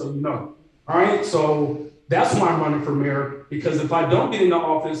too, just so you know. All right, so that's why I'm running for mayor, because if I don't get into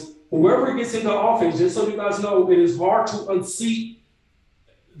office, whoever gets into office, just so you guys know, it is hard to unseat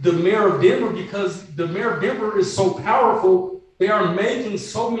the mayor of Denver, because the mayor of Denver is so powerful. They are making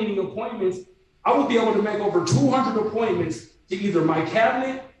so many appointments. I would be able to make over 200 appointments to either my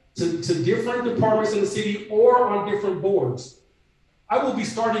cabinet, to different departments in the city, or on different boards. I will be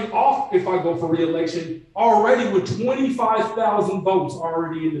starting off, if I go for re-election, already with 25,000 votes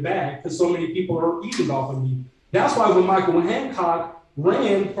already in the bag, because so many people are eating off of me. That's why when Michael Hancock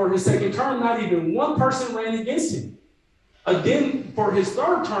ran for his second term, not even one person ran against him. Again, for his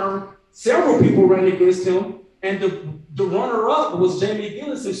third term, several people ran against him, and the runner-up was Jamie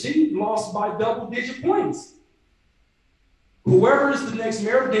Gillis, and she lost by double-digit points. Whoever is the next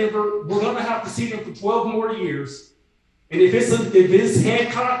mayor of Denver, we're gonna have to see them for 12 more years. And if it's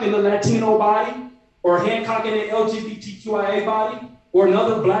Hancock in the Latino body, or Hancock in the LGBTQIA body, or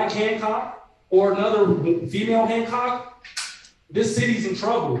another Black Hancock, or another female Hancock, this city's in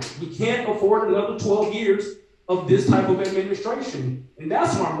trouble. We can't afford another 12 years of this type of administration. And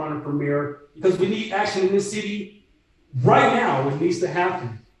that's why I'm running for mayor, because we need action in this city right now. It needs to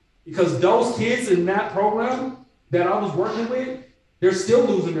happen. Because those kids in that program that I was working with, they're still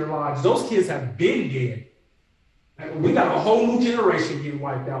losing their lives. Those kids have been dead. We got a whole new generation getting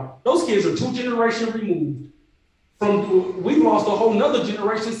wiped out. Those kids are 2 generations removed from, we've lost a whole nother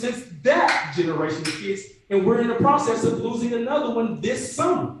generation since that generation of kids, and we're in the process of losing another one this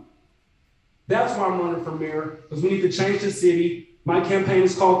summer. That's why I'm running for mayor, because we need to change the city. My campaign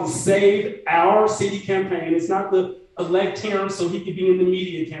is called the Save Our City campaign. It's not the elect Terrance so he can be in the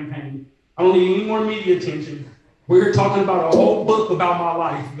media campaign. I don't need any more media attention. We're here talking about a whole book about my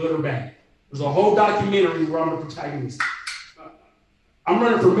life, good or bad. There's a whole documentary where I'm the protagonist. I'm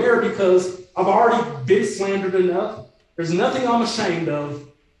running for mayor because I've already been slandered enough. There's nothing I'm ashamed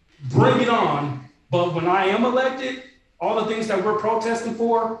of. Bring it on. But when I am elected, all the things that we're protesting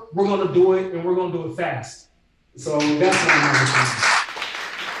for, we're going to do it, and we're going to do it fast. So that's what I'm running for.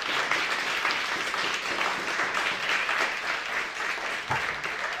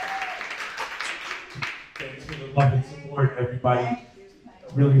 Thanks for the love and support, everybody.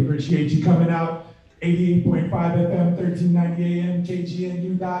 Really appreciate you coming out. 88.5 FM, 1390 AM,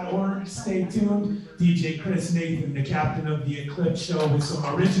 KGNU.org. Stay tuned. DJ Chris Nathan, the captain of the Eclipse Show, with some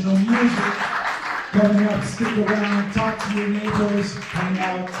original music. Coming up, stick around, talk to your neighbors, hang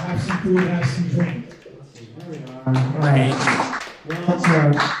out, have some food, have some drink. All right. Well,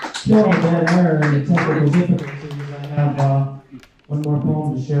 to kill all that air and the technical difficulties, I have one more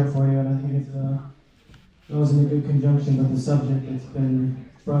poem to share for you, and I think it goes in a good conjunction with the subject that's been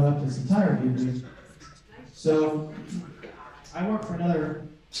brought up this entire evening. So, I work for another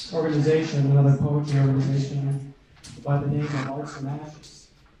organization, another poetry organization by the name of Arts and Ashes.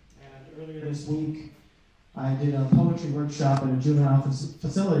 And earlier this week, I did a poetry workshop at a juvenile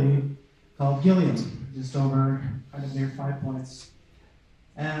facility called Gilliam, just over kind of near 5 Points.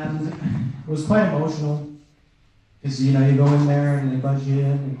 And it was quite emotional, because you go in there and they buzz you in,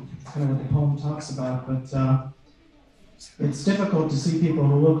 and kind of what the poem talks about, but it's difficult to see people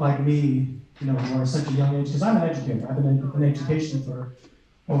who look like me, who are such a young age, because I'm an educator. I've been in education for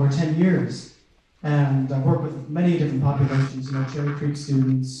over 10 years, and I've worked with many different populations, Cherry Creek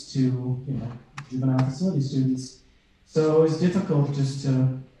students to, juvenile facility students. So it's difficult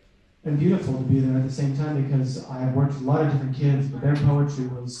and beautiful to be there at the same time, because I've worked with a lot of different kids, but their poetry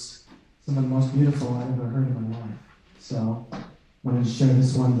was some of the most beautiful I've ever heard in my life. So I wanted to share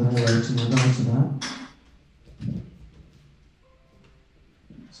this one that I wrote in regards to that.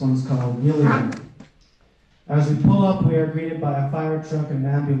 This one's called Gilliam. As we pull up, we are greeted by a fire truck and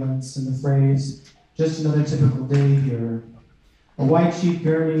an ambulance, and the phrase, "Just another typical day here." A white sheet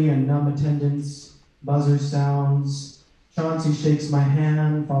gurney and numb attendants, buzzer sounds. Chauncey shakes my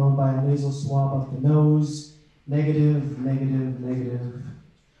hand, followed by a nasal swab up the nose. Negative, negative, negative.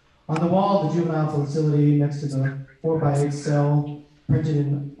 On the wall of the juvenile facility, next to the 4x8 cell,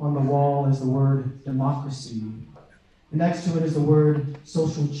 printed on the wall is the word democracy. Next to it is the word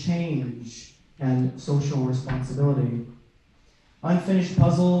social change and social responsibility. Unfinished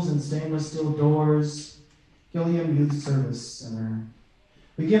puzzles and stainless steel doors. Gilliam Youth Service Center.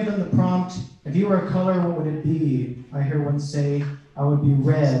 We give them the prompt, if you were a color, what would it be? I hear one say, I would be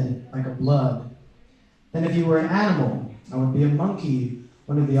red, like a blood. Then if you were an animal, I would be a monkey.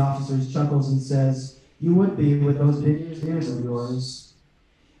 One of the officers chuckles and says, you would be with those big ears of yours.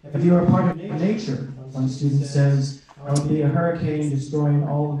 If you were a part of nature, one student says, I would be a hurricane destroying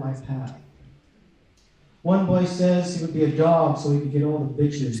all of my path. One boy says he would be a dog so he could get all the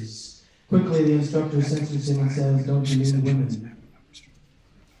bitches. Quickly, the instructor censors him and says, don't you mean women?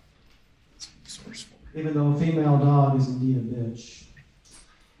 Even though a female dog is indeed a bitch.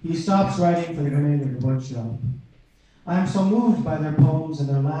 He stops writing for the remainder of the workshop. I am so moved by their poems and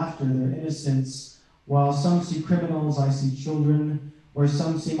their laughter, their innocence. While some see criminals, I see children. Where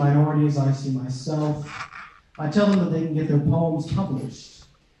some see minorities, I see myself. I tell them that they can get their poems published.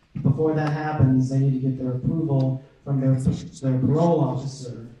 Before that happens, they need to get their approval from their parole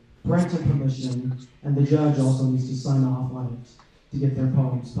officer, parental permission, and the judge also needs to sign off on it to get their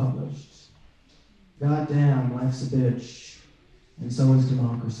poems published. Goddamn, life's a bitch, and so is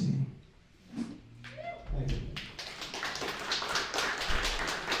democracy.